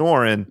Alex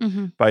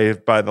Noren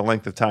by the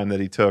length of time that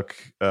he took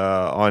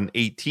on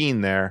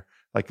 18 there,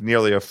 like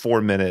nearly a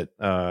 4-minute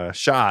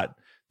shot.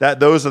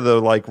 Those are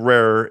the like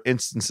rare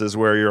instances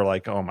where you're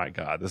like, oh my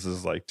God, this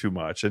is like too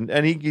much.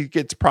 And he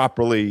gets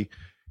properly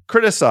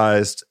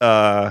criticized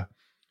for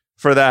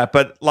that.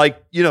 But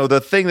like,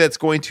 the thing that's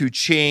going to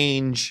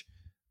change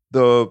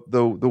the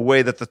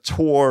way that the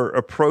tour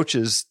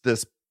approaches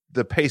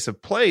the pace of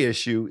play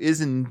issue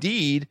is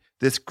indeed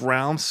this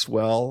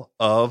groundswell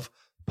of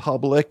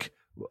public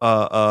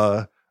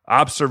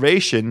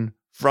observation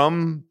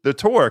from the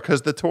tour,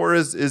 because the tour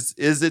is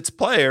its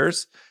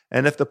players.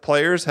 And if the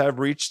players have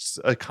reached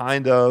a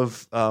kind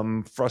of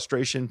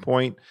frustration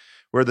point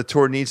where the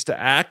tour needs to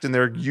act and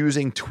they're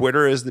using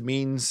Twitter as the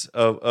means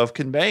of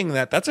conveying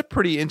that, that's a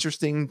pretty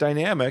interesting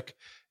dynamic.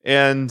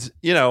 And,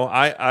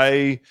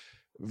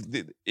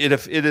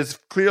 it is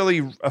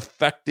clearly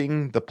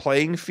affecting the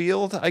playing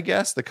field, I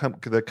guess,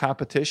 the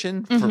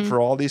competition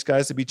for all these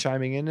guys to be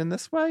chiming in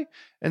this way.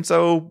 And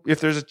so if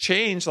there's a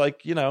change,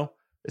 like,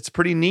 it's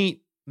pretty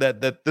neat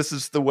that this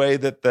is the way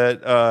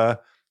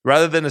that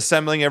rather than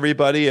assembling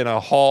everybody in a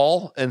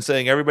hall and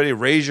saying, everybody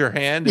raise your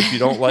hand if you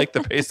don't like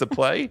the pace of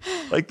play,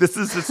 like it's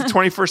the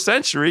 21st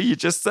century. You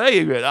just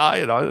say,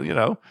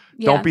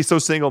 don't be so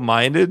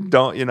single-minded.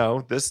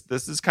 Don't, this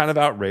is kind of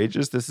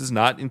outrageous. This is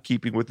not in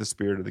keeping with the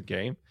spirit of the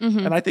game.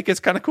 And I think it's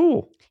kind of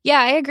cool. Yeah,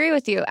 I agree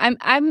with you.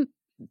 I'm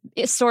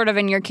sort of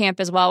in your camp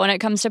as well when it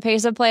comes to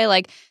pace of play.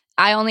 Like,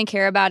 I only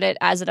care about it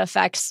as it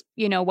affects,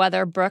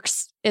 whether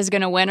Brooks is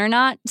going to win or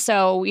not.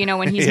 So,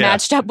 when he's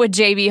matched up with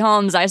JB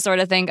Holmes, I sort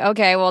of think,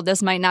 okay, well,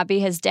 this might not be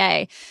his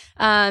day.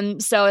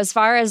 So as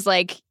far as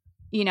like,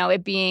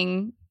 it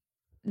being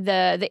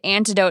the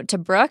antidote to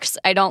Brooks,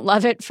 I don't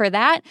love it for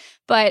that.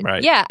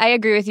 But yeah, I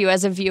agree with you.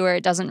 As a viewer,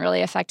 it doesn't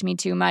really affect me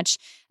too much.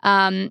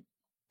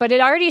 But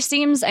it already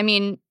seems,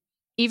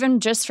 even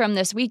just from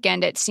this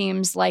weekend, it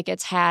seems like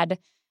it's had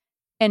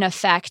an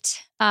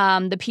effect.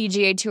 The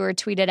PGA Tour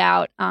tweeted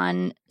out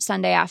on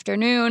Sunday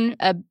afternoon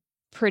a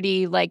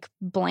pretty like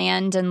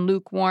bland and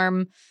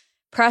lukewarm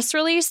press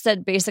release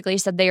that basically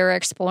said they were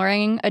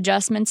exploring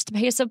adjustments to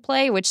pace of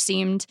play, which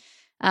seemed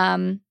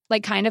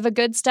like kind of a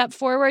good step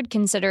forward,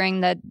 considering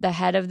that the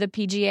head of the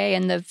PGA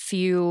and the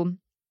few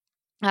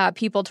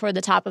people toward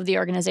the top of the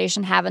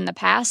organization have in the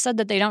past said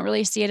that they don't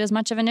really see it as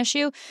much of an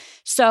issue.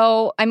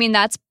 So,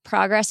 that's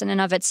progress in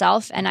and of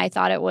itself. And I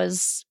thought it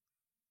was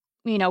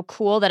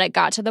cool that it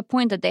got to the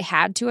point that they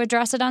had to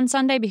address it on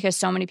Sunday because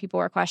so many people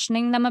were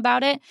questioning them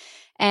about it.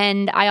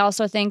 And I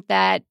also think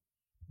that,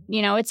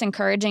 it's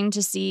encouraging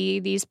to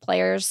see these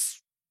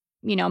players,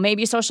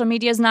 maybe social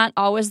media is not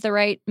always the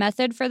right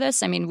method for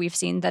this. We've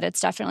seen that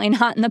it's definitely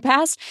not in the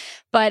past.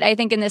 But I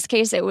think in this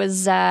case, it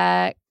was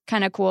kind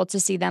of cool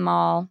to see them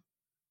all,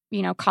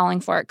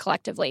 calling for it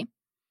collectively.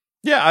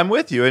 Yeah, I'm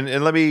with you.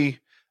 And let me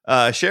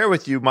share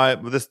with you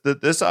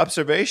this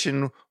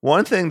observation.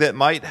 One thing that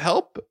might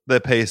help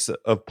the pace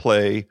of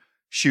play,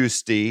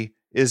 Schusty,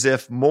 is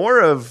if more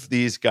of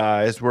these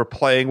guys were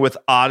playing with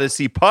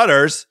Odyssey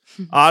putters.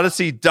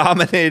 Odyssey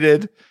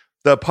dominated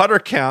the putter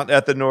count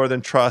at the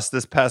Northern Trust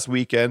this past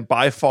weekend.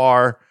 By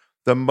far,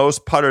 the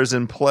most putters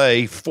in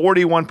play.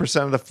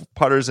 41% of the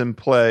putters in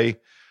play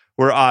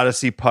were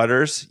Odyssey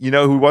putters. You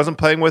know who wasn't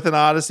playing with an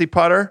Odyssey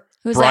putter?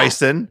 Who's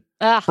Bryson. That?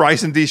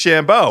 Bryson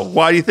DeChambeau.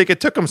 Why do you think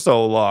it took him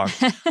so long?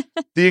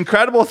 The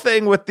incredible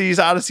thing with these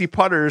Odyssey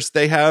putters,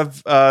 they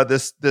have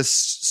this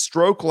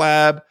Stroke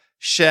Lab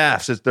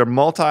shafts. They're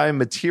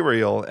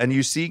multi-material, and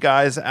you see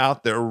guys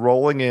out there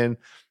rolling in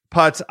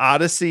putts.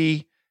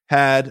 Odyssey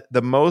had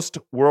the most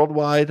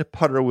worldwide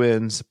putter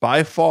wins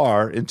by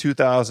far in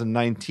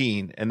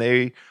 2019, and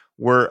they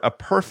were a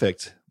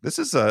perfect.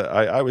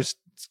 I was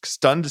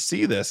stunned to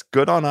see this.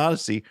 Good on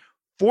Odyssey.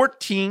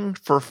 14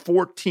 for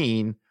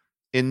 14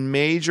 in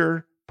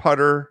major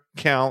putter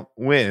count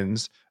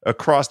wins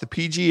across the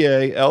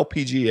PGA,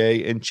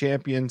 LPGA, and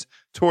Champions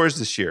Tours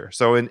this year.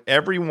 So in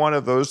every one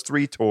of those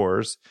 3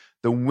 tours,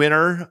 the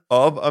winner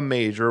of a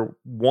major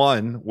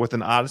won with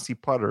an Odyssey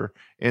putter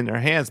in their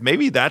hands.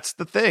 Maybe that's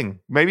the thing.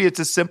 Maybe it's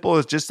as simple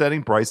as just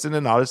sending Bryson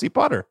an Odyssey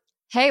putter.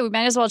 Hey, we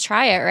might as well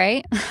try it,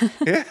 right?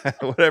 Yeah,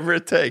 whatever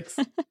it takes.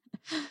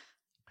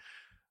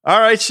 All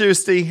right,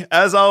 Shusty.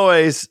 As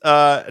always,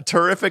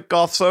 terrific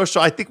Golf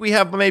Social. I think we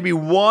have maybe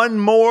one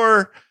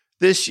more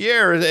this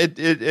year.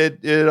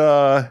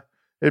 It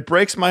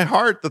breaks my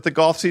heart that the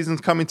golf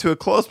season's coming to a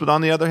close, but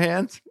on the other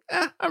hand,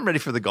 I'm ready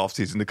for the golf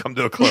season to come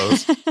to a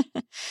close.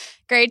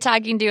 Great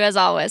talking to you as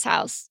always,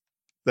 House.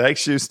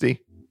 Thanks, Shusty.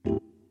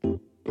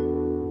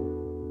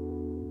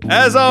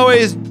 As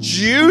always,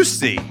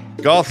 juicy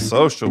Golf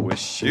Social with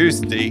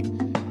Shusty.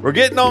 We're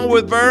getting on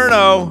with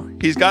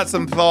Verno. He's got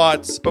some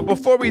thoughts. But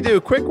before we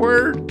do, quick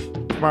word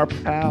from our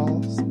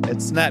pals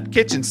at Snap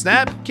Kitchen.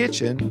 Snap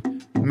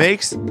Kitchen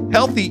makes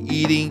healthy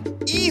eating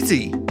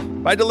easy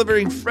by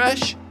delivering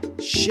fresh,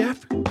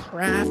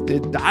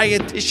 chef-crafted,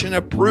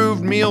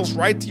 dietitian-approved meals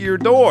right to your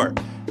door.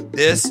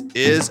 This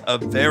is a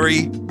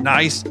very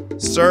nice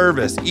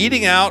service.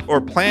 Eating out or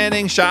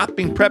planning,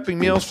 shopping, prepping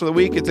meals for the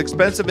week, it's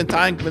expensive and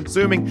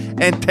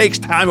time-consuming and takes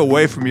time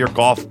away from your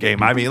golf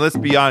game. I mean, let's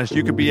be honest.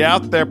 You could be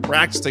out there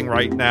practicing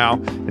right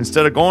now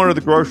instead of going to the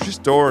grocery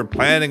store and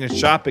planning and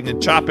shopping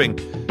and chopping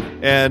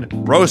and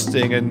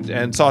roasting and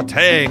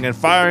sauteing and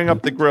firing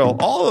up the grill.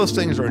 All those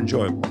things are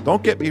enjoyable.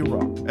 Don't get me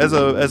wrong. As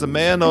a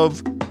man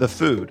of the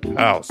food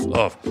house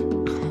of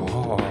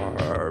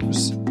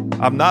carbs,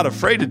 I'm not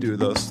afraid to do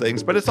those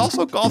things, but it's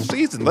also golf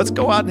season. Let's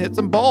go out and hit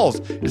some balls.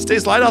 It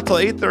stays light out till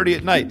 8:30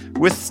 at night.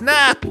 With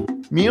Snap,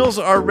 meals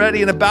are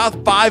ready in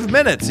about 5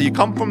 minutes. So you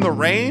come from the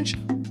range,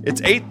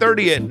 it's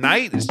 8:30 at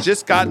night. It's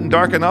just gotten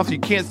dark enough you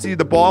can't see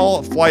the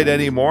ball flight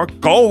anymore.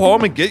 Go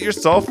home and get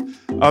yourself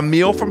a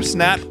meal from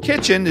Snap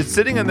Kitchen. It's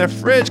sitting in their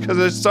fridge because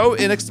it's so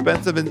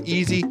inexpensive and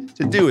easy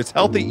to do. It's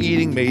healthy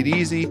eating made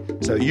easy,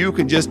 so you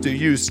can just do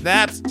you.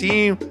 Snap's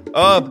team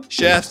of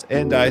chefs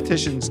and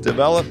dietitians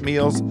develop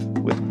meals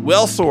with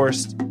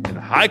well-sourced and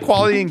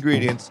high-quality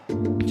ingredients,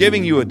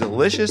 giving you a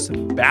delicious,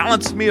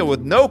 balanced meal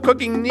with no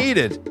cooking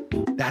needed.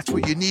 That's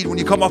what you need when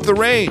you come off the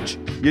range.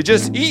 You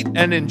just eat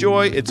and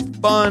enjoy. It's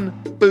fun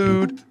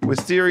food with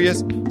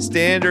serious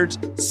standards.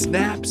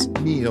 Snap's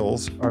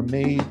meals are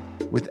made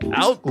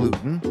without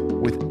gluten,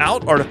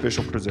 without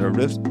artificial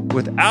preservatives,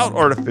 without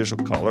artificial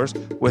colors,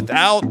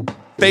 without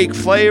fake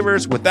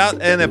flavors,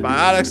 without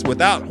antibiotics,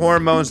 without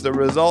hormones. The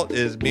result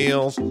is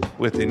meals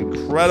with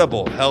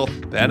incredible health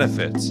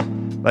benefits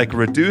like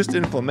reduced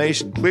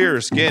inflammation, clearer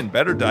skin,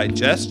 better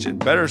digestion,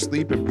 better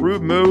sleep,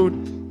 improved mood,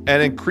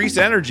 and increased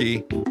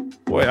energy.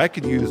 Boy, I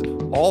could use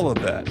all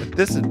of that at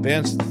this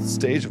advanced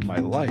stage of my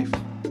life.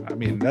 I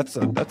mean, that's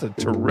a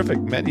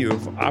terrific menu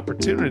of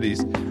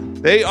opportunities.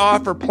 They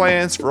offer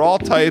plans for all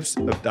types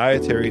of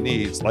dietary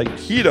needs like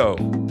keto,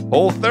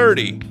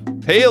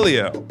 Whole30,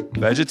 paleo,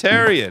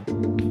 vegetarian,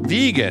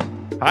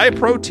 vegan, high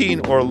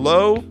protein, or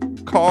low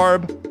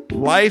carb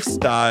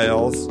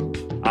lifestyles.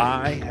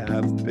 I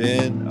have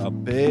been a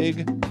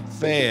big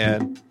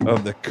fan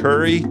of the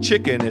curry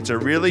chicken. It's a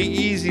really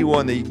easy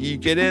one that you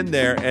get in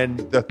there. And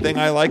the thing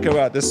I like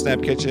about this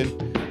Snap Kitchen,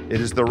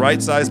 it is the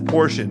right size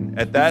portion.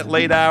 At that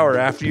late hour,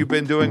 after you've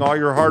been doing all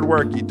your hard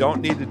work, you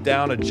don't need to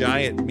down a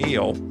giant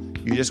meal.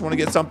 You just want to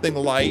get something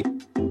light.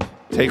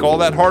 Take all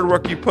that hard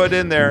work you put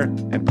in there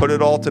and put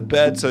it all to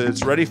bed so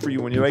it's ready for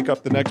you when you wake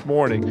up the next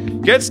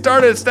morning. Get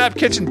started at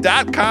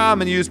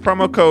snapkitchen.com and use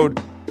promo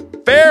code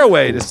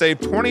Fairway to save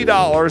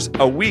 $20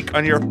 a week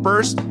on your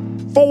first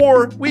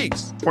 4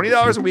 weeks.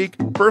 $20 a week,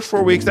 first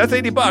 4 weeks. That's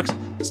 $80.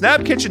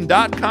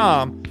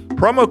 Snapkitchen.com,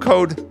 promo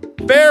code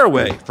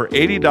Fairway for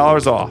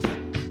 $80 off.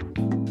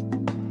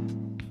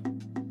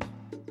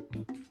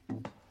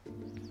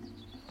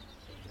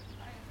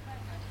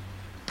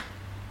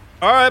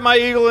 All right, my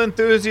Eagle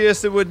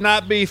enthusiasts, it would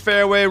not be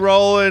Fairway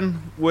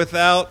Rolling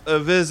without a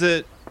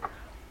visit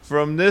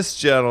from this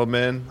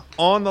gentleman.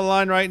 On the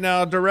line right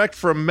now, direct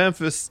from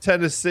Memphis,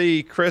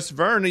 Tennessee, Chris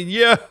Vernon.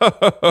 Yo,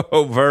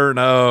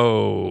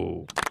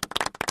 Verno.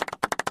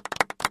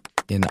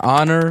 In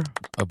honor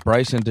of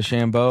Bryson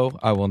DeChambeau,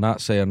 I will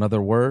not say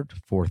another word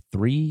for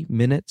 3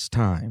 minutes'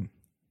 time.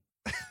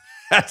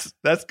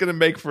 That's going to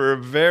make for a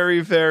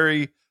very,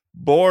 very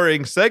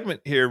boring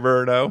segment here,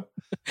 Verno.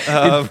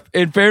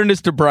 In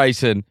fairness to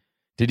Bryson,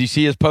 did you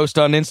see his post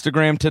on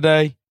Instagram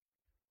today?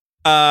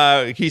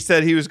 He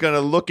said he was going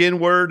to look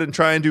inward and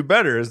try and do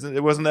better.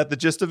 Wasn't that the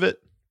gist of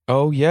it?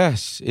 Oh,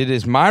 yes. It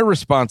is my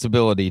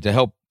responsibility to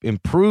help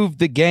improve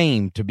the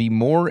game to be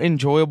more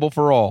enjoyable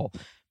for all.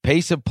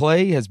 Pace of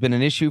play has been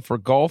an issue for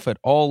golf at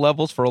all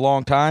levels for a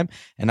long time,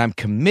 and I'm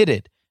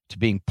committed to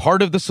being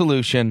part of the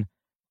solution,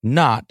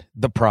 not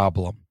the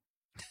problem.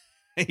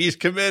 He's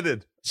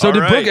committed. So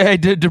All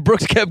right. did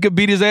Brooks Koepka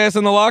beat his ass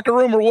in the locker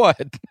room or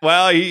what?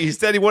 Well, he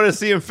said he wanted to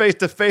see him face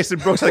to face, and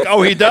Brooks like,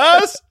 oh, he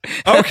does?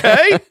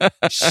 Okay,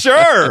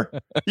 sure.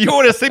 You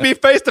want to see me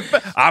face to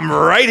face? I'm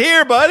right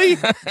here, buddy.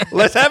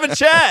 Let's have a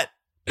chat.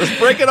 Let's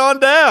break it on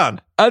down.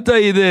 I'll tell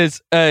you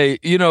this. Hey,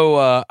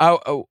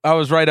 I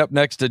was right up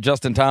next to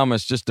Justin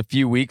Thomas just a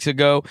few weeks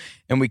ago,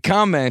 and we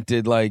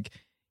commented like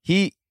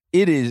it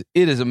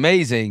is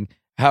amazing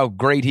how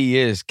great he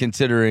is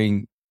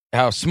considering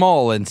how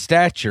small in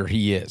stature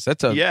he is.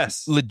 That's a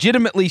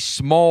legitimately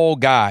small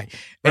guy.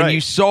 And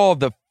you saw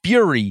the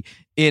fury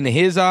in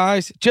his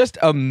eyes. Just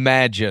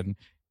imagine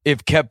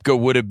if Koepka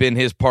would have been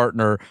his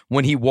partner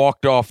when he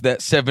walked off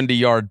that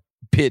 70-yard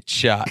pitch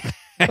shot.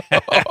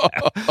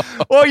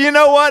 Well, you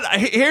know what?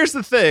 Here's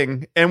the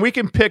thing, and we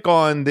can pick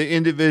on the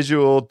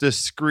individual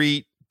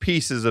discrete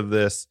pieces of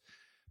this,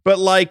 but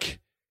like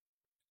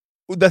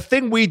the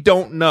thing we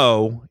don't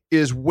know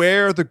is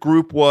where the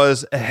group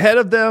was ahead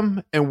of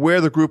them and where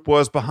the group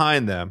was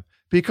behind them.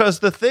 Because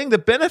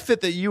the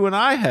benefit that you and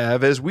I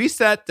have is we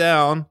sat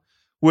down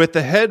with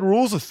the head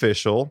rules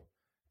official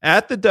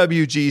at the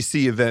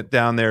WGC event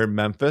down there in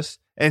Memphis,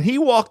 and he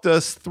walked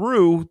us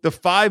through the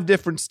 5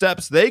 different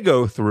steps they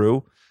go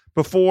through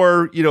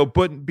before,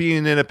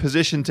 being in a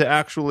position to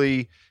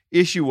actually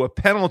issue a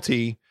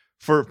penalty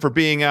for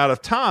being out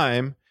of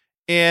time.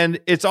 And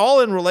it's all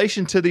in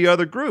relation to the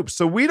other groups.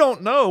 So we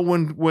don't know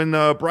when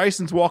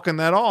Bryson's walking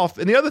that off.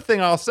 And the other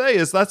thing I'll say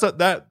is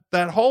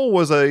that hole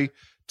was a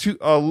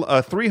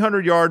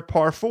 300-yard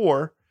par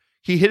 4.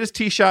 He hit his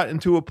tee shot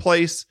into a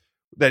place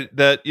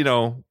that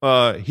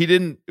he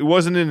didn't. It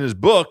wasn't in his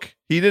book.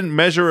 He didn't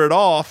measure it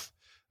off.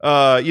 He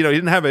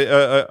didn't have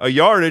a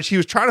yardage. He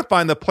was trying to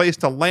find the place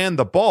to land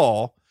the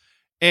ball,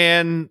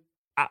 and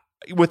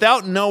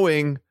without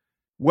knowing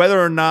whether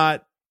or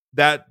not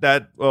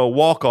that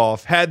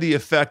walk-off had the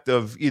effect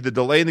of either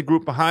delaying the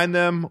group behind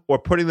them or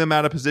putting them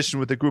out of position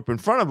with the group in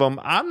front of them,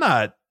 I'm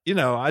not,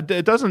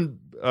 it doesn't,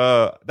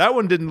 that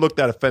one didn't look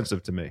that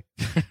offensive to me.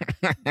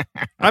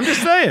 I'm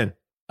just saying.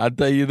 I'll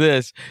tell you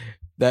this,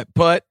 that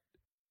putt,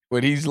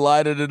 when he's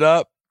lighting it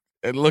up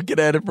and looking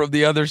at it from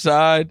the other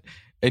side,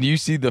 and you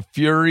see the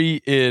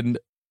fury in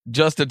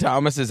Justin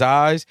Thomas's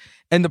eyes,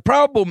 and the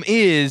problem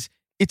is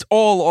it's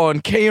all on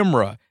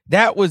camera.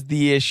 That was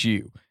the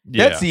issue.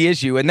 Yeah. That's the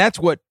issue. And that's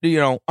what,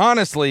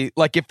 honestly,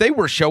 like if they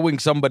were showing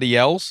somebody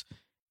else,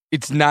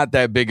 it's not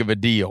that big of a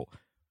deal.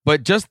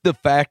 But just the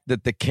fact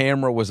that the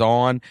camera was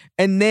on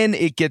and then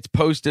it gets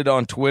posted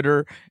on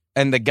Twitter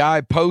and the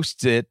guy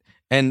posts it.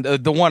 And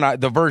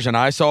the version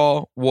I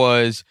saw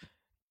was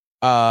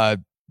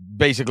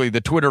basically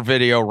the Twitter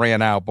video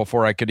ran out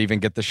before I could even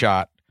get the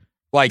shot.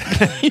 Like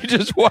you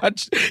just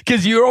watched,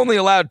 because you're only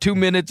allowed 2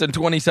 minutes and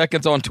 20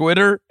 seconds on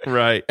Twitter.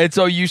 Right. And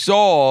so you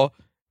saw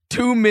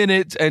 2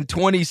 minutes and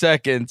 20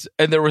 seconds,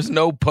 and there was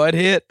no putt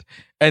hit,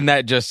 and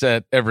that just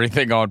set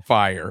everything on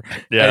fire.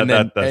 Yeah, and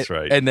then, that's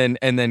right. And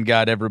then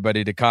got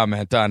everybody to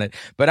comment on it.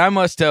 But I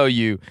must tell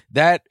you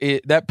that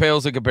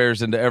pales in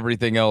comparison to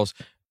everything else.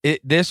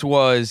 This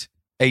was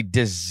a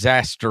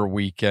disaster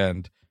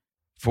weekend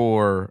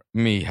for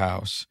me,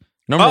 House.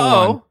 Number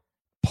one,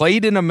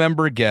 played in a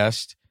member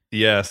guest.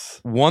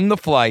 Yes. Won the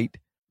flight.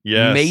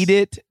 Yes. Made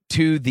it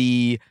to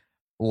the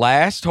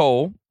last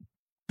hole.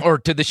 Or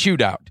to the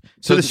shootout.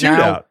 So the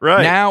shootout,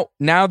 right.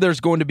 Now there's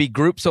going to be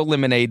groups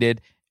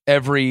eliminated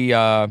every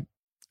hole.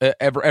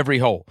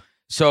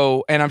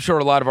 So, and I'm sure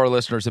a lot of our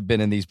listeners have been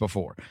in these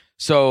before.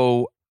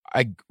 So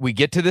we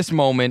get to this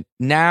moment.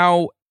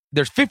 Now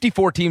there's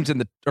 54 teams in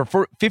the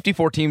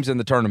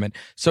tournament.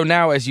 So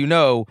now, as you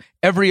know,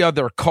 every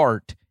other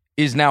cart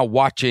is now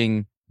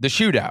watching the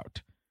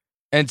shootout.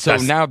 And so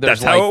now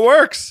that's how it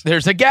works.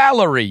 There's a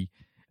gallery.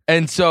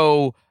 And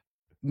so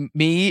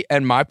me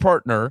and my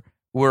partner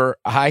were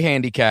high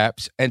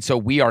handicaps, and so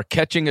we are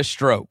catching a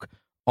stroke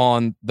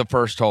on the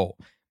first hole.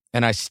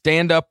 And I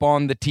stand up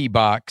on the tee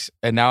box,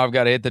 and now I've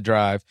got to hit the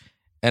drive,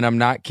 and I'm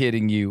not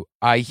kidding you.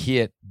 I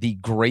hit the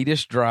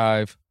greatest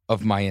drive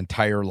of my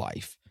entire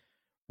life.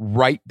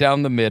 Right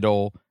down the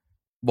middle,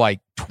 like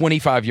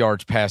 25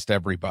 yards past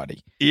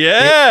everybody.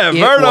 Yeah,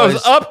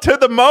 Verno's up to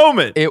the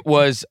moment. It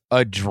was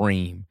a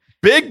dream.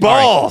 Big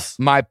balls.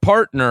 Right, my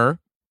partner,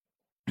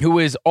 who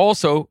is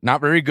also not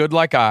very good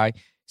like I,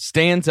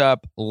 stands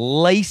up,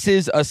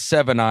 laces a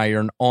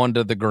 7-iron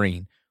onto the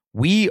green.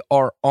 We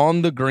are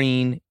on the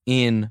green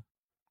in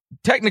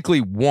technically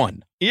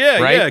 1.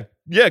 Yeah, right?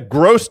 yeah.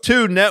 Gross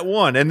 2, net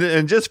 1.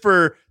 And just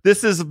for,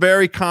 this is a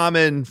very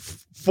common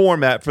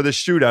format for the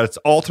shootout. It's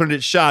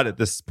alternate shot at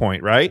this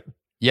point, right?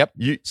 Yep.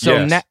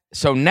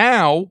 So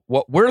now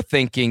what we're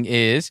thinking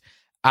is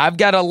I've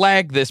got to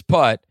lag this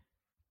putt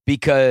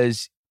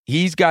because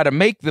he's got to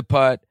make the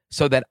putt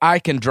so that I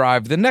can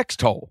drive the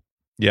next hole.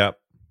 Yep.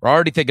 We're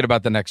already thinking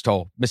about the next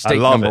hole. Mistake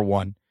number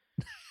 1.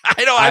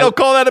 I don't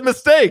call that a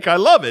mistake. I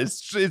love it.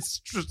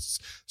 It's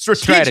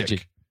strategic.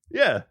 Strategy.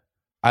 Yeah.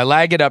 I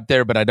lag it up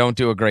there, but I don't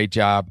do a great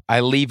job.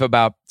 I leave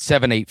about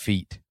 7-8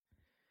 feet.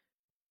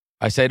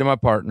 I say to my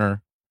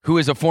partner, who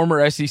is a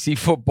former SEC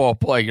football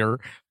player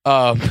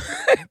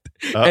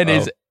and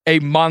is a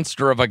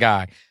monster of a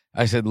guy,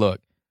 I said, look,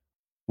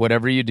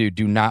 whatever you do,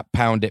 do not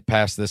pound it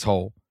past this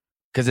hole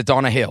because it's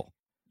on a hill.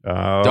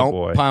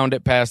 Don't pound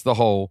it past the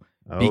hole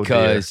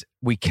because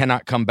we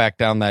cannot come back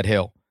down that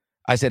hill.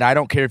 I said, I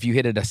don't care if you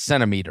hit it a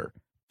centimeter.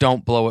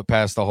 Don't blow it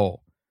past the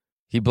hole.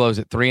 He blows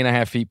it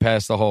 3.5 feet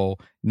past the hole.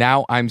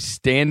 Now I'm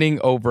standing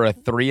over a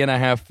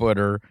 3.5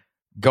 footer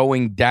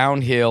going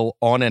downhill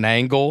on an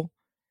angle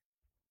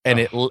and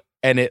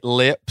it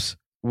lips.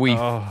 We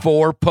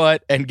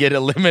 4-putt and get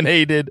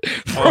eliminated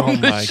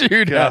from the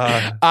shootout.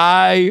 God.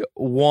 I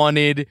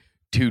wanted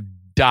to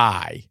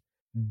die.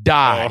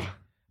 I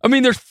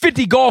mean, there's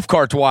 50 golf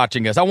carts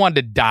watching us. I wanted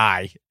to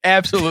die.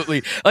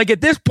 Absolutely. Like at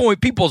this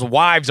point, people's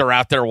wives are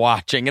out there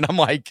watching, and I'm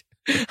like,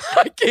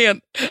 I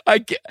can't.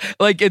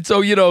 Like, and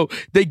so,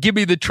 they give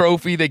me the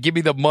trophy, they give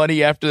me the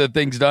money after the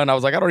thing's done. I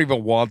was like, I don't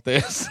even want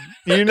this.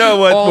 You know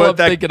what? All I'm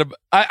thinking about,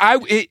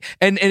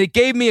 and it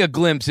gave me a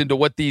glimpse into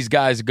what these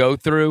guys go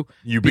through.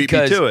 You beat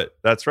me to it.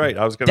 That's right.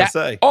 I was going to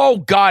say. Oh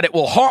God, it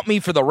will haunt me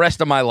for the rest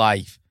of my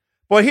life.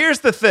 Well, here's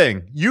the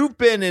thing. You've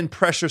been in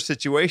pressure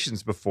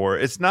situations before.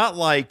 It's not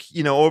like,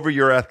 over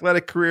your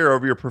athletic career,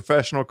 over your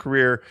professional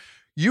career,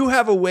 you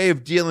have a way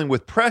of dealing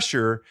with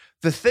pressure.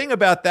 The thing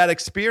about that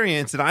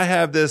experience, and I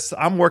have this,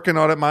 I'm working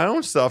on it my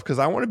own self because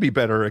I want to be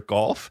better at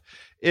golf,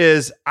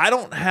 is I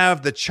don't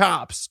have the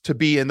chops to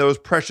be in those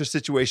pressure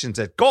situations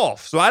at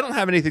golf. So I don't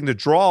have anything to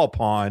draw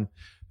upon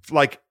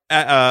like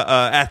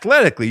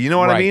athletically. You know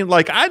what I mean?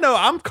 Like I know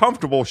I'm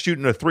comfortable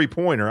shooting a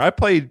 3-pointer. I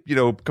played,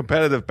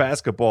 competitive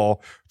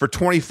basketball for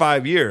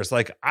 25 years.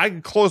 Like I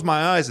can close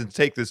my eyes and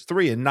take this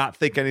 3 and not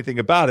think anything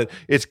about it.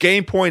 It's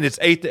game point. It's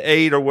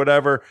 8-8 or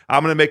whatever.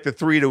 I'm going to make the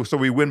 3 so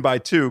we win by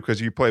 2 because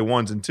you play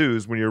 1s and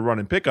 2s when you're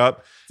running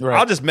pickup. Right.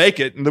 I'll just make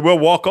it and then we'll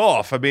walk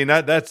off. I mean,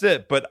 that's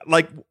it. But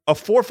like a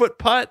 4-foot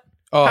putt,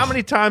 how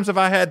many times have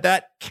I had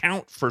that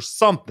count for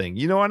something?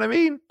 You know what I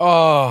mean?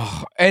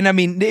 Oh, and I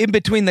mean, in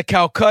between the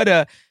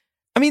Calcutta,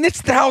 I mean,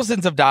 it's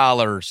thousands of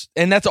dollars,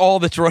 and that's all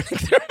that's running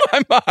through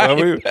my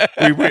mind.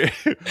 Well,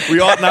 we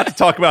ought not to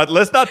talk about.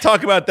 Let's not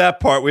talk about that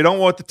part. We don't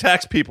want the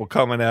tax people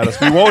coming at us.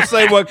 We won't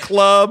say what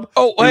club.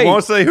 We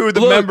won't say who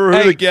the member,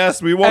 who the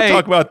guest. We won't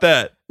talk about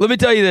that. Let me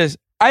tell you this: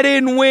 I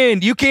didn't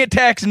win. You can't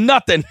tax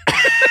nothing.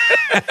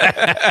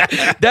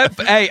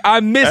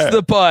 I missed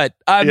the putt.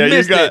 I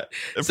missed it.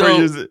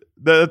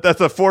 That's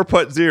a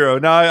 4-putt 0.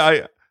 Now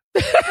I.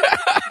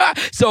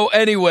 So,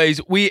 anyways,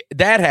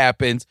 that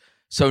happens.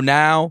 So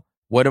now.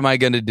 What am I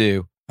going to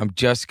do? I'm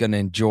just going to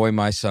enjoy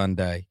my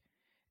Sunday.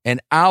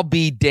 And I'll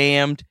be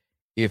damned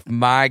if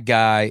my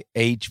guy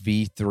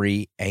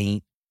HV3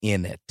 ain't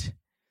in it.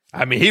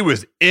 I mean, he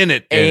was in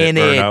it,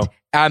 Bruno.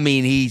 I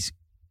mean,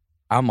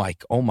 I'm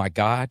like, oh my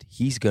God,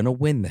 he's going to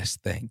win this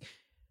thing.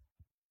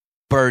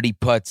 Birdie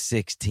putt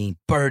 16,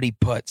 birdie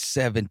putt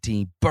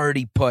 17,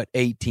 birdie putt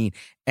 18.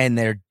 And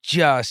they're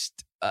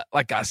just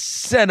like a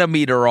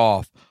centimeter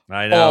off.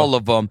 I know. All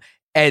of them.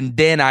 And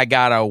then I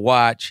got to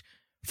watch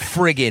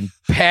friggin'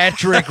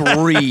 Patrick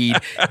Reed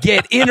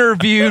get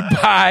interviewed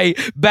by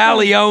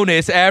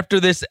Balionis after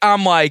this.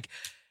 I'm like,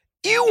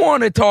 you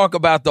want to talk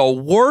about the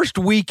worst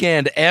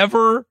weekend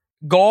ever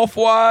golf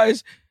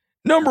wise?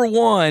 Number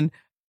one,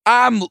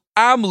 I've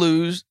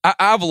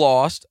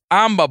lost.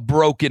 I'm a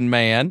broken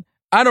man.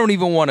 I don't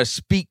even want to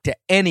speak to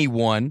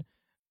anyone.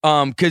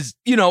 Cause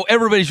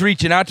everybody's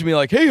reaching out to me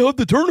like, hey, how'd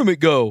the tournament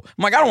go?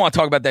 I'm like, I don't want to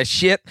talk about that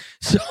shit.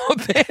 So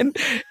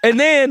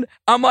then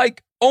I'm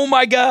like, oh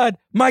my God,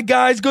 my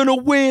guy's going to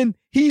win.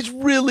 He's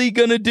really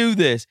going to do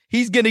this.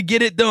 He's going to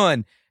get it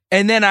done.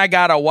 And then I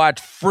got to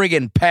watch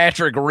friggin'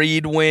 Patrick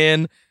Reed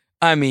win.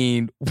 I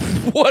mean,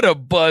 what a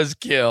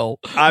buzzkill.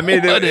 I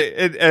mean,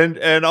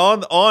 and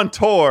on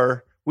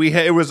tour,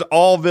 it was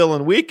all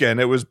villain weekend.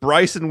 It was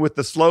Bryson with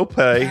the slow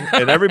play,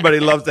 and everybody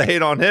loves to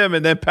hate on him.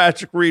 And then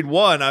Patrick Reed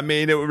won. I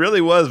mean, it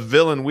really was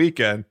villain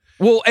weekend.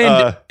 Well,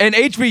 and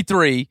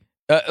HV3,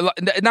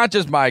 not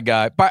just my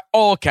guy, by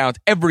all accounts,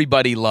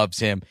 everybody loves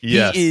him.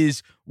 Yes. He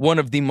is one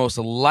of the most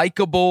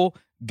likable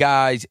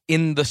guys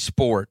in the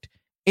sport.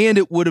 And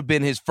it would have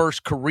been his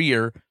first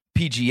career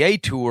PGA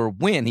Tour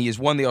win. He has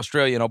won the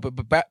Australian Open,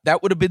 but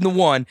that would have been the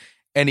one.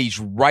 And he's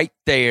right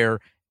there.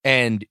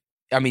 And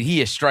I mean,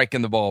 he is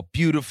striking the ball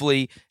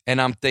beautifully.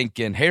 And I'm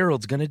thinking,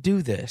 Harold's going to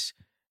do this.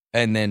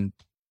 And then,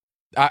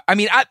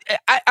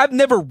 I've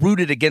never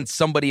rooted against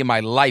somebody in my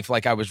life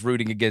like I was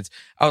rooting against.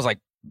 I was like,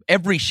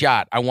 every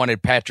shot I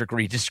wanted Patrick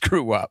Reed to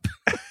screw up.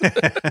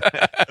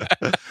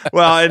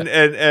 Well,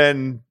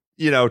 and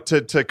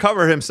to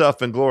cover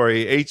himself in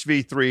glory,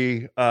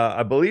 HV3,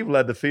 I believe,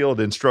 led the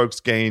field in strokes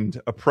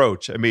gained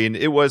approach. I mean,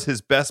 it was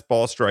his best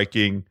ball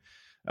striking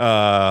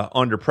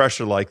under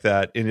pressure like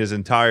that in his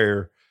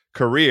entire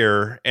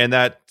career, and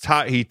that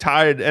he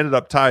ended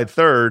up tied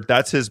third.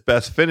 That's his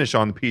best finish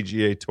on the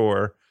PGA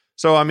Tour.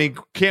 So, I mean,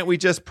 can't we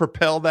just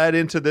propel that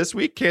into this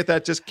week? Can't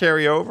that just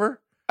carry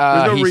over?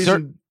 There's no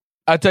reason.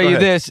 I'll tell you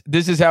this.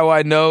 This is how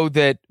I know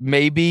that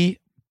maybe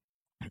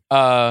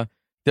there's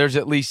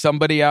at least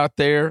somebody out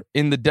there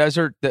in the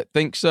desert that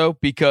thinks so,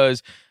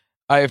 because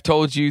I have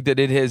told you that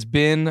it has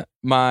been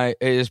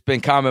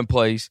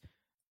commonplace.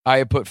 I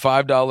have put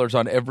 $5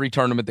 on every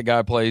tournament the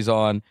guy plays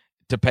on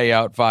to pay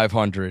out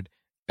 $500.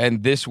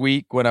 And this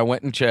week, when I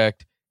went and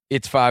checked,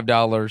 it's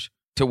 $5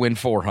 to win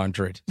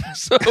 $400.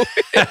 So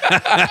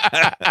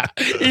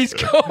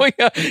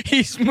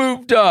he's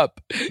moved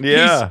up.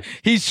 Yeah.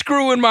 He's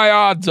screwing my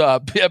odds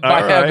up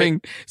by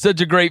having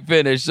such a great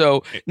finish.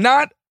 So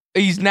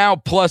he's now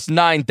plus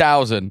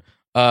 9,000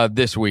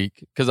 this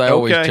week, because I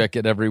always check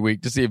it every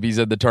week to see if he's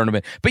in the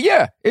tournament. But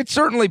yeah, it's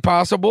certainly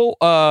possible.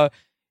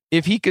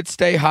 If he could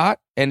stay hot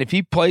and if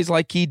he plays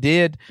like he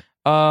did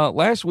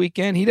last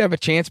weekend, he'd have a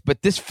chance.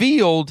 But this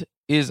field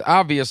is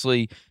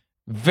obviously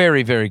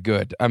very, very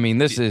good. I mean,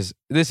 this is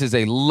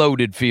a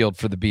loaded field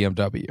for the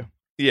BMW.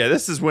 Yeah,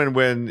 this is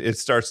when it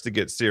starts to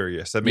get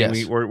serious. I mean,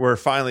 Yes. we're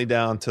finally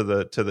down to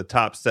the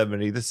top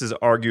 70. This is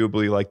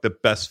arguably like the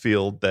best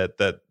field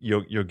that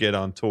you'll get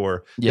on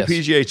tour. Yes. The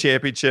PGA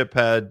Championship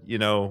had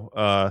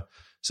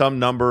some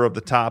number of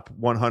the top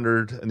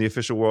 100 in the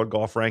official World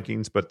Golf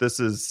Rankings, but this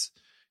is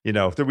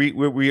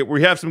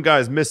we have some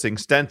guys missing.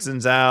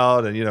 Stenson's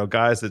out, and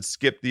guys that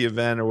skipped the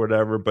event or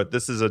whatever. But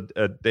this is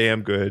a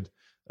damn good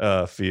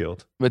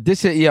field. But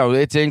this is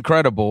it's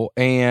incredible,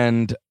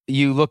 and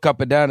you look up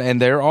and down,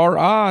 and there are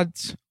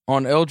odds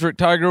on Eldrick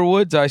Tiger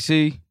Woods. I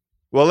see.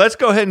 Well, let's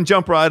go ahead and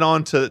jump right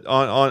onto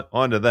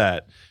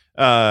that.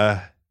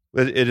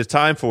 It is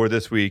time for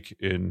This Week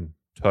in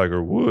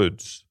Tiger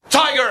Woods.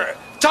 Tiger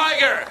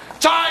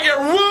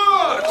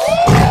Woods!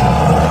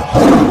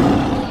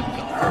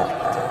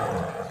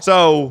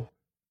 So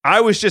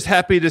I was just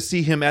happy to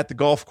see him at the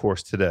golf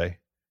course today,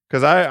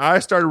 because I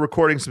started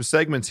recording some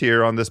segments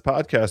here on this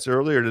podcast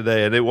earlier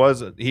today, and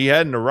he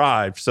hadn't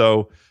arrived.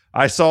 So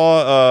I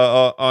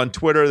saw on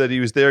Twitter that he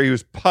was there. He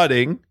was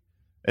putting,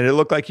 and it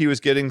looked like he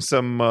was getting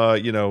some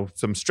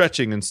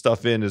stretching and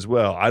stuff in as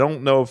well. I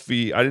don't know if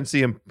I didn't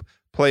see him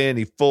play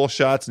any full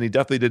shots, and he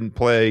definitely didn't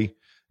play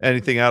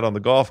anything out on the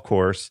golf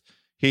course.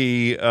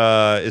 He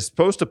is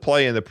supposed to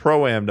play in the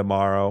Pro-Am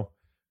tomorrow.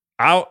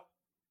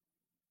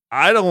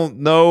 I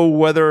don't know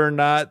whether or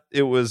not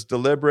it was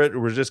deliberate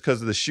or was just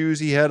because of the shoes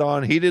he had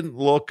on. He didn't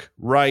look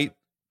right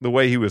the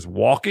way he was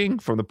walking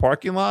from the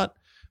parking lot,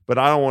 but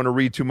I don't want to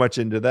read too much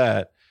into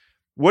that.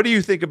 What do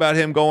you think about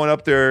him going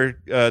up there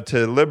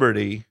to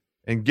Liberty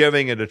and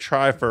giving it a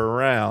try for a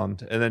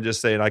round and then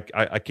just saying,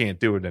 I can't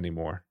do it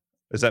anymore?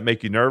 Does that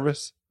make you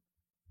nervous?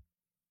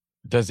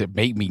 Does it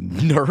make me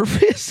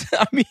nervous?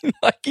 I mean,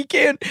 like he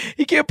can't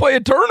play a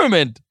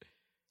tournament.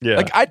 Yeah.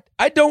 Like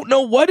I don't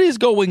know what is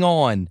going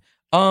on.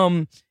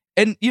 And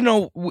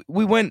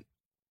we went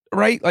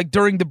right, like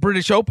during the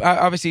British Open,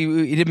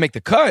 obviously he didn't make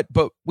the cut,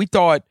 but we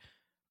thought,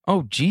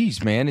 oh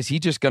geez, man, is he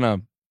just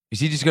gonna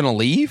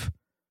leave?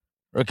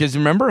 Because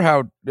remember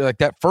how like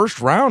that first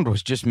round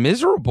was just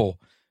miserable,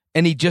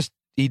 and he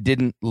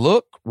didn't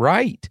look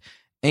right.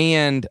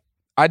 And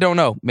I don't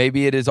know,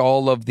 maybe it is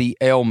all of the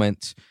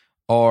ailments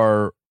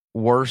are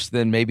worse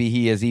than maybe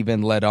he has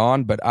even let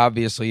on, but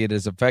obviously it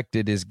has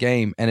affected his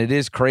game. And it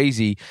is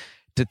crazy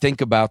to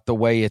think about the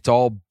way it's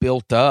all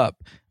built up.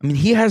 I mean,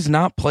 he has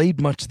not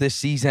played much this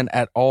season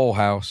at all,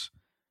 House.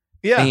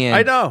 Yeah,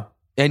 I know.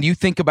 And you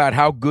think about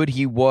how good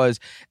he was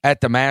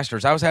at the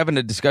Masters. I was having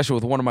a discussion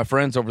with one of my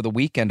friends over the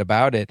weekend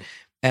about it,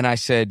 and I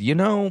said,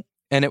 and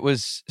it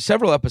was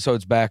several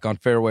episodes back on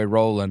Fairway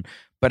Rollin',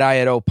 but I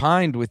had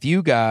opined with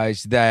you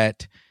guys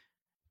that,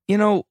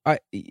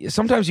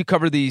 sometimes you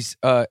cover these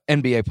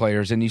NBA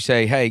players and you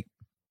say, hey,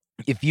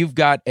 if you've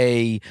got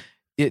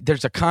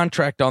there's a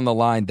contract on the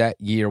line that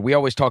year. We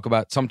always talk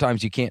about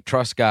sometimes you can't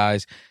trust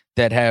guys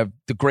that have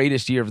the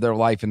greatest year of their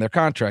life in their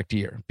contract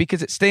year,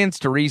 because it stands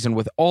to reason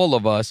with all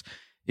of us.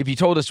 If you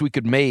told us we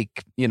could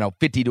make, $50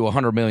 to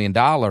 $100 million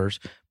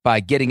by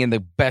getting in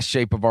the best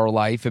shape of our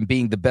life and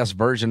being the best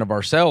version of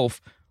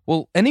ourselves,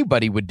 well,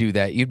 anybody would do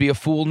that. You'd be a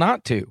fool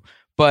not to.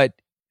 But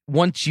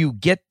once you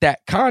get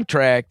that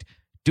contract,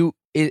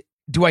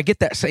 do I get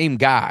that same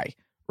guy,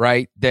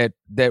 right, that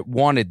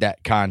wanted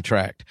that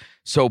contract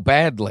so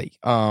badly?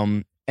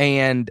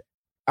 And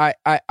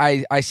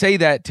I say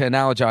that to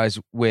analogize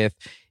with,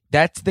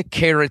 that's the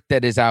carrot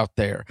that is out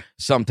there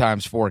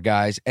sometimes for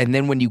guys. And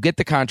then when you get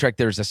the contract,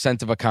 there's a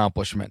sense of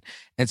accomplishment.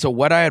 And so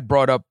what I had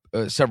brought up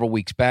several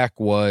weeks back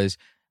was,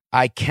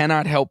 I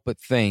cannot help but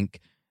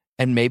think,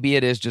 and maybe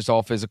it is just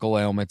all physical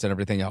ailments and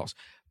everything else,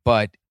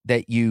 but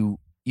that you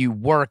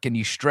work and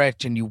you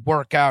stretch and you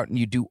work out and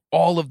you do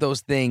all of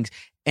those things.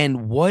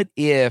 And what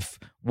if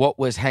what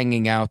was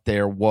hanging out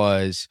there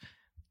was,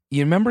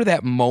 you remember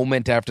that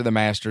moment after the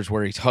Masters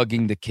where he's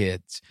hugging the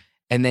kids,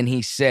 and then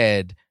he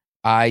said,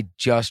 I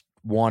just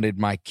wanted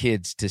my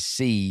kids to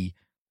see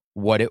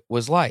what it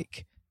was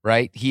like,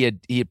 right? He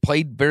had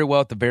played very well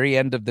at the very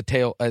end of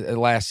the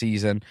last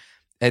season,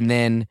 and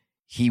then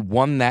he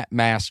won that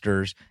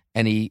Masters,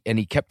 and he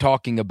kept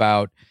talking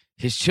about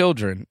his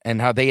children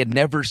and how they had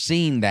never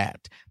seen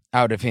that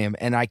out of him.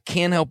 And I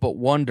can't help but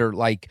wonder,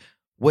 like,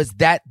 was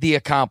that the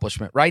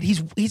accomplishment, right?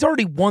 He's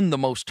already won the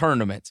most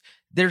tournaments.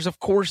 There's, of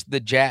course, the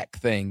Jack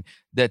thing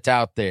that's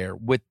out there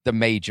with the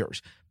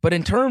majors. But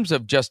in terms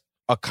of just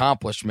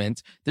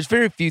accomplishments, there's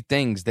very few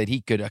things that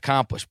he could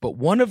accomplish. But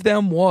one of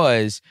them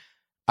was,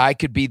 I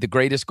could be the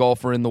greatest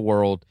golfer in the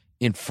world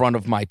in front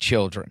of my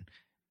children.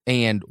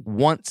 And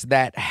once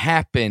that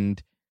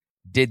happened,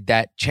 did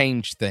that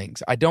change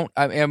things?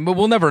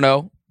 We'll never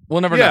know.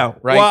 We'll never know,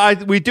 right?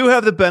 Well, we do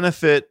have the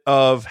benefit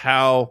of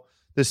how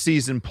the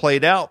season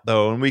played out,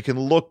 though, and we can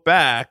look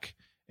back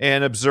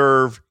and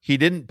observe he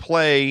didn't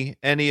play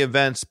any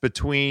events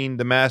between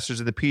the Masters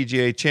and the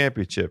PGA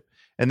Championship.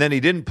 And then he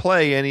didn't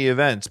play any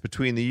events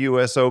between the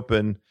U.S.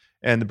 Open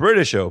and the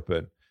British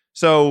Open.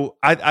 So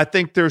I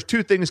think there's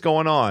two things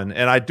going on,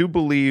 and I do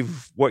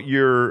believe what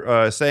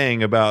you're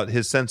saying about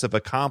his sense of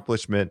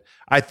accomplishment.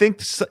 I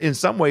think in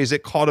some ways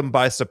it caught him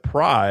by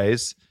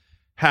surprise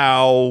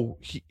how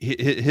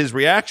his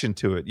reaction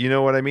to it. You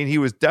know what I mean? He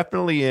was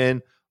definitely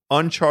in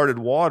uncharted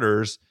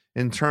waters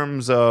in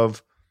terms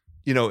of,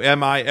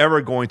 am I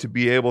ever going to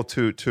be able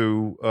to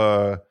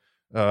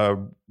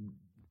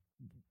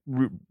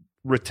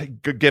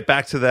get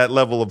back to that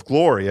level of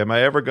glory? Am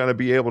I ever going to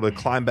be able to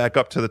climb back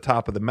up to the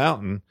top of the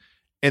mountain?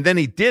 And then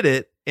he did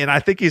it, and I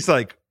think he's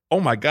like,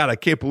 "Oh my God, I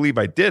can't believe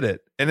I did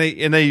it!" And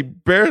they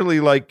barely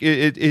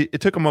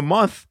it took him a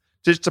month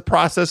just to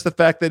process the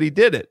fact that he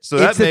did it. So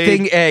it's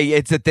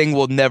a thing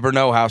we'll never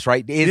know, House.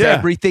 Right? Is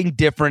everything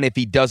different if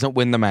he doesn't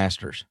win the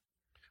Masters?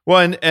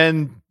 Well,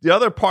 and the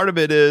other part of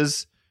it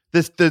is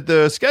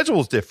the schedule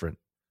is different.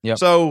 Yep.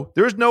 So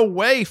there's no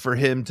way for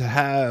him to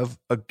have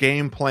a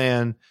game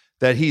plan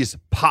that he's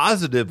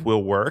positive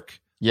will work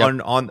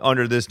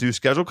under this new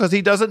schedule, because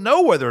he doesn't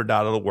know whether or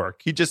not it'll work.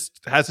 He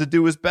just has to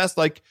do his best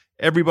like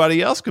everybody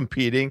else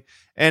competing.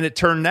 And it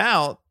turned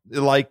out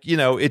like,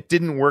 it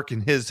didn't work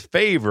in his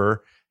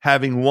favor,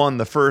 having won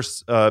the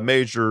first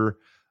major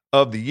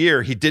of the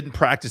year. He didn't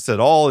practice at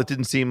all. It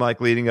didn't seem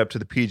like leading up to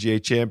the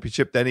PGA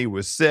Championship. Then he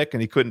was sick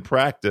and he couldn't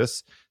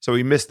practice, so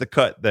he missed the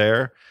cut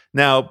there.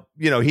 Now,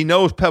 he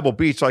knows Pebble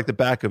Beach like the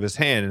back of his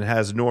hand and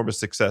has enormous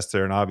success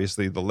there, and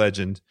obviously the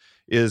legend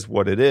is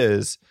what it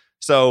is.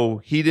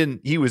 So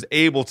he was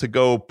able to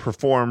go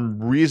perform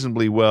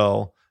reasonably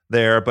well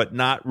there, but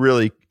not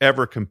really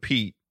ever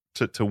compete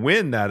to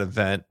win that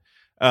event.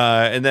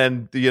 And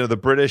then the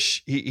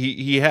British,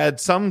 he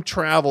had some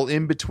travel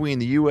in between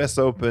the U.S.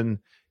 Open.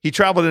 He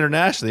traveled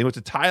internationally. He went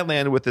to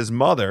Thailand with his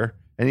mother,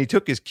 and he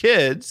took his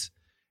kids.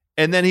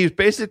 And then he was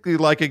basically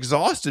like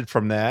exhausted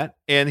from that.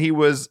 And he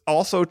was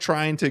also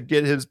trying to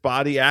get his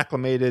body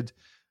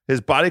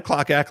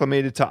clock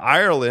acclimated to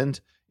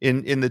Ireland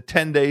in the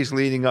 10 days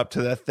leading up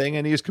to that thing.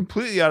 And he was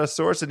completely out of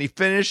sorts. And he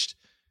finished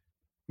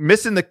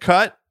missing the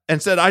cut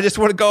and said, "I just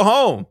want to go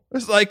home."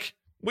 It's like,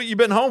 well, you've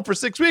been home for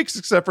 6 weeks,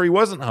 except for he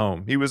wasn't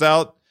home. He was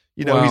out,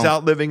 he's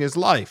out living his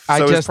life.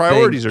 So his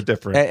priorities are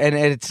different. And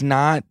it's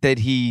not that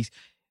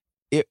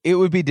it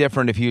would be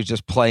different if he was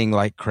just playing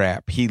like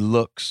crap. He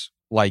looks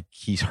like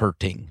he's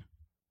hurting.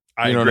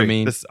 You know what I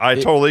mean? I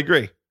totally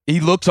agree. He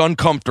looks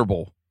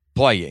uncomfortable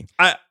playing.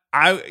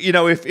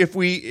 If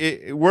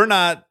we're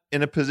not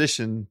in a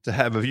position to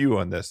have a view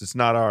on this. It's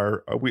not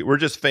we're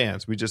just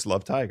fans. We just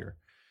love Tiger.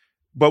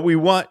 But we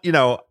want,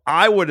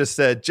 I would have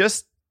said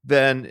just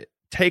then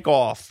take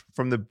off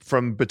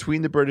from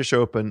between the British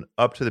Open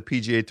up to the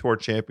PGA Tour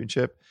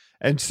Championship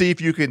and see if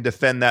you can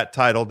defend that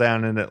title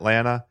down in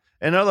Atlanta.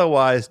 And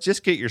otherwise,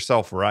 just get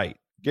yourself right.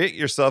 Get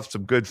yourself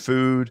some good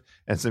food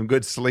and some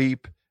good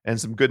sleep and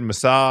some good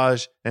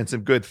massage and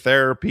some good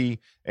therapy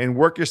and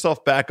work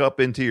yourself back up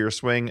into your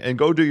swing and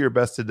go do your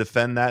best to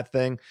defend that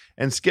thing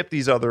and skip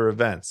these other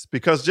events,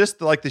 because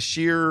just like the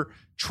sheer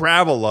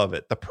travel of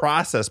it, the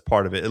process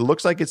part of it, it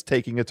looks like it's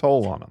taking a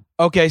toll on him.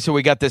 Okay, so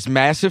we got this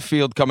massive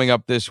field coming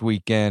up this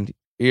weekend.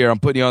 Here, I'm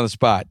putting you on the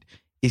spot.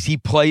 Is he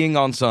playing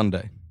on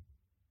Sunday?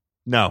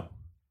 No.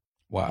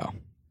 Wow.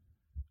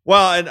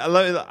 Well, and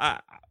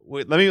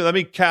let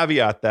me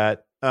caveat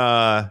that.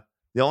 The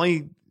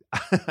only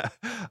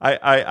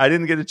I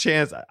didn't get a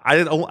chance.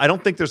 I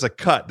don't think there's a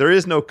cut. There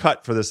is no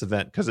cut for this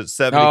event because it's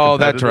 70 Oh,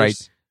 competitors. that's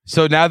right.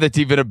 So now that's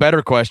even a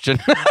better question.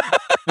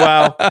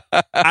 Well,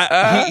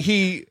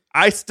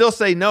 I still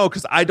say no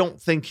because I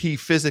don't think he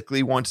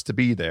physically wants to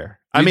be there.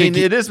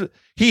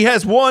 He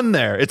has won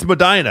there. It's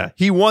Medina.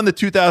 He won the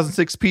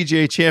 2006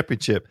 PGA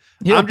Championship.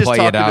 He'll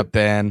play it out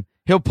then.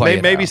 He'll play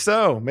it maybe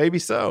out. Maybe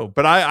so.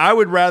 But I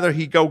would rather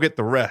he go get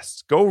the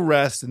rest. Go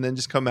rest and then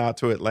just come out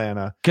to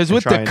Atlanta. Because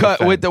with the cut,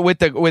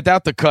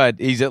 without the cut,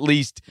 he's at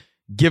least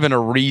given a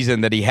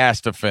reason that he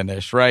has to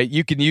finish, right?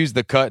 You can use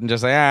the cut and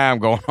just say, I'm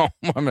going home.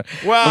 I'm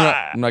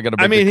not going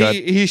to make the cut.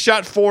 He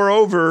shot 4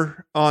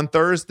 over on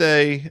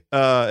Thursday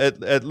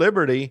at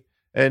Liberty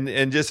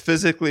and just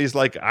physically is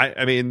like,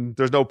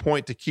 there's no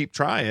point to keep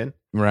trying.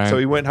 Right. So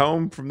he went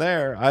home from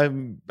there.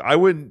 I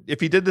wouldn't,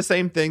 if he did the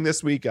same thing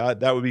this week,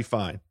 that would be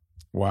fine.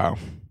 Wow.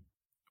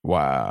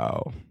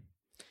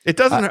 It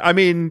doesn't,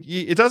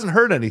 it doesn't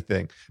hurt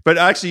anything. But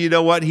actually, you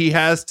know what? He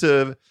has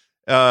to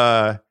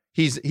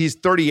He's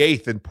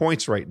 38th in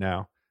points right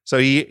now. So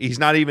he's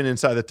not even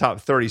inside the top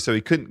 30, so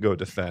he couldn't go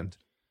defend.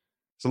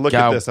 So look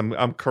at this.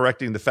 I'm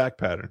correcting the fact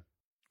pattern.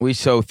 We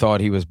so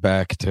thought he was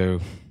back too.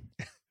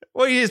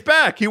 Well, he is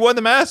back. He won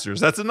the Masters.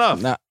 That's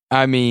enough. No,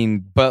 I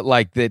mean, but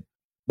like that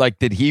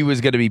he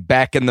was going to be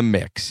back in the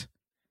mix.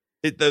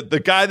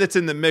 The guy that's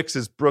in the mix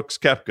is Brooks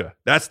Koepka.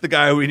 That's the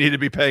guy we need to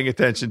be paying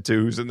attention to,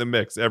 who's in the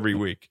mix every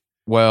week.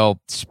 Well,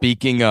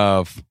 speaking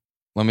of,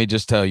 let me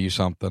just tell you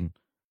something.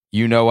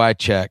 You know, I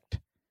checked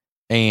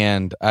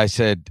and I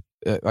said,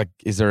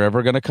 is there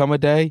ever going to come a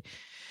day?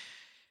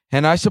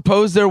 And I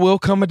suppose there will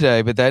come a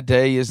day, but that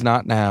day is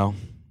not now,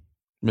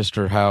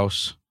 Mr.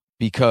 House,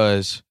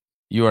 because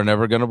you are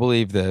never going to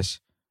believe this,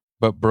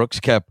 but Brooks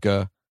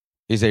Koepka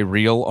is a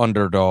real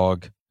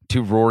underdog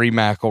to Rory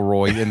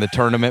McIlroy in the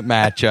tournament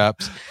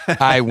matchups.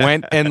 I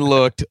went and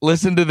looked.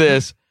 Listen to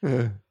this.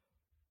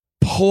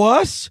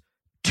 Plus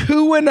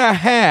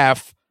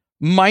 2.5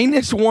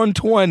 minus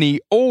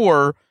 120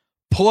 or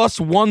plus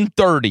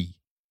 130.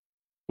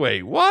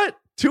 Wait, what?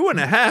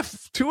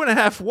 2.5?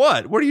 2.5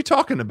 what? What are you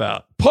talking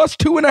about? Plus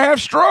 2.5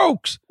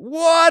 strokes.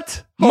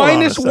 What?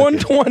 Minus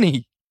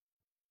 120.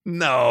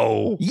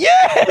 No.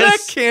 Yes. That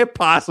can't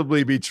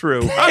possibly be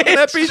true. How can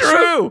that be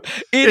true?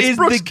 It's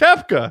Brooks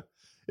Koepka.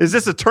 Is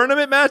this a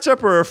tournament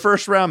matchup or a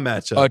first round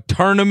matchup? A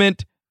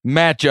tournament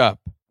matchup.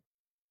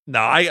 No,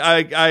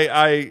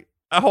 I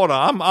hold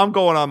on. I'm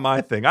going on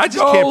my thing. I just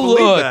can't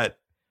believe that.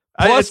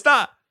 It's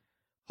not.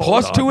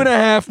 Plus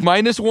 2.5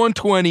 minus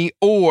 120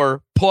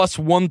 or plus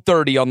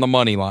 130 on the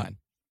money line.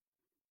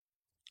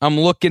 I'm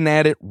looking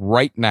at it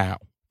right now.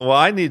 Well,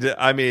 I'm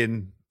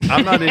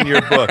not in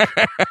your book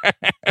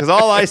because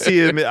all I see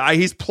is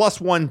he's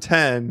plus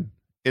 110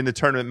 in the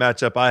tournament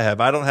matchup I have.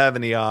 I don't have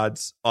any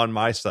odds on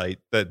my site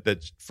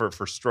that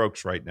for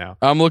strokes right now.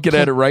 I'm looking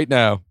at it right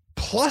now.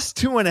 Plus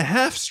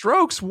 2.5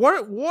 strokes.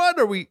 What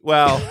are we?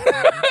 Well,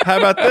 how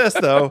about this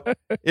though?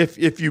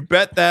 If you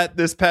bet that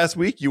this past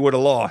week, you would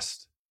have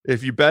lost.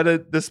 If you bet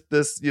it this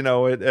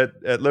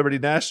at Liberty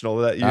National,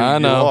 that you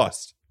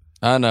lost.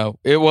 I know.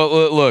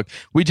 Well, look,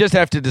 we just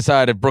have to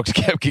decide if Brooks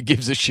Koepka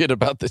gives a shit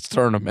about this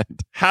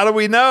tournament. How do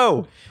we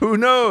know? Who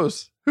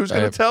knows? Who's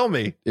going to tell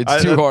me?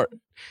 It's too hard.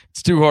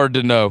 It's too hard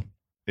to know.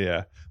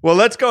 Yeah. Well,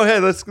 let's go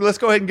ahead. Let's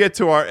go ahead and get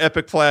to our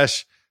Epic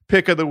Flash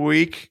pick of the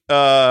week.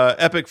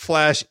 Epic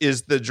Flash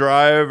is the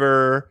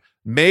driver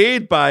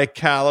made by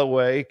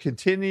Callaway,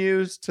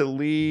 continues to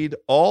lead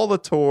all the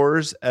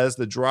tours as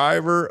the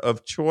driver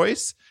of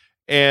choice.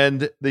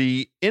 And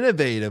the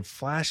innovative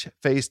Flash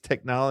Face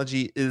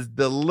technology is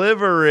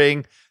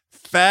delivering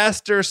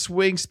faster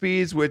swing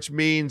speeds, which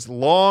means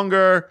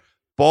longer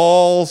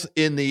balls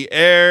in the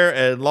air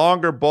and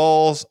longer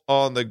balls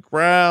on the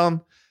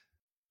ground.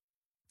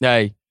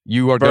 Hey,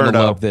 you are going to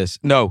love this.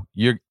 No,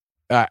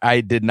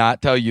 I did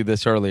not tell you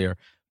this earlier,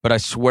 but I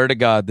swear to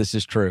God, this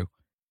is true.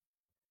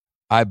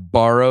 I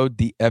borrowed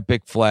the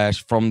Epic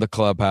Flash from the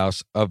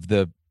clubhouse of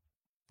the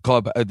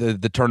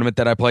tournament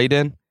that I played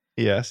in.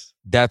 Yes.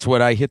 That's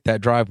what I hit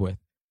that drive with.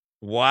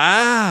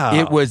 Wow.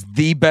 It was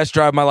the best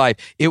drive of my life.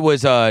 It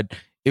was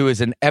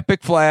an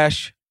Epic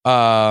Flash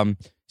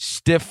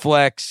stiff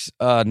flex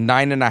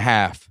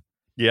 9.5.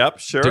 Yep,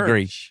 sure.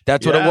 Degree.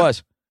 That's what it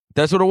was.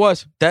 That's what it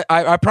was. That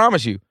I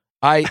promise you.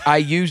 I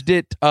used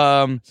it.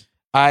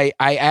 I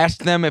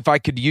asked them if I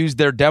could use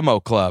their demo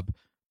club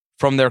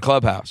from their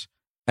clubhouse,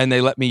 and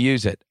they let me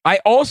use it. I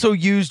also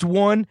used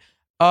one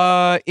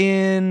at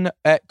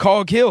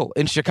Cog Hill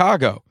in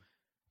Chicago.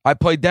 I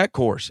played that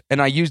course,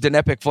 and I used an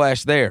Epic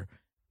Flash there.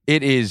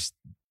 It is,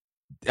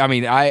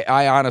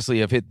 I honestly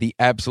have hit the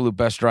absolute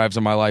best drives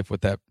of my life with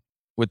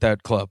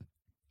that club.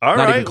 All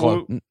not right. Even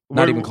close.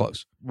 Not even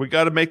close. We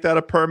got to make that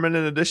a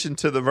permanent addition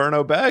to the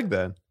Verno bag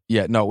then.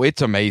 Yeah, no,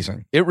 it's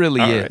amazing. It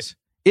really is. Right.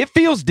 It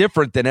feels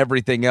different than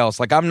everything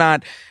else. Like I'm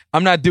not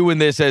doing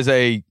this as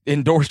a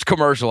endorsed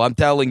commercial. I'm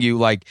telling you,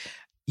 like,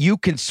 you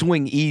can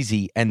swing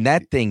easy, and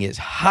that thing is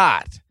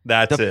hot.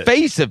 That's the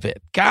face of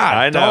it. God,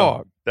 I know.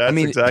 Dog. That's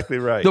exactly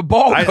right. The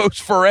ball goes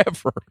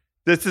forever.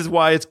 This is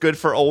why it's good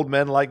for old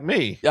men like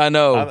me. I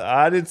know.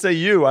 I didn't say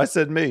you. I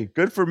said me.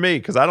 Good for me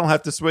because I don't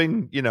have to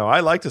swing. I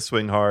like to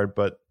swing hard,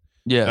 but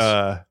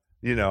yes.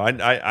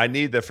 I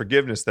need the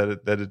forgiveness that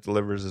it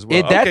delivers as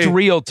well. That's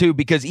real too,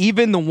 because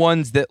even the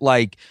ones that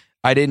like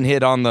I didn't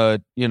hit on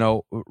the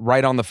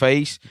right on the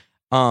face,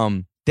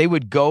 they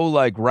would go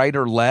like right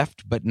or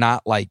left, but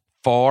not like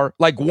far,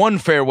 like one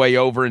fairway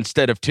over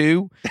instead of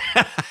two.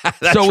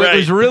 So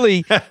right.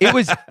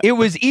 It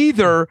was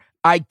either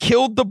I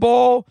killed the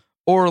ball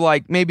or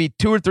like maybe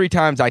 2 or 3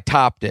 times I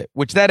topped it,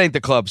 which that ain't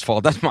the club's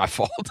fault. That's my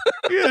fault.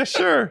 Yeah,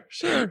 sure.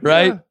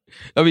 Right? Yeah.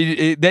 I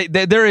mean,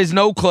 there is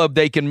no club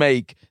they can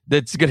make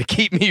that's going to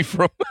keep me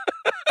from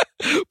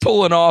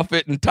pulling off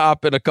it and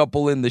topping a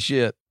couple in the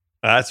shit.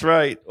 That's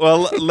right.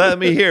 Well, let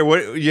me hear.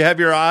 What you have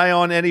your eye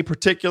on any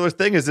particular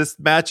thing? Is this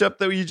matchup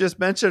that you just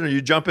mentioned? Are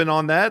you jumping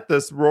on that?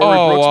 This Rory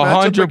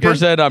Brooks matchup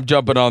 100%. I'm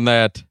jumping on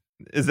that.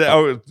 Is that?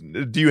 Oh,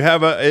 do you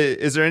have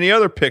is there any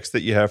other picks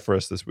that you have for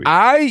us this week?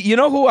 You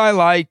know who I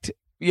liked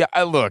yeah,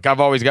 I've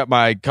always got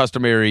my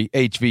customary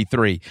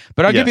HV3,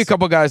 but I'll give you a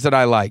couple guys that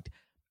I liked.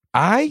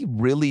 I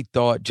really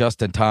thought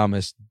Justin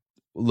Thomas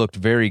looked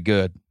very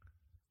good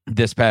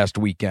this past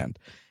weekend.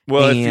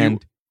 Well,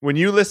 when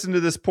you listen to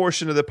this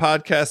portion of the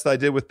podcast I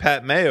did with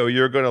Pat Mayo,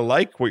 you're going to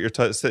like what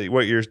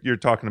you're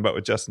talking about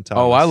with Justin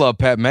Thomas. Oh, I love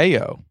Pat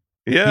Mayo.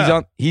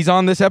 Yeah, he's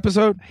on this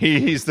episode.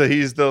 He's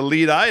the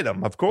lead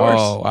item, of course.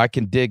 Oh, I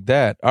can dig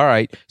that. All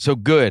right, so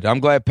good. I'm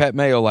glad Pat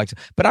Mayo likes it,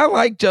 but I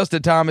like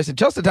Justin Thomas, and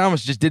Justin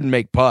Thomas just didn't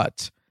make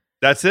putts.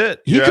 That's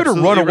it. He could have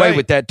run away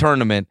with that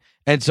tournament,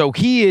 and so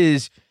he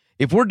is.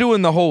 If we're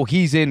doing the whole,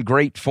 he's in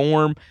great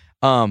form.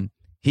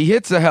 He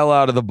hits the hell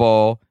out of the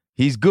ball.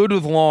 He's good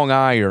with long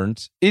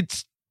irons.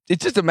 It's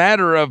just a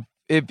matter of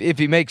if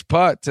he makes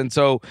putts, and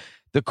so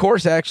the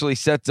course actually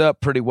sets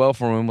up pretty well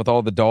for him with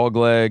all the dog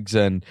legs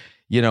and.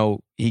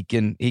 He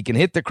can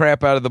hit the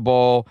crap out of the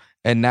ball,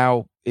 and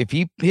now if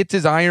he hits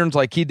his irons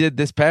like he did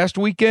this past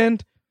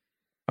weekend,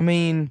 I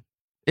mean,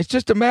 it's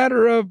just a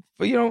matter of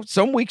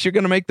some weeks you're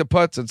going to make the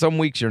putts and some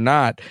weeks you're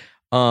not.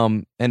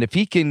 And if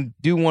he can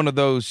do one of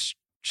those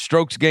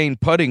strokes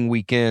gained putting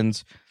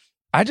weekends,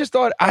 I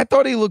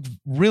thought he looked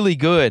really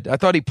good. I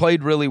thought he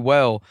played really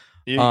well.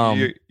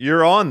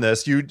 You're on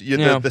this. The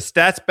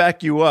stats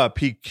back you up.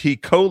 He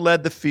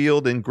co-led the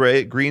field in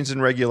greens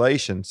and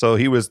regulation. So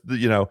he was,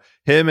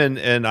 him and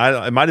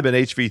it might have been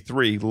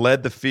HV3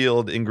 led the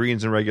field in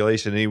greens and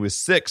regulation, and he was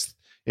 6th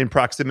in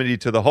proximity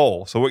to the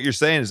hole. So what you're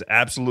saying is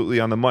absolutely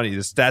on the money.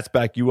 The stats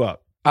back you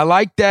up. I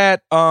like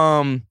that.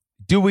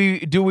 Do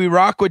we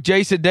rock with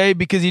Jason Day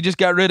because he just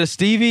got rid of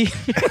Stevie?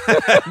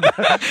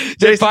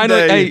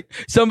 Day.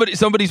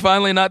 Somebody's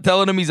finally not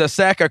telling him he's a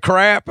sack of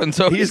crap, and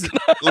so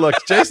look.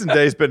 Jason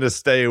Day's been a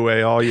stay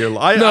away all year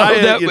long.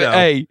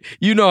 Hey,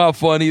 you know how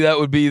funny that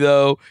would be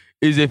though,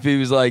 is if he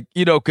was like,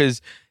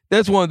 because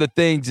that's one of the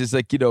things is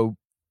like, you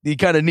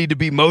kind of need to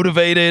be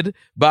motivated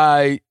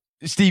by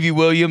Stevie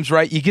Williams,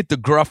 right? You get the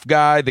gruff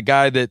guy, the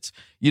guy that's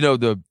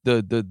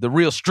the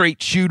real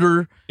straight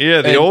shooter.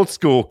 Yeah, the old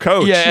school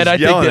coach. Yeah, and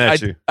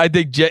I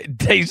think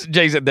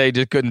Jason Day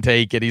just couldn't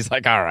take it. He's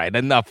like, all right,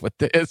 enough with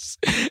this.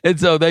 And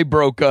so they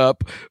broke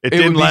up. It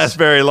didn't last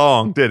very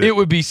long, did it? It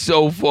would be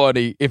so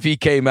funny if he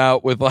came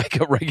out with like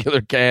a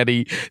regular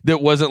caddy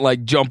that wasn't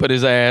like jumping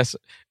his ass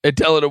and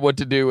telling him what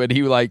to do, and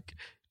he like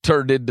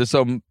turned into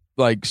some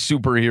like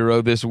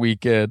superhero this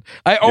weekend.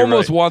 I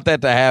almost want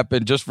that to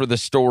happen just for the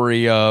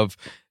story of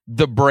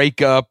the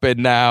breakup, and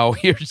now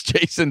here's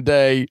Jason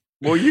Day.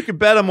 Well, you could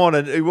bet him on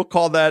we'll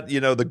call that,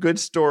 the good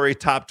story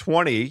top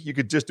 20. You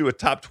could just do a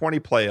top 20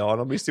 play on.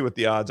 Let me see what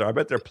the odds are. I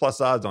bet they're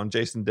plus odds on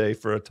Jason Day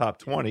for a top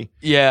 20.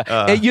 Yeah.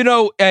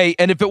 And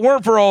and if it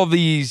weren't for all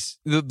these,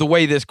 the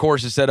way this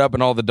course is set up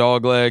and all the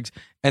dog legs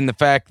and the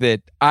fact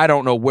that I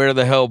don't know where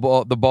the hell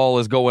the ball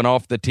is going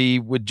off the tee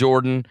with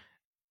Jordan,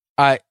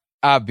 I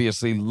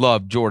obviously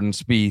love Jordan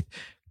Spieth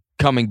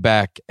coming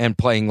back and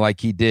playing like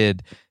he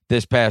did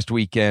this past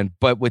weekend.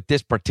 But with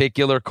this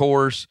particular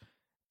course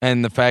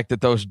and the fact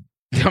that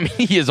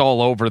he is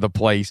all over the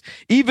place.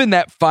 Even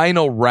that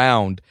final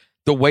round,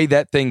 the way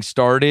that thing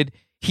started,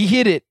 he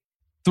hit it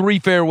 3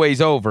 fairways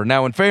over.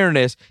 Now, in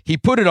fairness, he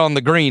put it on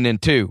the green in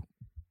 2.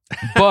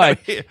 But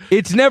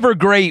it's never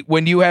great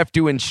when you have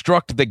to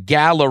instruct the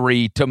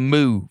gallery to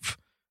move.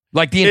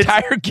 Like the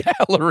entire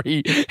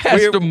gallery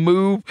has to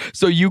move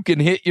so you can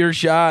hit your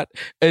shot.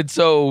 And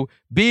so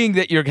being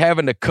that you're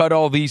having to cut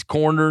all these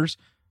corners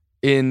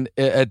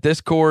at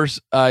this course,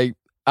 I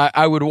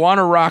would want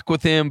to rock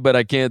with him, but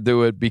I can't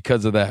do it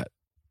because of that.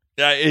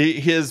 Yeah,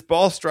 his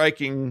ball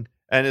striking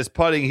and his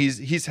putting,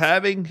 he's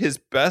having his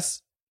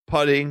best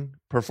putting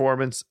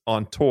performance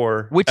on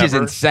tour, which is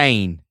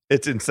insane.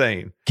 It's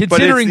insane.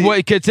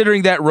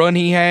 Considering that run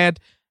he had.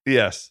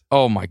 Yes.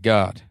 Oh my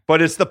God.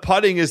 But it's the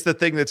putting is the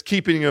thing that's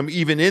keeping him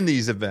even in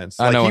these events.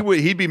 Like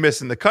he'd be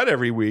missing the cut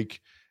every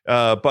week,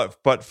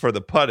 but for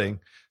the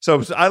putting.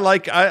 So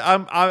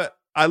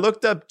I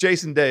looked up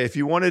Jason Day. If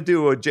you want to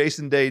do a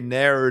Jason Day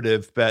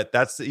narrative bet,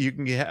 you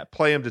can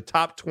play him to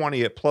top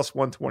 20 at plus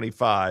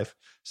 125.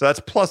 So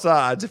that's plus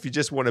odds if you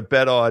just want to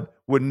bet on.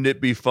 Wouldn't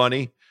it be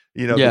funny?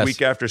 Yes. The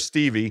week after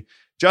Stevie,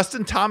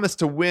 Justin Thomas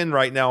to win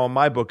right now on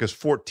my book is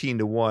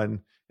 14-1.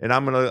 And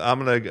I'm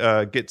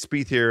gonna get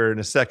Spieth here in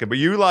a second. But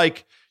you're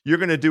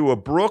gonna do a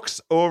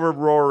Brooks over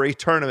Rory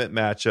tournament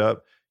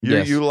matchup.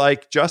 You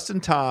like Justin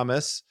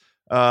Thomas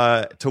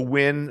to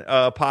win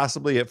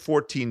possibly at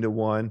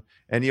 14-1,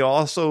 and you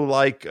also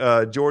like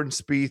Jordan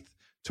Spieth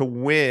to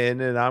win.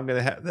 And I'm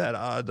gonna have that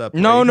odd up.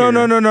 No.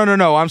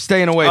 I'm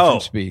staying away from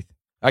Spieth.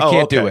 I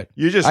can't do it.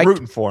 You're just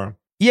rooting for him.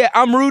 Yeah,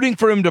 I'm rooting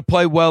for him to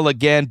play well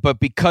again, but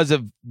because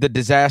of the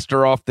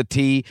disaster off the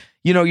tee,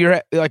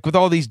 you're like with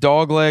all these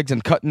dog legs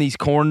and cutting these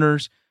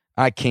corners,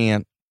 I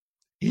can't.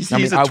 He's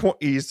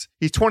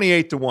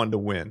 28-1 to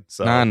win.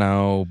 So I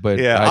know, but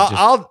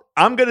yeah,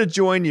 I'm going to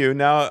join you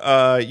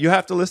now. You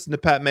have to listen to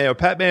Pat Mayo.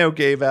 Pat Mayo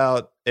gave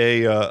out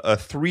a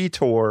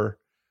 3-tour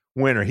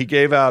winner. He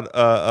gave out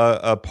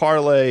a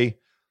parlay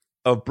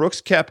of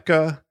Brooks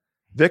Koepka,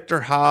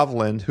 Victor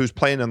Hovland, who's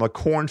playing in the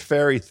Corn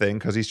Ferry thing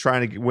because he's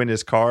trying to win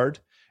his card,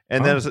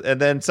 And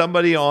then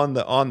somebody on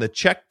the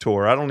Czech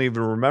tour, I don't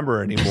even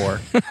remember anymore.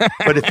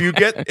 But if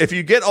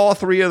you get all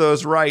three of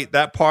those right,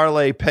 that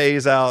parlay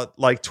pays out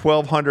like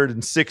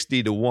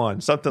 1,260 to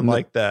 1, something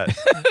like that.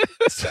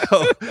 So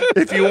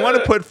if you want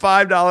to put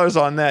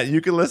 $5 on that,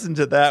 you can listen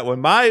to that one.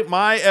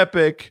 My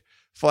epic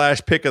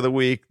flash pick of the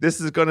week. This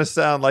is going to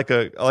sound like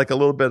a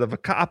little bit of a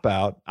cop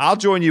out. I'll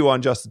join you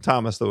on Justin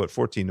Thomas though at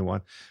 14 to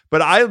 1.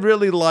 But I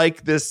really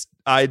like this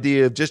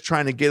idea of just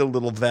trying to get a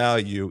little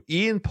value.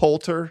 Ian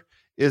Poulter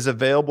is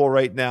available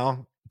right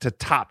now to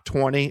top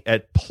 20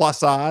 at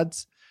plus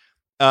odds,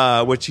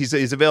 which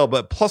he's available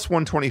at plus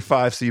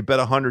 125. So you bet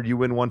 100, you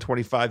win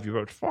 125. You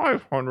bet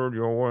 500,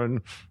 you'll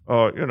win,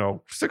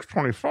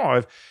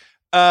 625.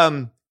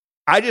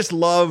 I just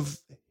love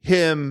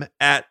him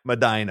at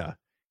Medina.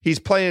 He's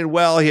playing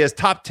well. He has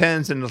top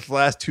 10s in his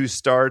last 2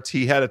 starts.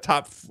 He had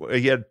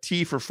a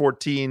tee for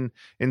 14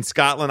 in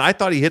Scotland. I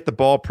thought he hit the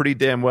ball pretty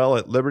damn well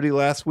at Liberty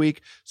last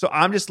week. So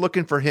I'm just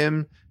looking for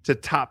him to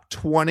top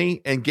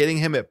 20 and getting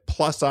him at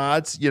plus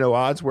odds,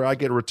 odds where I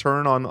get a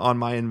return on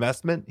my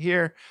investment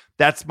here.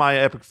 That's my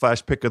epic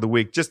flash pick of the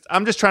week.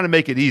 I'm just trying to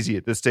make it easy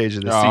at this stage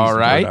of the season. All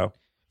right. Bruno.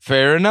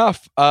 Fair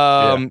enough.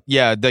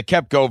 Yeah, the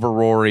Koepka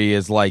Rory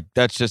is like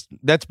that's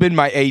been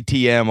my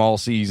ATM all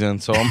season.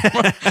 So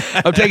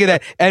I'm taking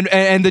that.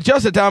 And the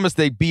Justin Thomas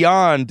thing,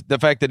 beyond the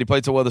fact that he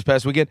played so well this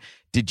past weekend,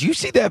 did you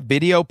see that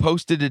video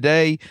posted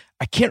today?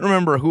 I can't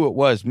remember who it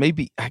was.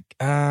 Maybe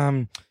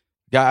I'll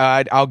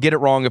get it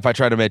wrong if I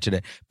try to mention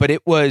it. But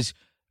it was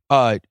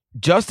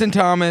Justin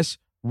Thomas,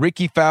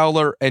 Ricky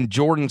Fowler, and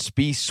Jordan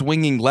Spieth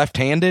swinging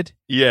left-handed.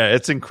 Yeah,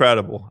 it's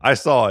incredible. I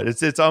saw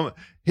it.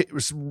 It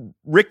was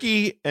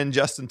Ricky and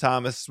Justin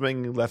Thomas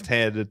swinging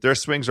left-handed. Their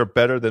swings are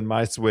better than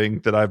my swing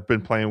that I've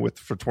been playing with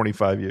for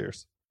 25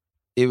 years.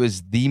 It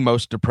was the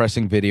most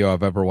depressing video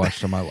I've ever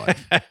watched in my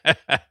life.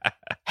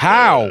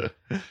 How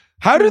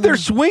do their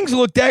swings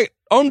look that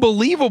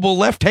unbelievable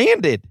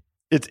left-handed?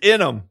 It's in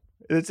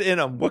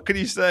them. What can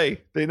you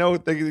say? They know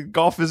the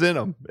golf is in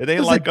them. It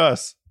ain't like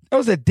us. That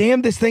was the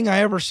damnedest thing I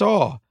ever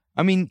saw.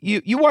 I mean,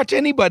 you watch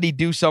anybody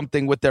do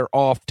something with their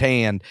off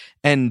hand,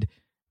 and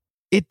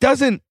it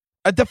doesn't.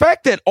 The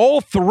fact that all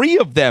three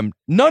of them,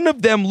 none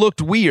of them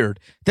looked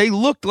weird. They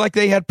looked like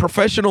they had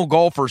professional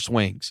golfer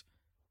swings,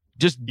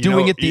 just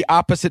doing it the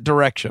opposite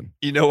direction.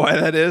 You know why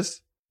that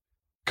is?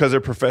 Because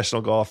they're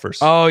professional golfers.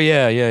 Oh,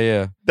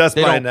 yeah. That's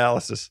my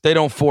analysis. They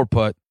don't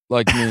four-putt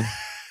like me.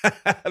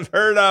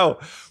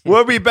 Verno,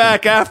 we'll be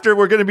back after.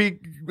 We're going to be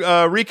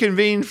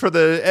reconvened for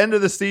the end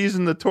of the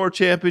season, the Tour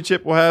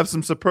Championship. We'll have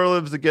some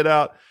superlatives to give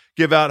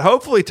out.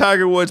 Hopefully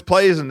Tiger Woods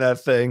plays in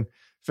that thing.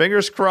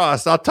 Fingers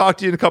crossed. I'll talk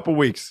to you in a couple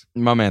weeks.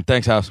 My man.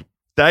 Thanks, House.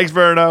 Thanks,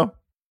 Verno.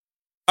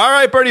 All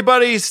right, birdie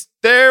buddies.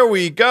 There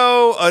we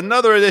go.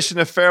 Another edition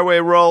of Fairway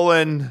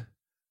Rolling.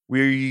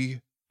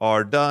 We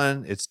are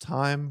done. It's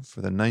time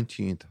for the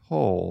 19th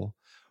hole.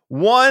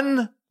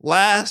 One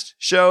last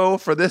show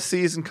for this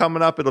season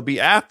coming up. It'll be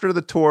after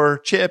the Tour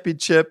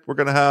Championship. We're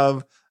going to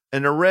have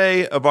an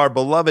array of our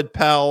beloved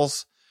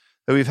pals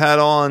that we've had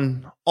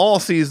on all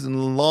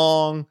season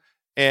long.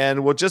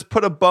 And we'll just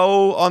put a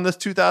bow on this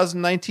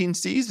 2019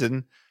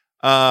 season.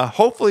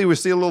 Hopefully we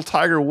see a little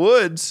Tiger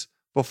Woods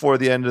before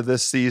the end of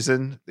this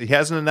season. He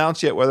hasn't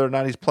announced yet whether or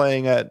not he's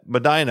playing at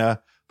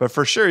Medina, but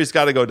for sure he's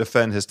got to go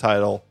defend his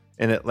title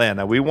in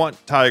Atlanta. We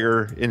want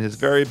Tiger in his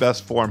very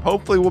best form.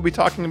 Hopefully we'll be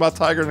talking about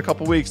Tiger in a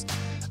couple weeks.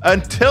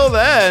 Until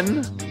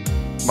then,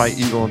 my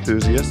Eagle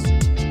enthusiasts,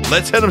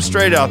 let's hit them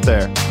straight out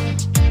there.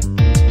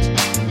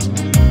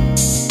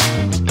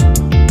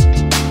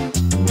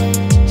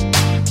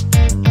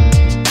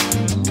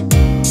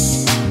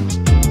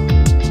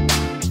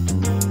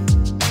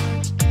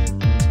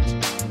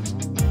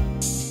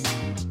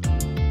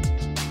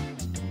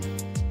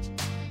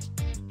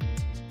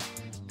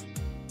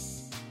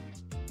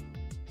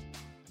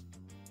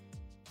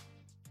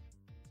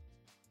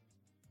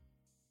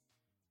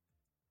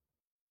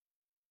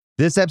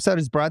 This episode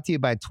is brought to you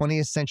by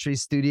 20th Century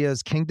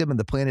Studios' Kingdom of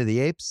the Planet of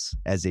the Apes.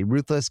 As a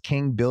ruthless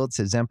king builds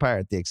his empire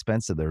at the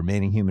expense of the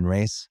remaining human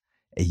race,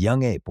 a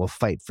young ape will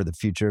fight for the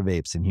future of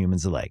apes and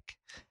humans alike.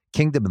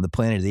 Kingdom of the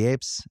Planet of the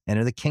Apes.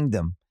 Enter the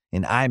kingdom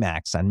in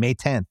IMAX on May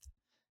 10th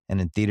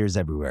and in theaters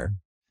everywhere.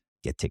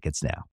 Get tickets now.